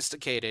most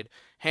sophisticated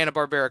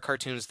Hanna-Barbera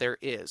cartoons there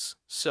is.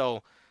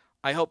 So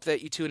I hope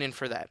that you tune in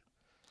for that.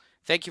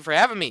 Thank you for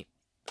having me.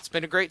 It's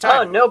been a great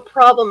time. Oh, no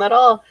problem at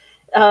all.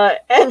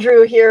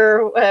 Andrew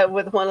here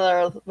with one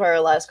of our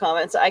last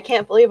comments. I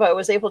can't believe I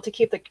was able to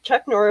keep the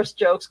Chuck Norris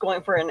jokes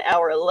going for an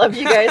hour. I love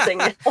you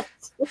guys.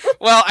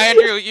 Well,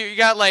 Andrew, you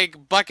got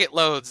like bucket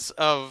loads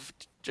of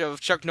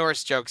Chuck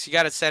Norris jokes. You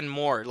got to send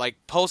more. Like,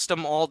 post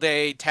them all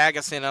day, tag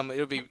us in them.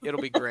 It'll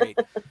be great.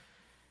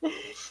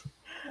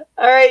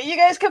 All right, you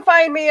guys can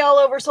find me all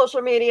over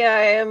social media.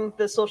 I am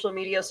the social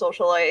media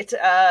socialite.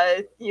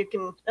 You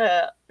can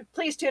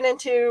please tune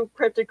into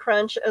Cryptid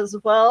Crunch as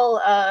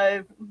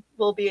well.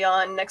 We'll be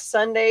on next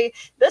Sunday.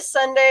 This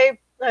Sunday,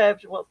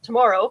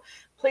 tomorrow.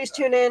 Please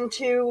tune in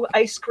to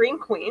Ice Cream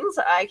Queens.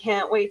 I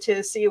can't wait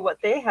to see what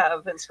they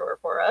have in store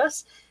for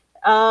us.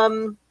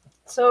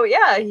 So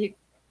yeah, you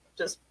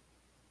just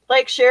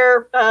like,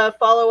 share,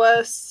 follow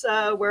us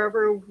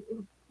wherever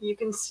you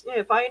can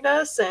find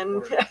us,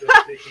 and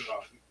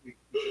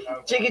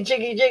Jiggy,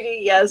 jiggy, jiggy.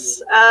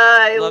 Yes,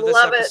 I Love this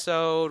love it.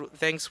 episode.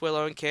 Thanks,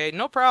 Willow and Kay.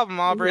 No problem,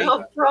 Aubrey.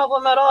 No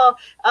problem at all.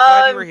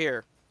 Glad you were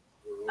here.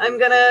 I'm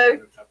gonna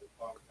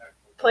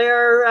play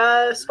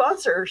our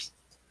sponsors.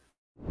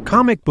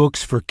 Comic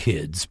Books for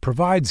Kids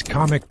provides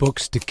comic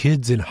books to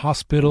kids in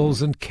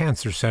hospitals and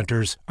cancer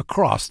centers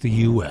across the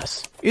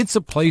U.S. It's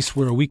a place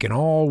where we can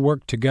all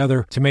work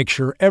together to make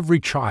sure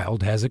every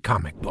child has a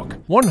comic book.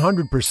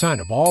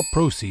 100% of all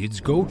proceeds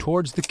go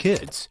towards the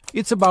kids.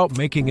 It's about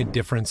making a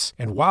difference,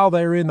 and while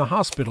they're in the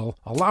hospital,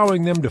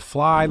 allowing them to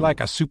fly like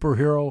a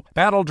superhero,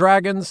 battle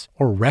dragons,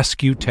 or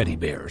rescue teddy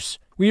bears.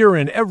 We are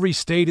in every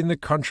state in the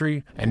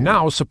country and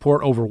now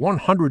support over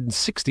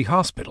 160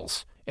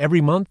 hospitals.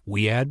 Every month,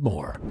 we add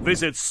more.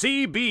 Visit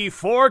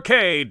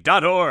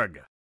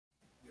cb4k.org.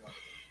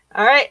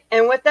 All right,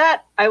 and with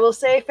that, I will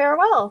say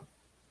farewell.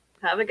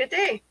 Have a good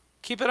day.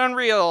 Keep it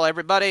unreal,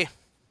 everybody.